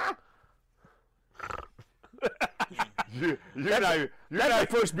 You're That's my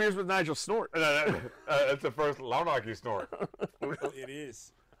first beers with Nigel snort. It's the first Lawnarchy snort. It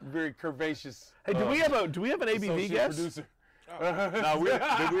is. Very curvaceous. Hey, do we have an ABV associate guest? producer. Now,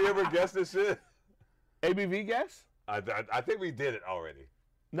 did we ever guess this shit? ABV guest? I think we did it already.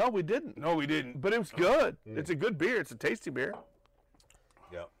 No, we didn't. No, we didn't. But it was good. It's a good beer. It's a tasty beer.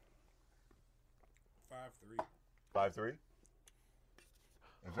 Yep. 5-3. 5-3.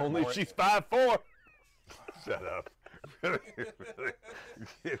 Only she's 5'4". Shut up.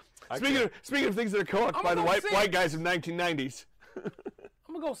 Speaking of things that are cooked I'm by the gonna white say- white guys of 1990s. I'm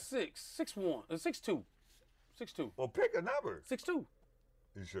gonna go 6'1", 6'2", 6'2", Well, pick a number. 6'2".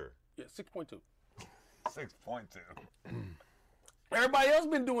 You sure? Yeah, 6.2. 6.2. Everybody else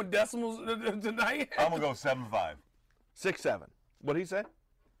been doing decimals tonight. I'm gonna go 7.5. 6'7". What'd he say?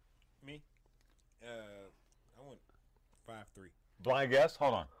 Me? I went 5-3. Blind guess?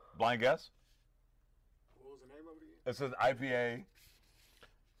 Hold on. Blind guess? What was the name of it again? It says IPA.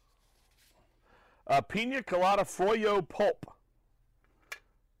 Pina Colada Froyo Pulp.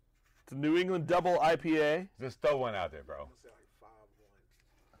 It's a New England double IPA. Just throw one out there, bro. I say like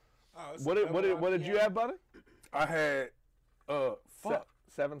 5-1. Oh, it's What did you have, buddy? I had fuck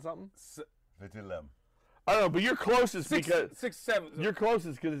 7 something? 15-11. I don't know, but you're closest because 6'7". you're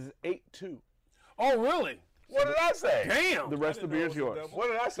closest because it's 8-2. Oh really? What did I say? Damn. The rest of the beer's yours. What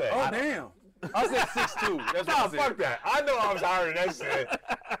did I say? Oh damn. I said 6'2". That's what No, I said. fuck that. I know I was higher than that shit.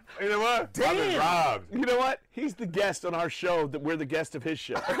 You know what? I've been Damn. robbed. You know what? He's the guest on our show. That we're the guest of his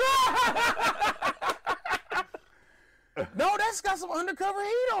show. No, that's got some undercover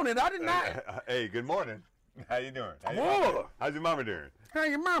heat on it. I did not. Hey, good morning. How you doing? How your Whoa. mama- How's your mama doing? How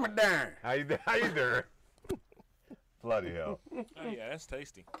your mama doing? How you doing? Bloody hell. Oh, yeah, that's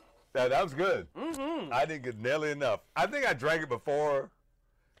tasty. That was good. I didn't get nearly enough. I think I drank it before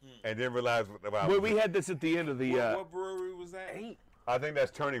and didn't realize what Well, we had this at the end of the. What brewery was that? I think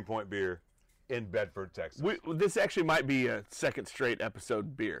that's Turning Point Beer in Bedford, Texas. This actually might be a second straight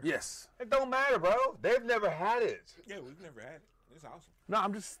episode beer. Yes. It don't matter, bro. They've never had it. Yeah, we've never had it. It's awesome. No,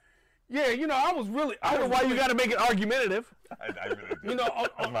 I'm just. Yeah, you know, I don't know why you got to make it argumentative. I really do. You know,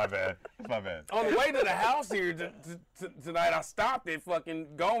 That's my bad. That's my bad. on the way to the house here tonight, I stopped at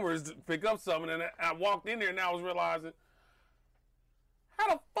fucking Gomer's to pick up something, and I walked in there, and I was realizing,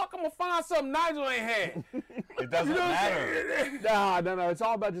 how the fuck I'm gonna find something Nigel ain't had? It doesn't matter. No. It's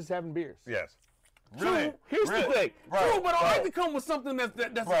all about just having beers. Yes. True. Here's the thing. True, but I like to come with something that's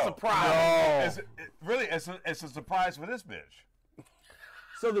a surprise. It's a surprise for this bitch.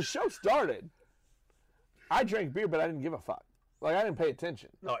 So the show started. I drank beer, but I didn't give a fuck. Like I didn't pay attention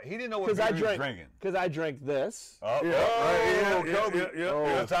No, he didn't know what because beer I he was drinking. Because I drank this. Oh, Kobe.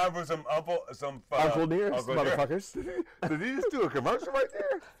 It's time for some Uncle Nearest, Uncle Nearest. motherfuckers. Did he just do a commercial right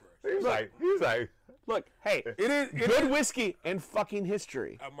there? He was like, Look, hey, It is good whiskey and fucking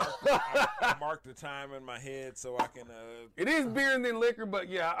history. I marked the time in my head so I can. It is beer and then liquor, but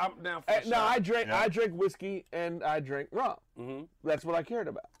yeah, I'm down for a No, shot. I drank whiskey and I drank rum. Mhm. That's what I cared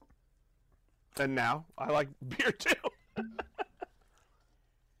about. And now I like beer too.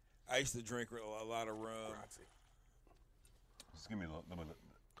 I used to drink a lot of rum. just give me a little.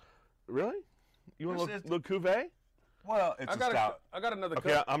 Really? You want a It's- little cuvee? Well, it's I a got stout. another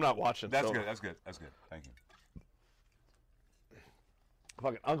Okay, cup. I'm not watching. That's so. good. That's good. That's good. Thank you.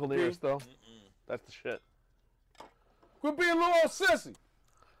 Fucking Uncle Nearest though. That's the shit. Quit being a little old sissy.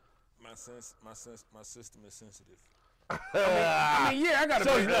 My system is sensitive. I mean, yeah, I got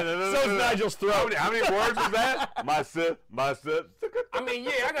So to. is Nigel's throat. How many words was that? My sis. I mean,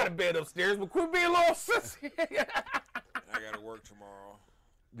 yeah, I got a bed upstairs, but quit being a little sissy. I got to work tomorrow.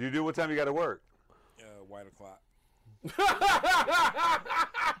 Do you do what time you got to work? 1 o'clock.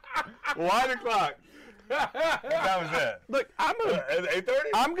 1 o'clock. What time is that? Look, I'm gonna 8:30.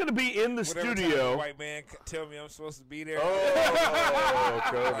 I'm gonna be in the Whatever time the studio. white man tell me I'm supposed to be there. Oh,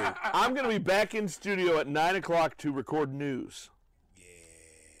 Kobe. I'm gonna be back in studio at 9 o'clock to record news.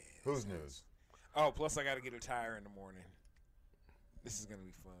 Who's news? Oh, plus I got to get a tire in the morning. This is gonna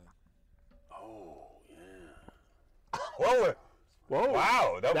be fun. Whoa. Whoa!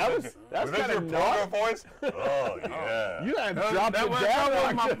 Wow. That's that's that kinda your naughty. porno voice? Oh, yeah. You gotta drop it down.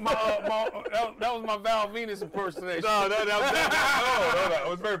 That was my Val Venus impersonation. No, that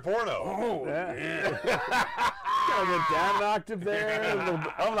was very porno. Oh, Gotta get down an octave there.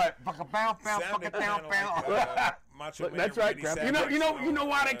 I'm like, fucking bow, Sounded kinda like, Macho Man That's right, Randy grab- Savage. you know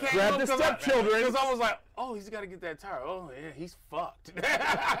why they came Grab up? the 'Cause stepchildren. Because I was like, oh, he's got to get that tire. Oh, yeah, he's fucked.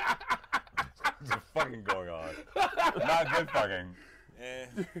 What's fucking going on? Not good fucking.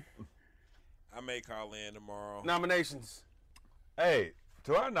 I may call in tomorrow. Nominations. Hey,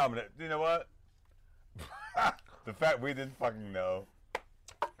 to our nominate, you know what? The fact we didn't fucking know.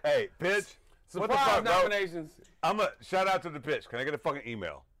 Hey, pitch. What the Surprise fuck, bro? nominations. I'm a shout out to the pitch. Can I get a fucking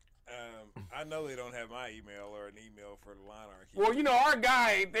email? I know they don't have my email or an email for the Linearchy. Well, you know, our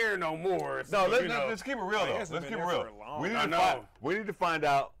guy ain't there no more. No, So, let's keep it real He though. hasn't Let's been keep it there real. for a long We need, I to know. find, we need to find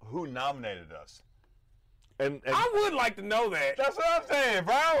out who nominated us. And I would like to know that. That's what I'm saying,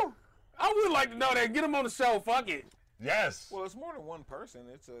 bro. I would like to know that. Get him on the show. Fuck it. Yes. Well, it's more than one person.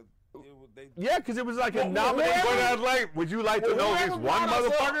 yeah, because it was like a Well, nomination. But I'd like, would you like to know at least one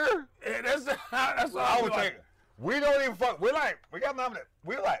motherfucker? Yeah, that's what I I would think. We don't even fuck. We're like, we got nominated.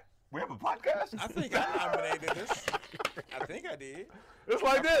 We're like, we have a podcast. I think I nominated this. I think I did. It's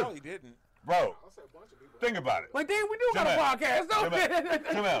like I this, probably didn't. bro. Think about it. Like, damn, we do got a Come out. podcast, don't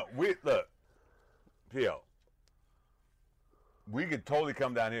Come out. We look, P.O. We could totally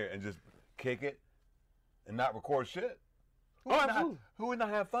come down here and just kick it and not record shit. Who would not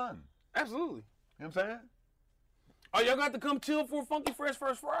have fun? Absolutely. You know what I'm saying? Oh, y'all got to come chill for Funky Fresh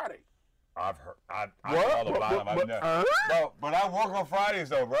First Friday. I've heard. I know all about them. I've never. Bro, but I work on Fridays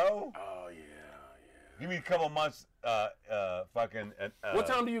though, bro. Oh, yeah. Give me a couple months. Fucking. What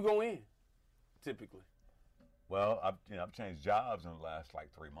time do you go in, typically? Well, I've changed jobs in the last like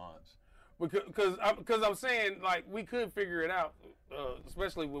 3 months. Because I'm saying, like, we could figure it out,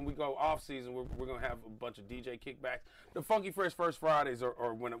 especially when we go off season. We're gonna have a bunch of DJ kickbacks. The Funky Fresh First Fridays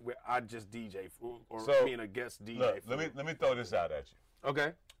are when I just DJ or So, being a guest DJ. Look, let me throw this out at you.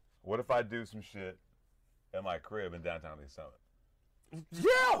 Okay. What if I do some shit at my crib in downtown Lee Summit?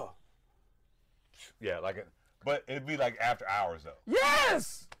 Yeah. Yeah, but it'd be like after hours though.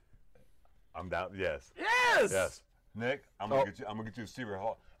 Yes. I'm down. Yes. Yes. Yes. Nick, I'm gonna get you a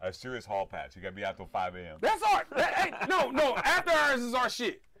serious hall pass. You gotta be out till 5 a.m. That's our. Hey, no. After hours is our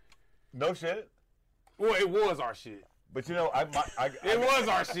shit. No shit. Well, it was our shit. But you know, It was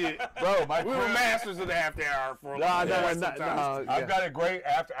our shit, bro. We were masters of the after hour for a No, long no, time. no, sometimes. no. I've got a great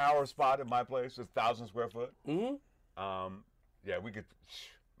after hour spot at my place. It's 1,000 square foot. Mm-hmm. Yeah, we could,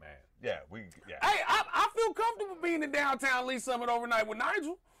 man. Yeah, yeah. Hey, I feel comfortable being in downtown Lee Summit overnight with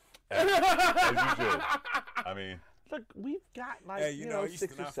Nigel. As you should. I mean, Look, we've got like Hey, you know, I used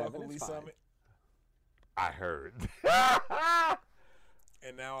 6 to or not fuck 7. with Lee It's fine. Summit. I heard.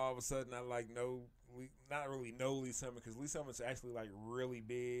 And now all of a sudden I not really know Lee Summit because Lee Summit's actually like really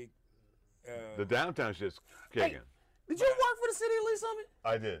big. The downtown shit's kicking. Did you work for the city of Lee Summit?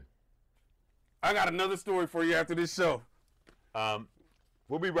 I did. I got another story for you after this show.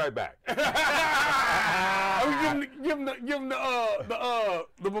 We'll be right back. Give him the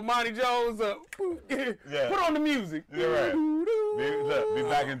Bomani Jones. Yeah. Put on the music. You're right. Be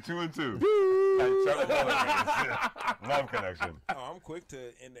back in 2 and 2. Like Charlie Love Connection. I'm quick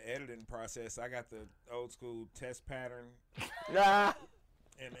to in the editing process. I got the old school test pattern Yeah.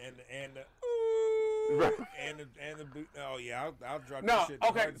 and the Right. and the boot. Oh yeah, I'll drop No, that shit.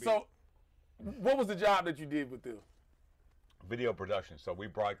 okay. So, what was the job that you did with them? Video production. So we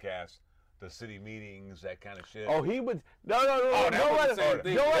broadcast the city meetings, that kind of shit. Oh, he would. No. that Don't was let the it same say.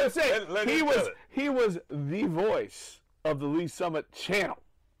 thing. Don't let it say. Let He it was. tell it. He was the voice of the Lee Summit channel.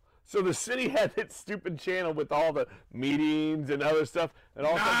 So the city had its stupid channel with all the meetings and other stuff, and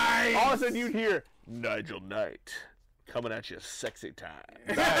all of a sudden you'd hear Nigel Knight coming at you, sexy time.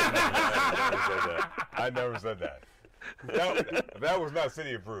 I never said that. That was not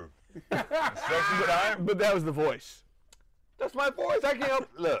city approved. Sexy time? But that was the voice. That's my voice. I can't help.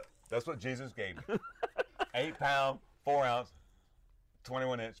 Look, that's what Jesus gave me. 8 pound, 4 ounce,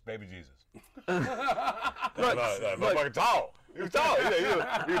 21 inch baby Jesus. Motherfucker tall. He was tall.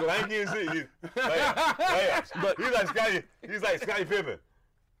 He was lanky and shit. Layups. But he's like Scottie Pippen.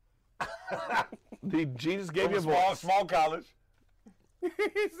 Jesus gave you a Small, voice. small college. He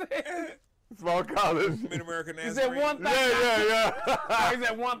said, Small college. Mid-American he said Nazarene. one thing. Yeah. He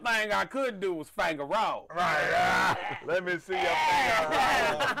said one thing I could do was finger roll. Right. Let me see your finger.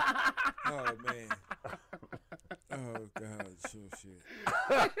 Oh man. Oh God, sure shit.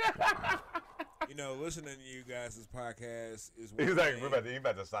 You know, listening to you guys' podcast is one He's like, thing, he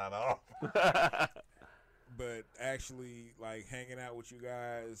about to sign off. but actually, like hanging out with you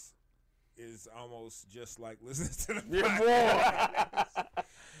guys is almost just like listening to the podcast.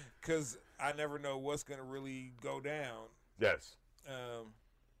 Because I never know what's gonna really go down. Yes.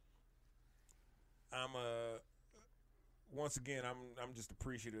 Once again, I'm just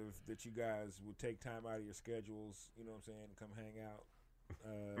appreciative that you guys would take time out of your schedules, you know what I'm saying, to come hang out.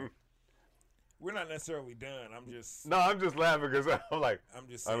 We're not necessarily done. I'm just laughing because I'm like, I'm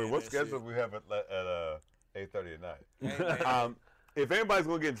just I saying mean, what that schedule shit. we have at 8:30 at night? Hey, man. If anybody's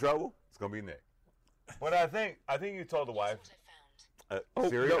gonna get in trouble, it's gonna be Nick. But I think you told the wife.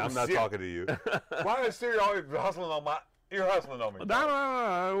 Siri, no, I'm not Siri. talking to you. Why is Siri always hustling on my? You're hustling on me.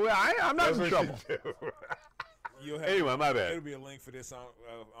 No. I'm not That's in what trouble. she do. You'll have, Anyway, my bad. It'll be a link for this on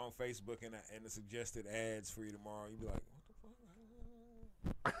Facebook and the suggested ads for you tomorrow. You'll be like,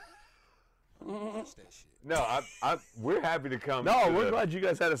 what the fuck? Watch that shit. No, we're happy to come. No, to we're the, glad you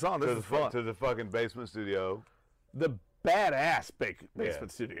guys had us on. This to is the fun. to the fucking basement studio. The badass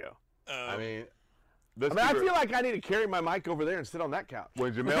basement studio. I mean, I feel like I need to carry my mic over there and sit on that couch.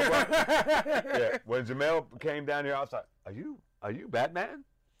 when Jamel when Jamel came down here, I was like, "Are you Batman?"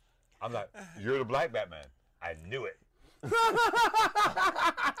 I'm like, "You're the black Batman." I knew it. Because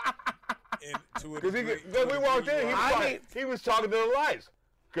we walked in, he was talking to the lights.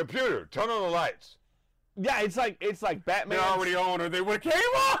 Computer, turn on the lights. Yeah, it's like Batman. They're already on, or they would have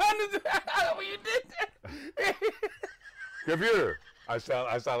came on when you did that. Computer, I sound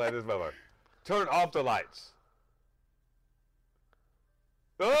like this motherfucker. Turn off the lights.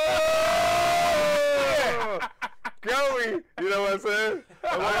 Oh! Joey, you know what I'm saying?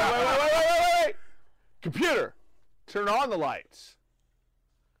 Wait. Computer, turn on the lights.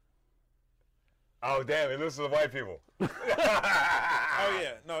 Oh, damn, it listens to the white people. Oh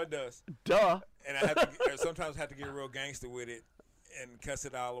yeah, no, it does. Duh. And I have to sometimes have to get real gangster with it and cuss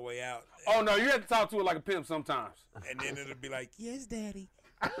it all the way out. Oh no, you have to talk to it like a pimp sometimes. And then it'll be like, "Yes, daddy."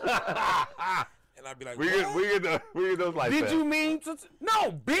 And I'd be like, We "What?" get those lights. Did back. you mean to?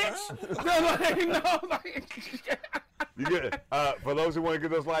 No, bitch. No, You get for those who want to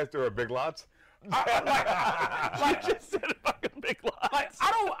get those lights, there are big lots. like just said fucking big lie. Like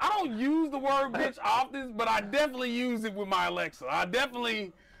I don't use the word bitch often, but I definitely use it with my Alexa. I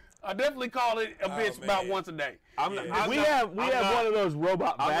definitely call it a bitch man. about once a day. We have one of those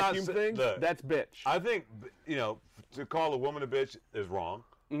robot I'm not vacuum sa- things. look. That's bitch. I think to call a woman a bitch is wrong,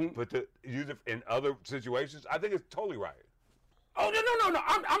 but to use it in other situations, I think it's totally right. Oh no!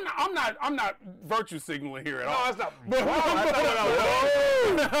 I'm not virtue signaling here at all. No, that's not. But, that's not what I was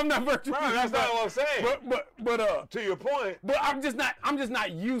saying. I'm not virtue. Bro, that's not what I'm saying. But To your point, But I'm just not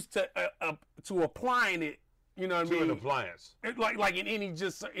used to applying it. You know what I to mean? an appliance. Like in any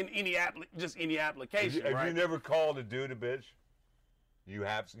application, If right? you never called a dude a bitch, you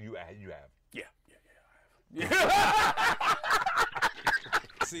have. Yeah, I have.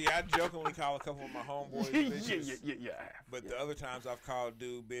 See, I jokingly call a couple of my homeboys bitches. Yeah, I have. But the other times I've called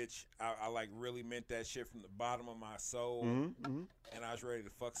dude bitch, I like really meant that shit from the bottom of my soul, and I was ready to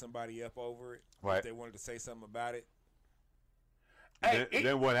fuck somebody up over it. Right. If they wanted to say something about it. Hey,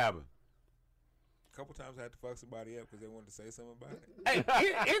 Then what happened? A couple times I had to fuck somebody up because they wanted to say something about it. Hey,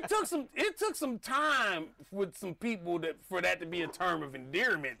 it took some time with some people for that to be a term of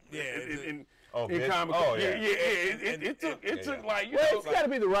endearment. Yeah, In comic. Oh, yeah. yeah. It took like you Well, know, it's got to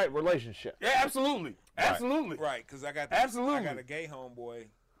be the right relationship. yeah, absolutely. Right, because I got a gay homeboy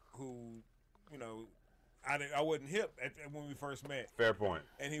who, you know, I wasn't hip when we first met, Fair point.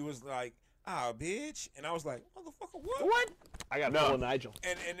 and he was like, "Ah, bitch," and I was like, "Motherfucker, what?" What? I got No. full of Nigel.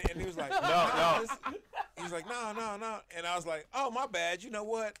 And he was like, No. He was like, no, and I was like, "Oh, my bad. You know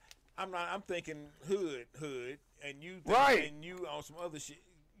what? I'm thinking hood, and you Right. and you on some other shit.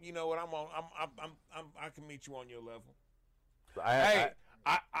 You know what? I can meet you on your level." Hey,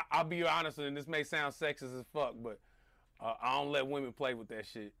 I'll be honest, and this may sound sexist as fuck, but I don't let women play with that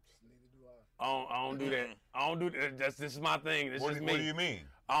shit. I don't do that. I don't do that. This is my thing. This What is do me. you mean?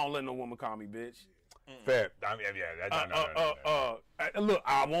 I don't let no woman call me bitch. Fair. I mean, yeah. No. Look,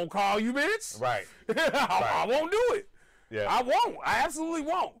 I won't call you bitch. Right. I won't do it. Yeah. I won't. I absolutely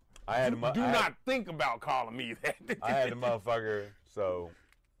won't. I had Do not think about calling me that. I had a motherfucker, so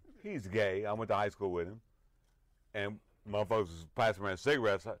he's gay. I went to high school with him. And motherfuckers was passing around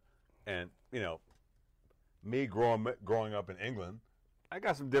cigarettes. And, you know, me growing up in England, I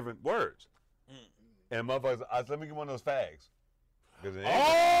got some different words. And motherfuckers, I said, let me get one of those fags. 'Cause in England,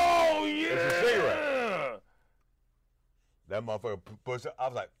 Oh yeah. it's a cigarette. That motherfucker pushed it. I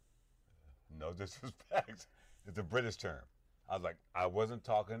was like, no disrespect. It's a British term. I was like, I wasn't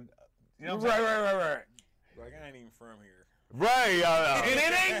talking. You know what I'm saying? Right. Like, I ain't even from here. Right. And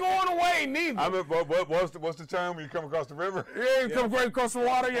it ain't going away neither. I mean, what's the term when you come across the river? Yeah, you come right across the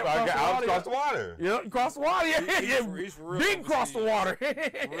water. Yeah, I was across the water. Yeah, across the water. Yeah, He's for real big across the water.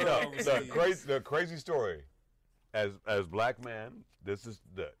 The crazy story, as black man, this is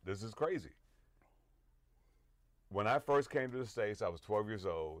crazy. When I first came to the States, I was 12 years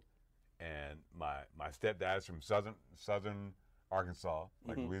old, and my stepdad is from southern Arkansas,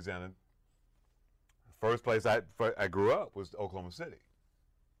 like Louisiana. First place I grew up was Oklahoma City,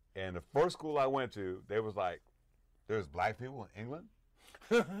 and the first school I went to, they was like, there's black people in England,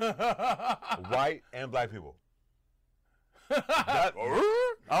 white and black people. I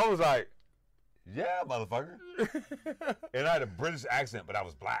was like, yeah, motherfucker. And I had a British accent, but I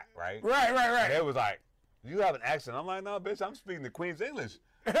was black, right? Right. And they was like, you have an accent. I'm like, no, bitch, I'm speaking the Queen's English.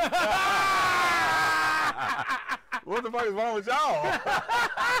 What the fuck is wrong with y'all?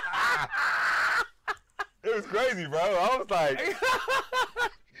 It was crazy, bro. I was like,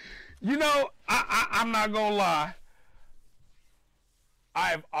 You know, I'm not gonna lie.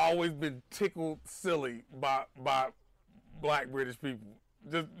 I've always been tickled silly by black British people.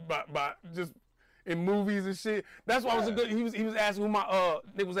 Just just in movies and shit. That's why I was a good. He was asking who my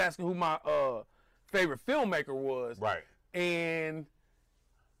Nick was asking who my favorite filmmaker was. right, And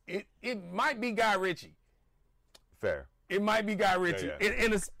it might be Guy Ritchie. fair. It might be Guy Ritchie, yeah.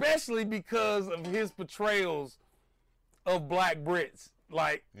 And especially because of his portrayals of black Brits.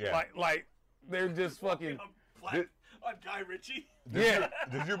 Like they're just fucking. Did, On Guy Ritchie. Yeah.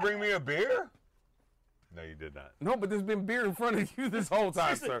 did you bring me a beer? No, you did not. No, but there's been beer in front of you this whole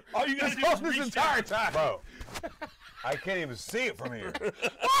time, sir. All you gotta do is this reach entire down. time. Bro, I can't even see it from here.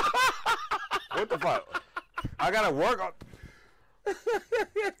 What the fuck? I gotta work on.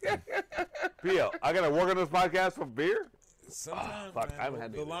 PL, I gotta work on this podcast for beer? Sometimes, fuck, man, I haven't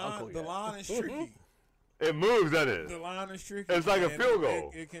had the the uncle line, yet. the line is tricky. It moves, that The is. line is tricky. It's like a man. field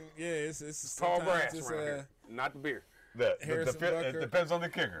goal. It can, yeah. It's Tall sometimes grass it's, around here, not the beer. Harrison It Bucker. depends on the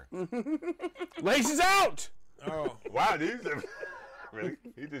kicker. Laces out. Oh, Wow, these really?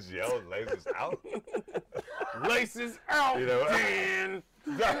 He just yelled, "Laces out." Laces out. You know what? Dan.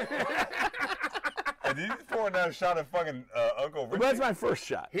 And did you just pour another shot of fucking Uncle Richie? That's my first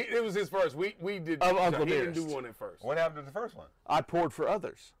shot. It was his first. We did. Of Uncle he didn't do Nearest. one at first. What happened to the first one? I poured for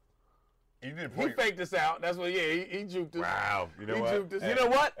others. You didn't He pour. faked us out. That's what. Yeah, he juked us. Wow. You know He what? juked us. Hey, You know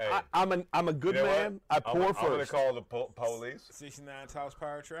what? hey, I'm a good you know man. what? I pour I'm gonna first. call the police. 69 Tops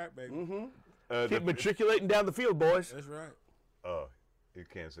Power Track, baby. Keep matriculating down the field, boys. That's right. Oh, you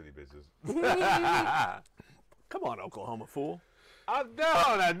Kansas City bitches. Come on, Oklahoma fool. Get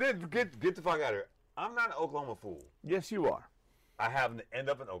the fuck out of here. I'm not an Oklahoma fool. Yes, you are. I happen to end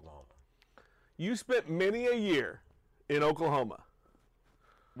up in Oklahoma. You spent many a year in Oklahoma.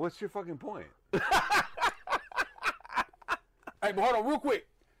 What's your fucking point? Hey, but hold on, real quick.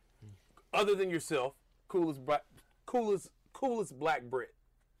 Other than yourself, coolest black Brit.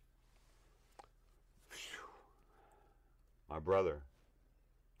 My brother.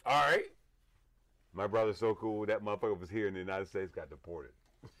 All right. My brother's so cool. That motherfucker was here in the United States, got deported.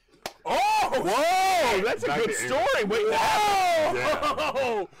 Oh, Whoa, that's a Back good to story. Wait, whoa,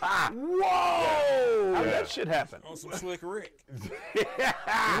 whoa, whoa. how did that shit happen? On some Slick Rick.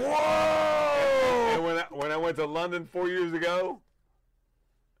 And when I went to London 4 years ago,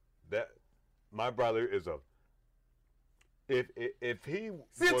 that my brother is a. If he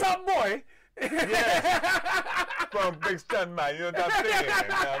See a was top boy. from Brixton, man, you know what I'm saying? You know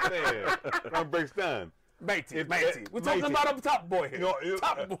what I'm saying? From Brixton. Matey. We're talking matey. about a top boy here.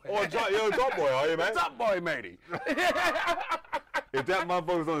 Top boy. You're a top boy, are you, man? Top boy, matey. If that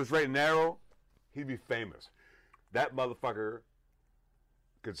motherfucker was on the straight and narrow, he'd be famous. That motherfucker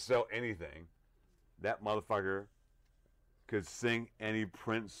could sell anything. That motherfucker could sing any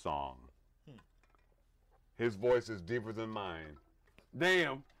Prince song. His voice is deeper than mine.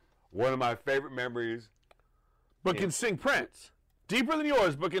 Damn. One of my favorite memories. But can sing Prince. Deeper than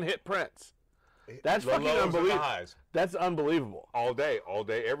yours, but can hit Prince. That's the fucking lows and the unbelievable. highs. That's unbelievable. All day,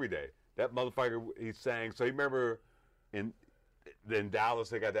 every day. That motherfucker, he sang. So you remember in Dallas,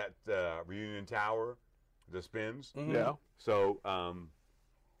 they got that Reunion Tower, the spins. Yeah. So I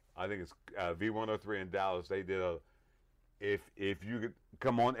think it's V103 in Dallas. They did a if you could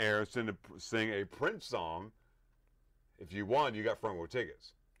come on air and sing a Prince song, if you won, you got front row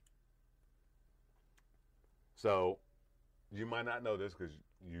tickets. So you might not know this because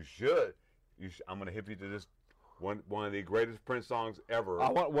you should. I'm gonna hip you to this one of the greatest Prince songs ever.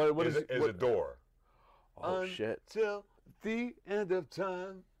 What is Adore. Oh shit! Till the end of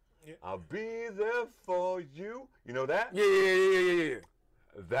time, I'll be there for you. You know that? Yeah.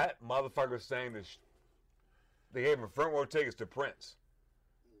 That motherfucker sang this. They gave him front row tickets to Prince.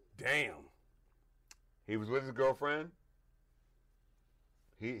 Damn. He was with his girlfriend.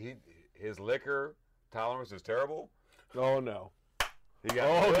 His liquor tolerance is terrible. Oh no! He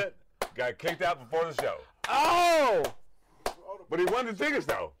got got kicked out before the show. Oh! But he won the tickets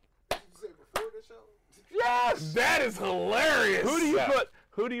though. Did you say before the show? Yes, that is hilarious.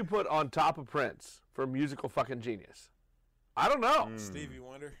 Who do you put on top of Prince for musical fucking genius? I don't know. Stevie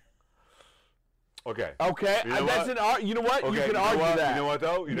Wonder. Okay. Okay, You know that's what? you know what? Okay, you can argue that. You know what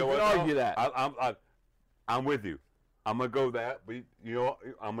though? You know what? can though? argue that. I'm with you. I'm gonna go that, but you know,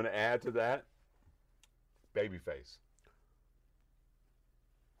 I'm gonna add to that. Babyface.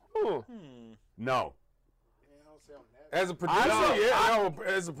 No. Yeah, I don't say on that. As a producer,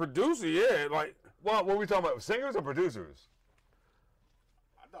 as a producer, like. Well, what are we talking about? Singers or producers?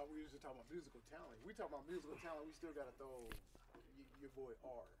 I thought we were just talking about musical talent. We talking about musical talent. We still gotta throw your boy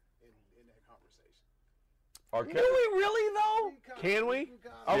R in that conversation. Do we really though? Can we?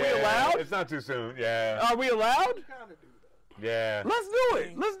 Are we Yeah, allowed? It's not too soon. Yeah. Are we allowed? You kind of do though. Yeah. Let's do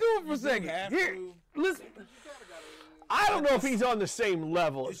it. Let's do it for a second. have Here, to. listen. I don't know if he's on the same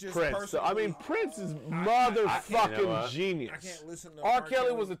level as It's just Prince. Though. I mean, personally- Prince is you know motherfucking what? I genius. can't listen to R.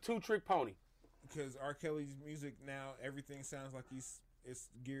 Kelly was a two-trick pony. because R. Kelly's music now everything sounds like it's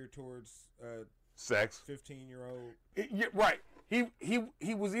geared towards Sex. 15-year-old. Right.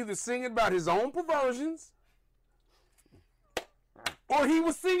 He was either singing about his own perversions, or he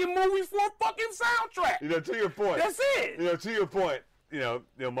was singing movies for a fucking soundtrack. You know, to your point. That's it. You know, to your point. You know,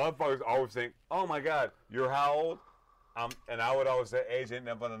 motherfuckers always think, "Oh my God, you're how old?" And I would always say, "Age ain't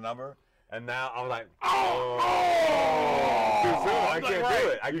nothing but a number." And now I'm like, "Oh, too soon. I can't do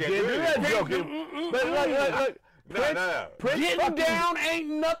it. I can't do that it." joking. But look, Prince, No. Prince Getting fucking- down ain't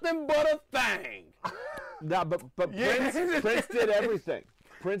nothing but a thing. Nah, but Yeah. Prince did everything.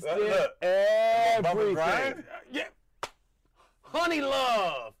 Prince did Look, Bump and everything. grind? Yeah. Honey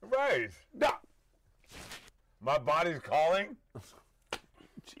Love. Right. Nah. My body's calling.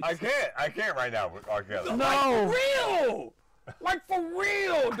 I can't right now with R. Kelly. No. Real. Like for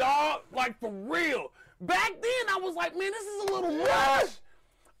real, dog. Like for real. Back then, I was like, man, this is a little much.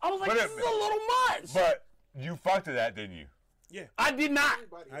 I was like, But this is a little much. But you fucked to that, didn't you? Yeah, I did not.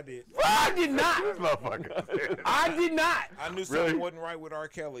 I did. I did This not. motherfucker. I did not. I knew something Really? wasn't right with R.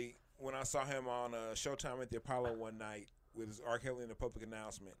 Kelly when I saw him on Showtime at the Apollo one night with his R. Kelly in the public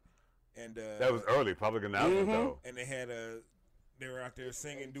announcement, and That was early public announcement though. and they were out there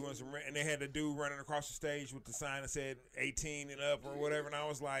singing, doing some, and they had a dude running across the stage with the sign that said 18 and up or whatever, and I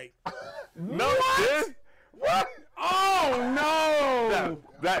was like, No shit. What? Oh no.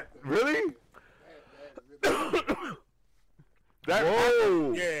 That really? That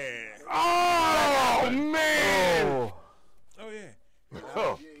Whoa. yeah, Oh man. oh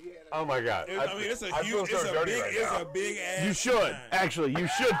yeah. Oh my God. I mean, it's a I feel huge, so it's a dirty big, right it's now. a big ass. You should. sign. Actually, you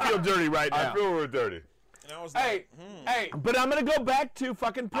should feel dirty right now. I feel real dirty. And I was Hey, like, hey. But I'm gonna go back to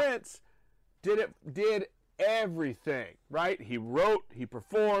fucking Prince. Did everything, right? He wrote, he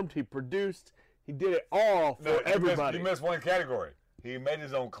performed, he produced, he did it all for No, everybody. You missed one category. He made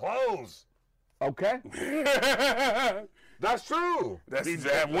his own clothes. Okay. That's true. That's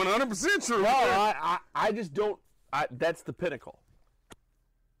 100% true. No, I just don't. That's the pinnacle.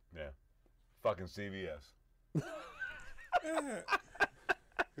 Yeah. Fucking CVS.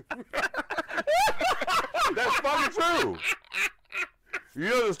 That's fucking true. You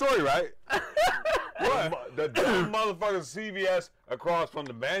know the story, right? What? The dumb motherfucking CVS across from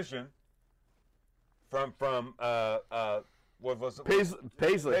the mansion. From what was it? Paisley.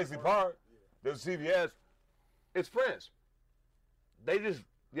 Paisley Park. There's CVS. It's Prince. They just,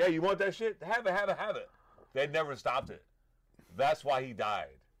 yeah, you want that shit? Have it. They never stopped it. That's why he died.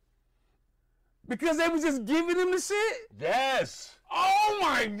 Because they was just giving him the shit? Yes. Oh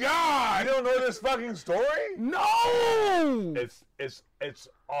my You God. don't know this fucking story? No. It's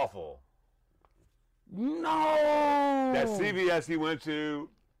awful. No. That CVS he went to.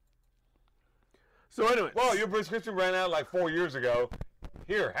 So anyway, Well, your prescription ran out like 4 years ago.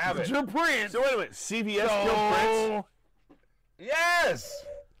 Here, have it. Your Prince. so anyway, CVS killed Prince. Yes.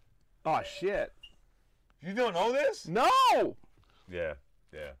 Oh shit. You don't know this? No. Yeah.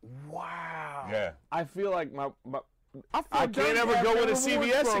 Wow. Yeah. I feel like my I can't ever go into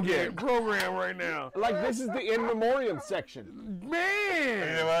CVS again. Program right now. like this is the in memoriam section. You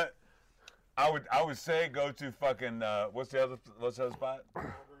Man. know what? I would say go to fucking what's the other spot?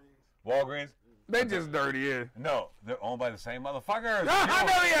 Walgreens. They just dirty, yeah. No, they're owned by the same motherfuckers. I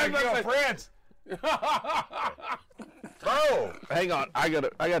know, yeah. Prince. Bro. Hang on, I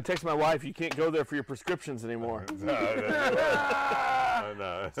gotta text my wife. You can't go there for your prescriptions anymore.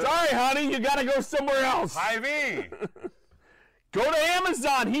 No. Sorry, honey, you gotta go somewhere else. Hy-Vee. Go to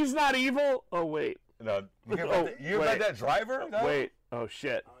Amazon. He's not evil. Oh wait. No, you got that driver? No? Wait. Oh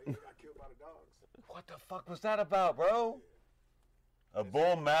shit. He got killed by the dogs. What the fuck was that about, bro? A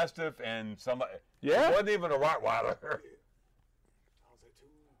bull mastiff and somebody. Yeah? It wasn't even a Rottweiler. I was at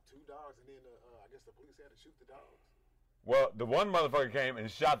two dogs, and then I guess the police had to shoot the dogs. Well, the one motherfucker came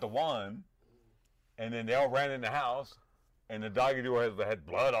and shot the one, and then they all ran in the house, and the doggy door had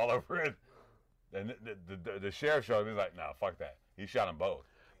blood all over it. And the sheriff showed up. He's like, "No, fuck that. He shot them both."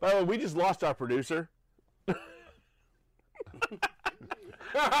 By the way, we just lost our producer.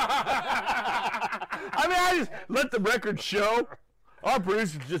 I mean, I just let the record show. Our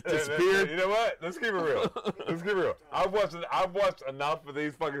producer just disappeared. You know what? Let's keep it real. Let's keep it real. I've watched enough of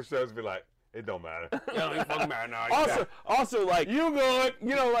these fucking shows to be like, it don't matter. Also, like you good.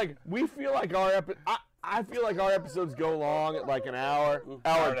 You know, like we feel like I feel like our episodes go long at like an hour,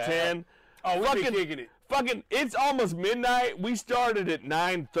 hour 10. Oh, we been kicking it. Fucking, it's almost midnight. We started at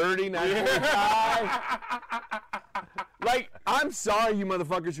 9:30, 9:45. Like, I'm sorry, you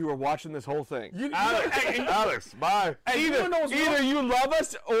motherfuckers who are watching this whole thing. Alex, bye. Hey, either you love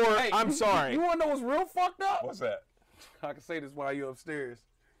us or I'm sorry. You want to know what's real fucked up? What's that? I can say this while you're upstairs.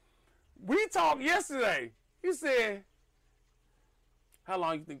 We talked yesterday. You said, how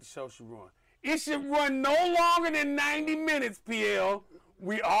long you think the show should run? It should run no longer than 90 minutes, PL.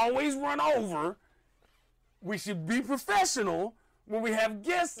 We always run over. We should be professional when we have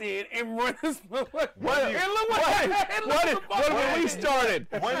guests in and run this. What when we started?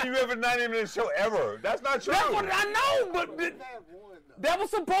 When do you have a 90-minute show ever? That's not true. That's what I know, but that was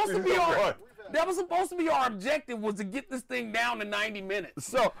supposed to be our. That was supposed to be our objective, was to get this thing down to 90 minutes.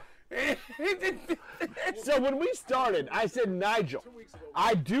 So when we started, I said, Nigel,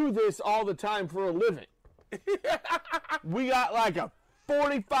 I do this all the time for a living. We got like a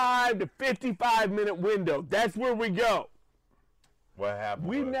 45 to 55 minute window. That's where we go. What happened?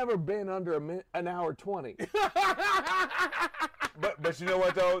 We've never been under an hour 20. But you know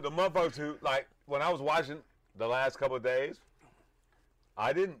what though? The motherfuckers who, like, when I was watching the last couple of days,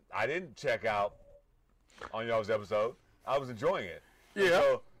 I didn't check out on y'all's episode. I was enjoying it. Yeah. And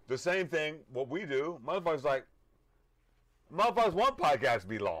so the same thing, what we do, motherfuckers want podcasts to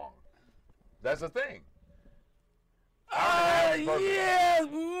be long. That's the thing. Yeah,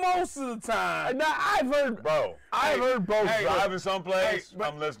 most of the time. Now I've heard both. Driving someplace,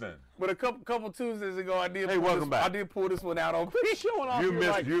 I'm listening. But a couple Tuesdays ago, I did. Welcome back. I did pull this one out on. He's showing off. You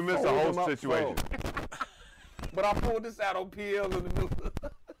missed the whole situation. But I pulled this out on PL in the middle.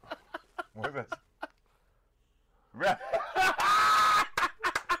 What's this? Wrap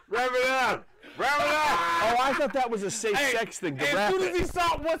it up. Oh, I thought that was a safe sex thing to wrap as soon as it. he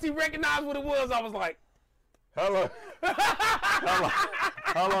saw, once he recognized what it was, I was like, How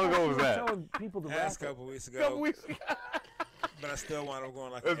long ago was that? Telling people to wrap Last it. couple weeks ago. couple weeks ago. But I still wound up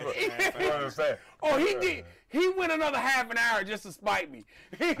going like That's an what extra half hour. I'm saying. Oh, he did. He went another half an hour just to spite me.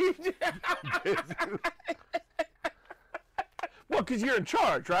 Well, because you're in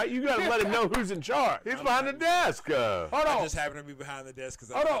charge, right? You got to let him know who's in charge. He's behind the desk. Hold I on. just happened to be behind the desk because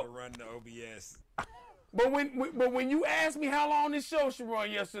I Hold had on. to run the OBS. But when you asked me how long this show should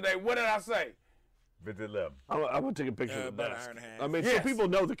run yesterday, what did I say? 50-11. I'm going to take a picture of the About an desk. hour and a half. I mean, Yes. so people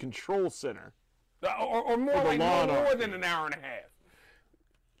know the control center. Or more the like lawn more office. than an hour and a half.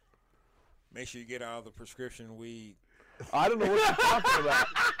 Make sure you get all the prescription weed. I don't know what you're talking about.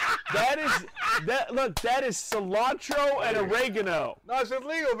 That is cilantro and oregano. No, it's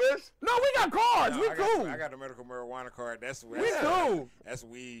illegal, bitch. No, we got cards. No, we I cool. got a medical marijuana card. That's We cool. That's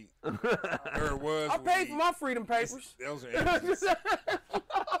weed. Or it was. I paid weed. for my freedom papers. Those are images.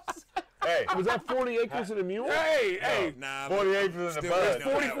 Hey, Was that 40 acres and a mule? Hey, Nah, 48 in the still bud. waiting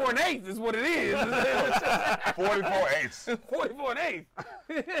on 44 and 8 is what it is. 44 eighths. 44 and 8.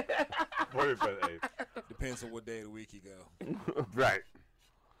 44 eighths. Depends on what day of the week you go. Right.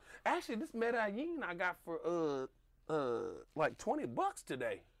 Actually, this Medellin I got for like $20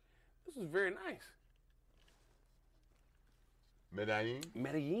 today. This was very nice. Medellin.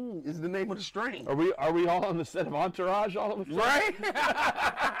 Medellin is the name of the strain. Are we all on the set of Entourage all of a sudden? Right?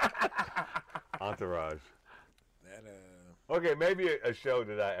 Entourage. That Okay, maybe a show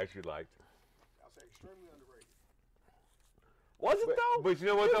that I actually liked. I'll say extremely underrated. Was it though? But you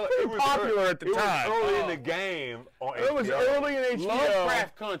know what though? It was popular at the time. It was early in the game on It was HBO. early in HBO.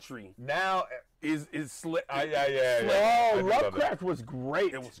 Lovecraft Country Now, is slick. yeah. Oh, I do love Lovecraft was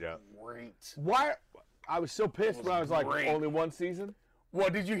great. It was Yeah. great. Why? I was so pissed when I was like, great. only one season? Well,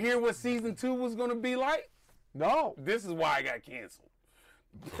 did you hear what season 2 was going to be like? No. This is why I got canceled.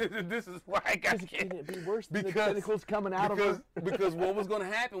 This is why I got Can canceled. it be worse than the Because- tentacles coming out of her? Because what was going to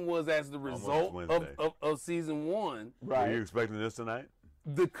happen was, as the result Wednesday. of season 1, Were you Right. expecting this tonight?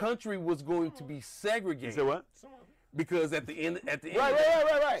 the country was going to be You segregated. said what? Because at the end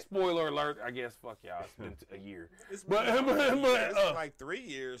Right. spoiler alert, I guess, fuck y'all, it's been a year. It's But- been but, like 3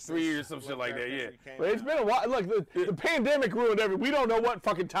 years. 3 years, some shit like that, yeah. But it's been a while. Look, the pandemic ruined everything. We don't know what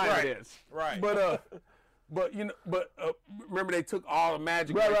fucking time Right. it is. Right. But remember they took all the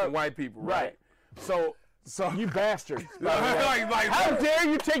magic Right, away right. from white people, Right. right? So You bastards. by the way. like How dare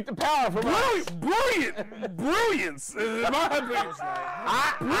you take the power from us? brilliance in my opinion.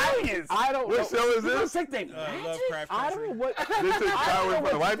 Brilliance. I don't know. What show is this? Take that Lovecraft I Country. don't know what. This is I power don't know from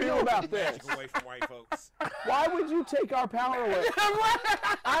the what white you feel people? about this. Magic away from white folks. Why would you take our power away?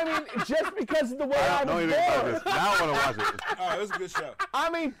 I mean, just because of the way I I don't know was anything about born. this. Now I want to watch it. Oh, it was a good show. I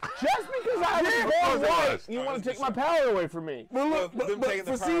mean, just because I was born of course it white, was. you Oh, want it's to take the my show. power away from me. But look, Them but taking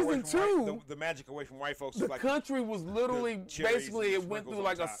the for power away season from 2, the magic away from white folks the was like country was literally the cherries basically and it went sprinkles through on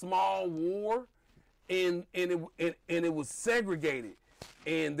like a top. small war, and it was segregated,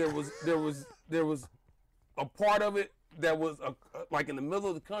 and there was a part of it that was like in the middle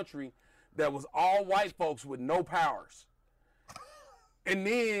of the country that was all white folks with no powers, and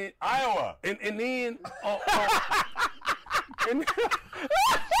then Iowa. and then and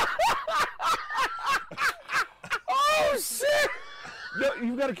oh shit. No,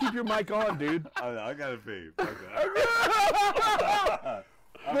 you've got to keep your mic on, dude. I got to pee.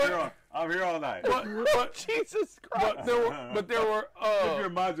 I'm here all night. But Jesus Christ. But there were Give your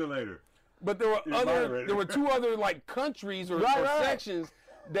modulator. But there were moderator. there were 2 other like countries or, Right, or right. sections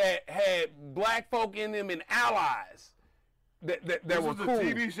that had black folk in them and allies that This were was a cool.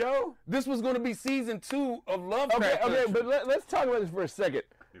 TV show? This was going to be season 2 of Lovecraft. Okay, Country. but let's talk about this for a second.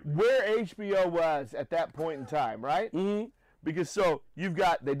 Where HBO was at that point in time, right? Mm-hmm. Because so you've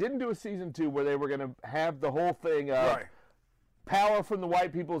got, they didn't do a season 2 where they were going to have the whole thing of right, power from the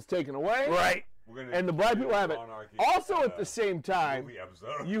white people is taken away, right. and the black people have it. Monarchy, Also at the same time, movie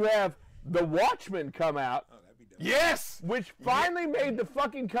episode. you have The Watchmen come out, oh, that'd be dope. Yes, which finally made the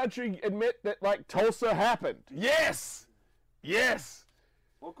fucking country admit that like Tulsa happened. yes, yes.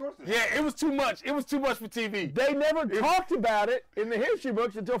 Well, of course. Yeah, it was too much. It was too much for TV. They never talked about it in the history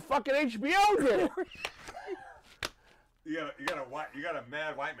books until fucking HBO did it. You got a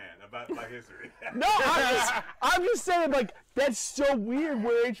mad white man about history. No, I'm just saying, like, that's so weird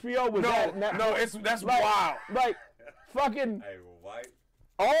where HBO was at. in that No, point. that's like, wild. Like, fucking, Hey, well, white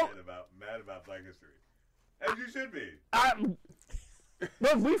all, mad about black history, as you should be.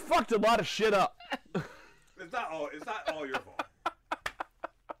 look, we fucked a lot of shit up. It's not all your fault.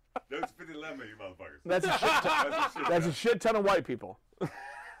 There's 50-11 of you motherfuckers. That's a shit ton, that's a shit ton of white people.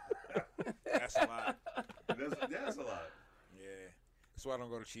 That's a lot. That's a lot. Yeah. That's why I don't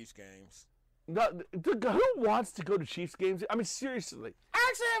go to Chiefs games. No, who wants to go to Chiefs games? I mean, seriously. I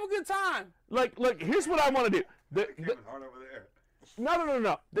actually have a good time. Like, here's what I want to do. Kevin Hart over there.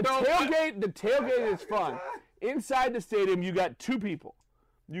 No. The tailgate is fun. Inside the stadium, you got 2 people.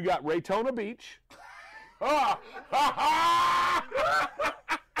 You got Raytona Beach, or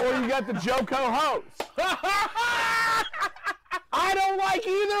you got the Joco Hose. I don't like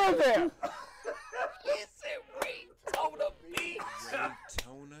either of them. He said Raytona Beach.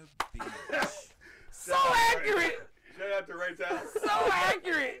 Daytona Beach. So accurate. Shout out to Raytown. So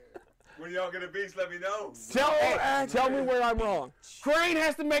accurate. When y'all get a beach, let me know. Tell me where I'm wrong. Crane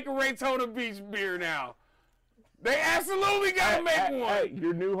has to make a Raytona Beach beer now. They absolutely gotta make one. Hey,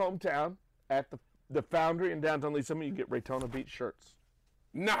 your new hometown at the Foundry in downtown Lee Summit, you get Raytona Beach shirts.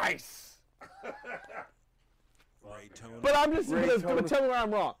 Nice. Raytona. But I'm just but tell me where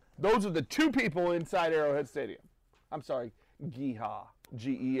I'm wrong. Those are the 2 people inside Arrowhead Stadium. I'm sorry, Geehaw,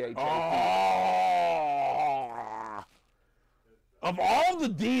 Geha. Oh. Of all the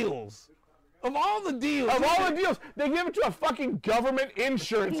deals, they give it to a fucking government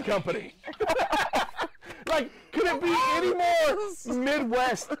insurance company. Like, could it be any more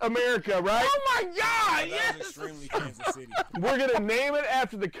Midwest America, right? Oh my God! That Yes. was extremely Kansas City. We're gonna name it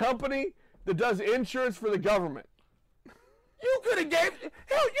after the company that does insurance for the government. You could have gave it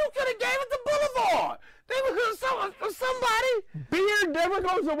to Boulevard. They because of somebody. Beer never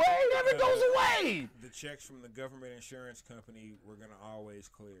goes away. Never goes away. The checks from the government insurance company were gonna always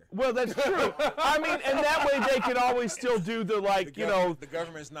clear. Well, that's true. I mean, and that way they can always still do the like, The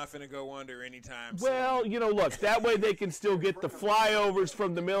government's not finna go under anytime soon. Well, look, that way they can still get the flyovers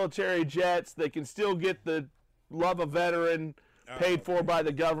from the military jets. They can still get the Love a Veteran paid for by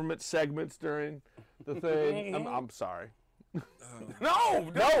the government segments during the thing. I'm sorry.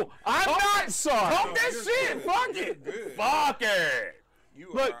 No, I'm not sorry. Talk that shit. Fuck it. Good. Fuck it. You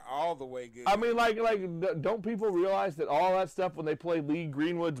Look, are all the way good. I mean, like, don't people realize that all that stuff when they play Lee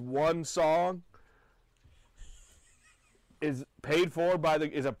Greenwood's one song is paid for by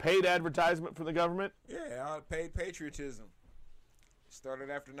is a paid advertisement for the government? Yeah, all paid patriotism. Started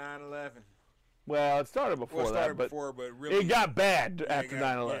after 9/11. Well, it started before Well, it started that, before, but really it got bad yeah, after it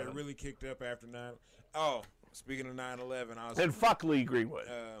got- 9/11. Yeah, it really kicked up after 9. Oh, speaking of 9/11, I was. And fuck Lee Greenwood.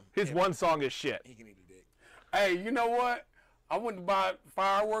 His yeah. one song is shit. He can eat a dick. Hey, you know what? I went to buy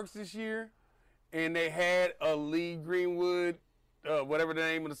fireworks this year, and they had a Lee Greenwood, whatever the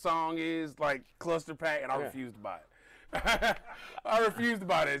name of the song is, like cluster pack, and I refused to buy it. I refused to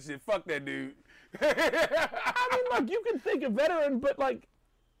buy that shit. Fuck that dude. I mean, like, you can think of veteran, but like,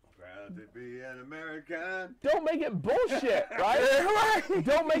 Proud to be an American. don't make it bullshit, right? Right.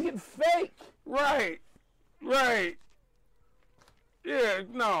 Don't make it fake. Right. Yeah,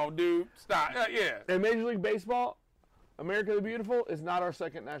 no, dude. Stop. Yeah. In Major League Baseball, America the Beautiful is not our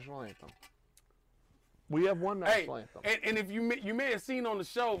second national anthem. We have one Hey, national anthem. and if you may have seen on the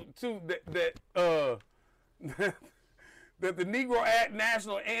show too that that the Negro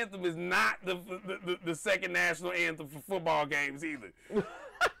national anthem is not the second national anthem for football games either.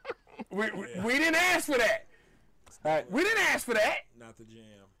 we didn't ask for that. We didn't ask for that. Not the jam.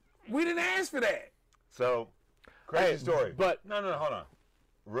 We didn't ask for that. So, crazy story. but- no, hold on.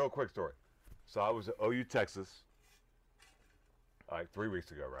 Real quick story. So I was at OU, Texas, like 3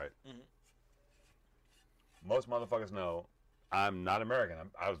 weeks ago, right? Mm-hmm. Most motherfuckers know I'm not American.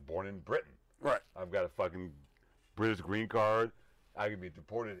 I was born in Britain. Right. I've got a fucking British green card. I could be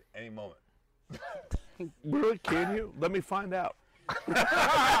deported at any moment. Really? Can you? Let me find out.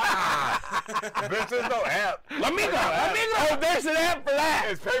 Bitch, there's no app. Let me go. Oh, there's an app for that.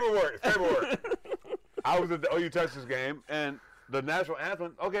 It's paperwork. I was at the OU Texas game, and the national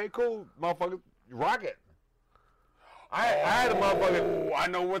anthem, okay, cool, motherfucker, rock it. I had a motherfucker. Oh, I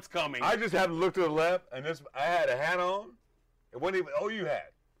know what's coming. I just happened to look to the left, and I had a hat on. It wasn't even OU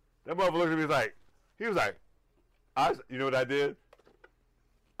hat. That motherfucker looked at me he was like, you know what I did?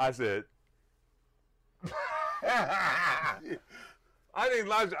 I said, I didn't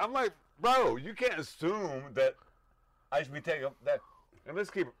lie. I'm like, bro, you can't assume that I should be taking that. And let's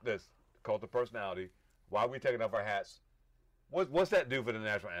keep this cult of personality. Why are we taking off our hats? What's that do for the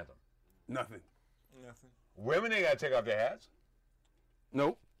national anthem? Nothing. Women ain't got to take off their hats.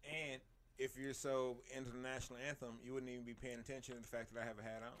 Nope. And if you're so into the national anthem, you wouldn't even be paying attention to the fact that I have a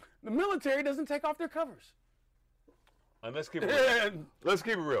hat on. The military doesn't take off their covers. And let's keep it real. Let's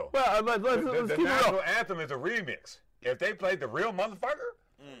keep it real. Well, let's The keep it national real. anthem is a remix. If they played the real motherfucker,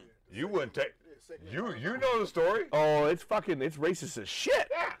 you wouldn't take. You know the story. Oh, it's racist as shit.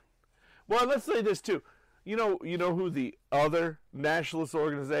 Yeah. Well, let's say this too. You know who the other nationalist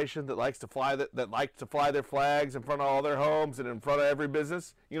organization that likes to fly their flags in front of all their homes and in front of every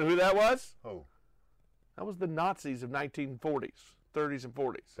business? You know who that was? Oh, That was the Nazis of 1940s, 30s, and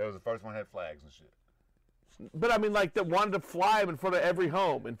 40s. that was the first one that had flags and shit. But I mean, like, that wanted to fly them in front of every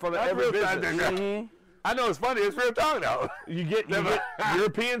home, in front of every real business. time, I know it's funny. It's real talk though. You get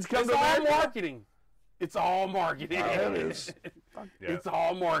Europeans come It's to all America. marketing. It's all marketing. It is. Yeah. It's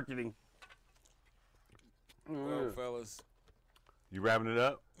all marketing. Well, fellas, You wrapping it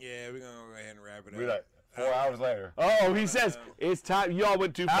up? yeah, we're going to go ahead and wrap it up. We're like 4 hours later. Oh, he says it's time. Y'all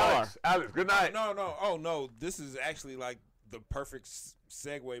went too far. Alex, good night. No. Oh, no. This is actually like the perfect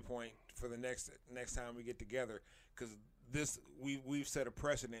segue point for the next time we get together, because we've set a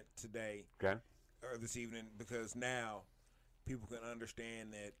precedent today Okay. or this evening, because now people can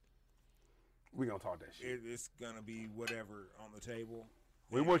understand that We're going to talk that shit. it's going to be whatever on the table.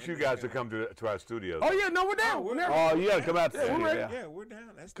 We want you guys to come to our studio. Oh, yeah. No, we're down. We're down. Oh, you gotta come out to Yeah, we're ready. Yeah, we're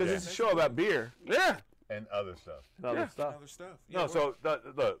down. That's because that's it's a show about beer Yeah. and other stuff. and other stuff. other stuff. No, so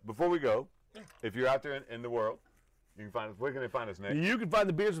look, before we go, if you're out there in the world, you can find us. Where can they find us, Nick? You can find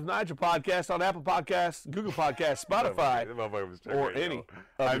the Beers with Nigel podcast on Apple Podcasts, Google Podcasts, Spotify, That motherfucker was straight or radio. any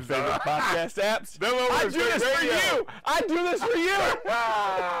of your favorite podcast apps. That motherfucker I was do this straight for radio. you. I do this for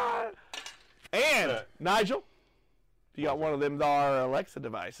you. And Nigel, you got one of them our Alexa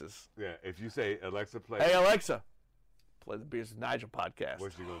devices. Yeah, if you say Alexa, play. Hey Alexa, play the Beers with Nigel podcast.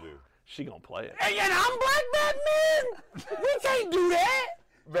 What's she gonna do? She gonna play it. Hey, and I'm Black Batman. We can't do that.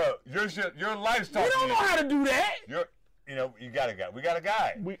 Bro, your life's talking. We don't know how to do that. You got a guy. We got a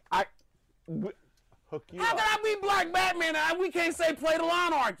guy. We hook you How up. can I be Black Batman? We can't say play the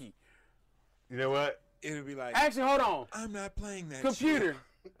Monarchy. You know what? It'll be like, Actually, hold on. I'm not playing that Computer,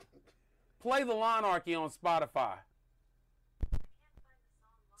 play the Monarchy on Spotify.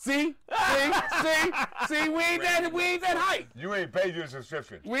 See, we ain't that hype. You ain't paid your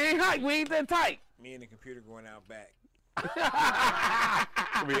subscription. We ain't hype. We ain't that tight. shit. Me and the computer going out back.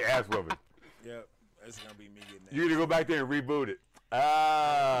 It'll be ass whooping. Yep. That's going to be me getting that. You need to go back there and reboot it.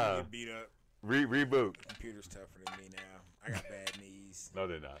 Get beat up. Reboot. The computer's tougher than me now. I got bad knees. No,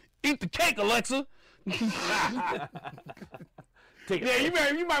 they're not. Eat the cake, Alexa. Take it.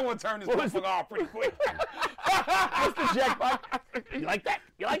 Yeah, you might want to turn this motherfucker off pretty quick. What's the jackpot? You like that?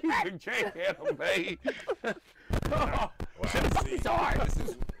 You like that? Jackpot, babe. See, hard.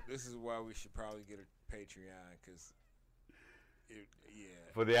 this is why we should probably get a Patreon, because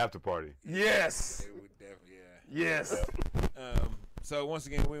For the after party. Yes. it would definitely, Yes. So once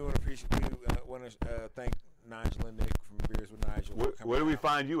again, we want to thank Nigel and Nick from Beers with Nigel. Where do we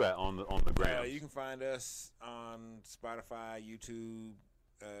find you at on the ground? You can find us on Spotify, YouTube,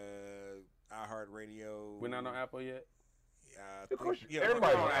 iHeartRadio. We're not on Apple yet. Of course, yeah,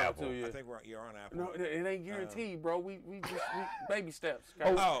 everybody's we're on on Apple. too, yeah. I think you're on Apple. No, it ain't guaranteed, bro. We baby steps.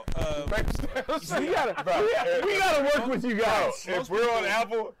 Oh, baby steps. we gotta work with you guys. If we're on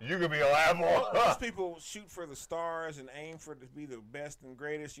Apple, you can be on Apple. most people shoot for the stars and aim for to be the best and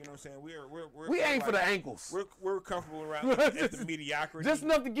greatest. You know what I'm saying? We aim for the ankles. We're comfortable around at the mediocrity. Just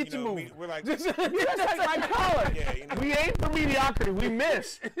enough to get you know, moving. We're like, That's like my collar. yeah, you know, We aim for mediocrity. We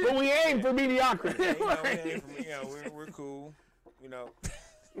miss, but we aim for mediocrity. you know, we aim for, we're cool. You know,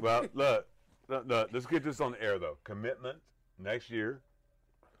 Well, look, let's get this on the air though. Commitment next year,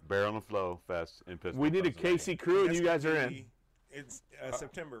 Bear on the Flow Fest in Pittsburgh. We need a Pennsylvania. KC crew, and That's you guys gonna are in. be- It's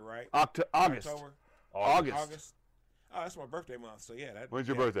September, right? August. October, August. August. Oh, that's my birthday month. So yeah, When's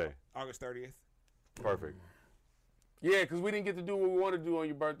your birthday? August 30th. Perfect. Yeah, because we didn't get to do what we want to do on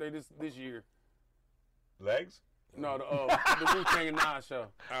your birthday this year. Legs? No, the Wu-Tang and Nas show.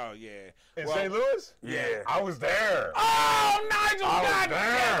 Oh yeah. In Well, St. Louis? Yeah. I was there. Oh, Nigel I got was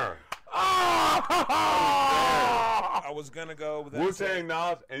there. I was gonna go with that. Wu-Tang,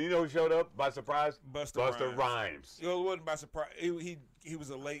 Nas, and you know who showed up by surprise? Busta Rhymes. It wasn't by surprise. He was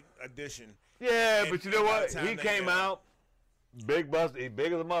a late addition. Yeah, And- but you know and by what? the time He they came got- out big Busta. He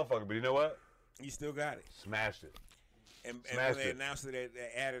big as a motherfucker, but you know what? You still got it. Smashed it. And Smashed when they it. announced that they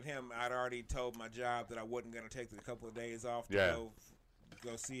added him, I'd already told my job that I wasn't gonna take a couple of days off to Yeah.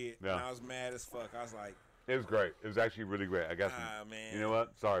 go see it. Yeah. And I was mad as fuck. I was like, It was great. It was actually really great. I got some. man. You know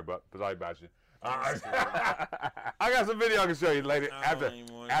what? Sorry about you. That's I got some video I can show you later I don't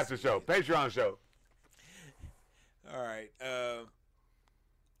even wanna after see show. it. Patreon show. All right.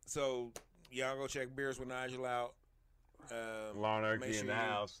 So y'all go check Beers with Nigel out. Law make Anarchy in sure the you-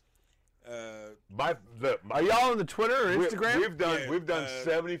 house. Uh, Are y'all on the Twitter or Instagram? We've done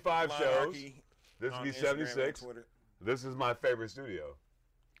 75 Law shows. Anarchy This will on be Instagram and 76. Twitter. This is my favorite studio.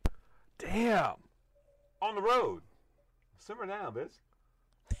 Damn. On the road. Simmer down, bitch.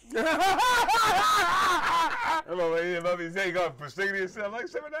 Hello, lady. If I say you got prestigious, I'm like,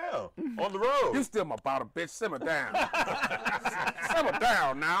 simmer down. On the road. You still my bottom, bitch. Simmer down. Simmer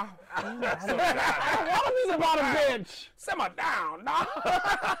down now. What is about a bitch? Simmer down now.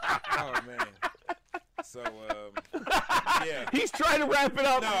 Oh man. So yeah. He's trying to wrap it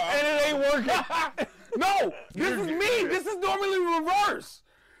up, and it ain't working. No, this is me. This is normally reverse.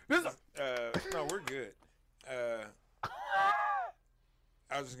 This is, No, we're good.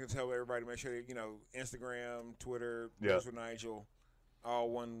 I was just gonna tell everybody to make sure that, Instagram, Twitter, Yeah. Beers with Nigel, all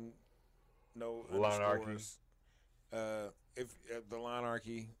one, no Law Anarchy. underscores. If the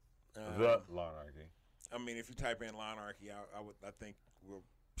Lawnarchy, The Law Anarchy. I mean, if you type in Lawnarchy, I think we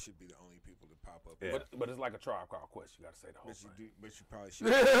should be the only people to pop up. Yeah. but it's like a Tribe Called Quest. You got to say the whole But you probably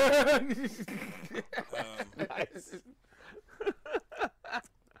should. Nice.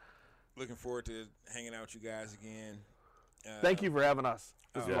 Looking forward to hanging out with you guys again. Thank you for having us.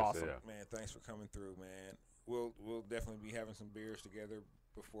 This is Yes, awesome. yeah. Man, thanks for coming through, man. We'll definitely be having some beers together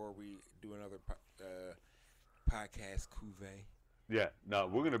before we do another podcast cuvee. Yeah. No,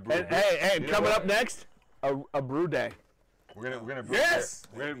 we're gonna brew. And, hey, You know coming what? up next, a brew day. We're gonna brew Yes!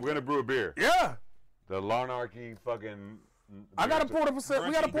 a beer. We're gonna brew a beer. Yeah. The Law Anarchy fucking. I got a portable.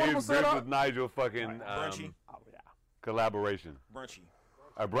 We got a portable Beers set with up. Nigel fucking Brunchy. Oh yeah. collaboration. Brunchy.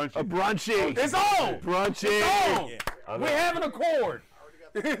 A brunchy. A brunchy. It's on. Brunchy. It's on. Yeah. I We're love- having a chord.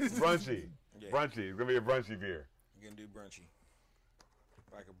 brunchy. Yeah. Brunchy. It's gonna be a brunchy beer. You can do brunchy.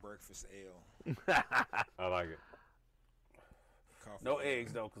 Like a breakfast ale. I like it. Coffee No ale.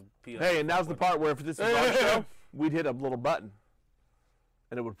 eggs though, cause Hey, and now's the part where if this was our show, we'd hit a little button,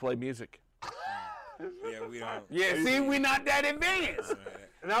 and it would play music. Yeah, we don't. Yeah, see, we not that advanced.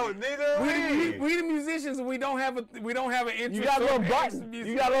 No, neither are We the musicians, and we don't have an interest. You got a little or button. extra music.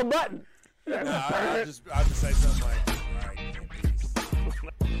 You got a little button. No, I'll just say something like, all right, peace.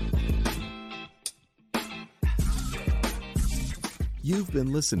 You've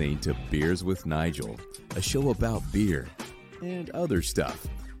been listening to Beers with Nigel, a show about beer and other stuff,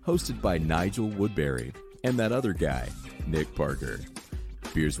 hosted by Nigel Woodbury and that other guy, Nick Parker.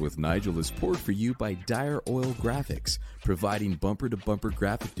 Beers with Nigel is poured for you by Dire Oil Graphics, providing bumper-to-bumper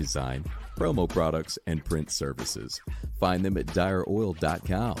graphic design, promo products, and print services. Find them at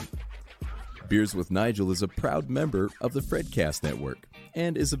direoil.com. Beers with Nigel is a proud member of the Fredcast Network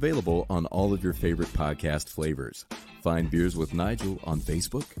and is available on all of your favorite podcast flavors. Find Beers with Nigel on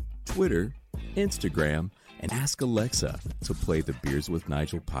Facebook, Twitter, Instagram, and ask Alexa to play the Beers with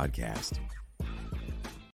Nigel podcast.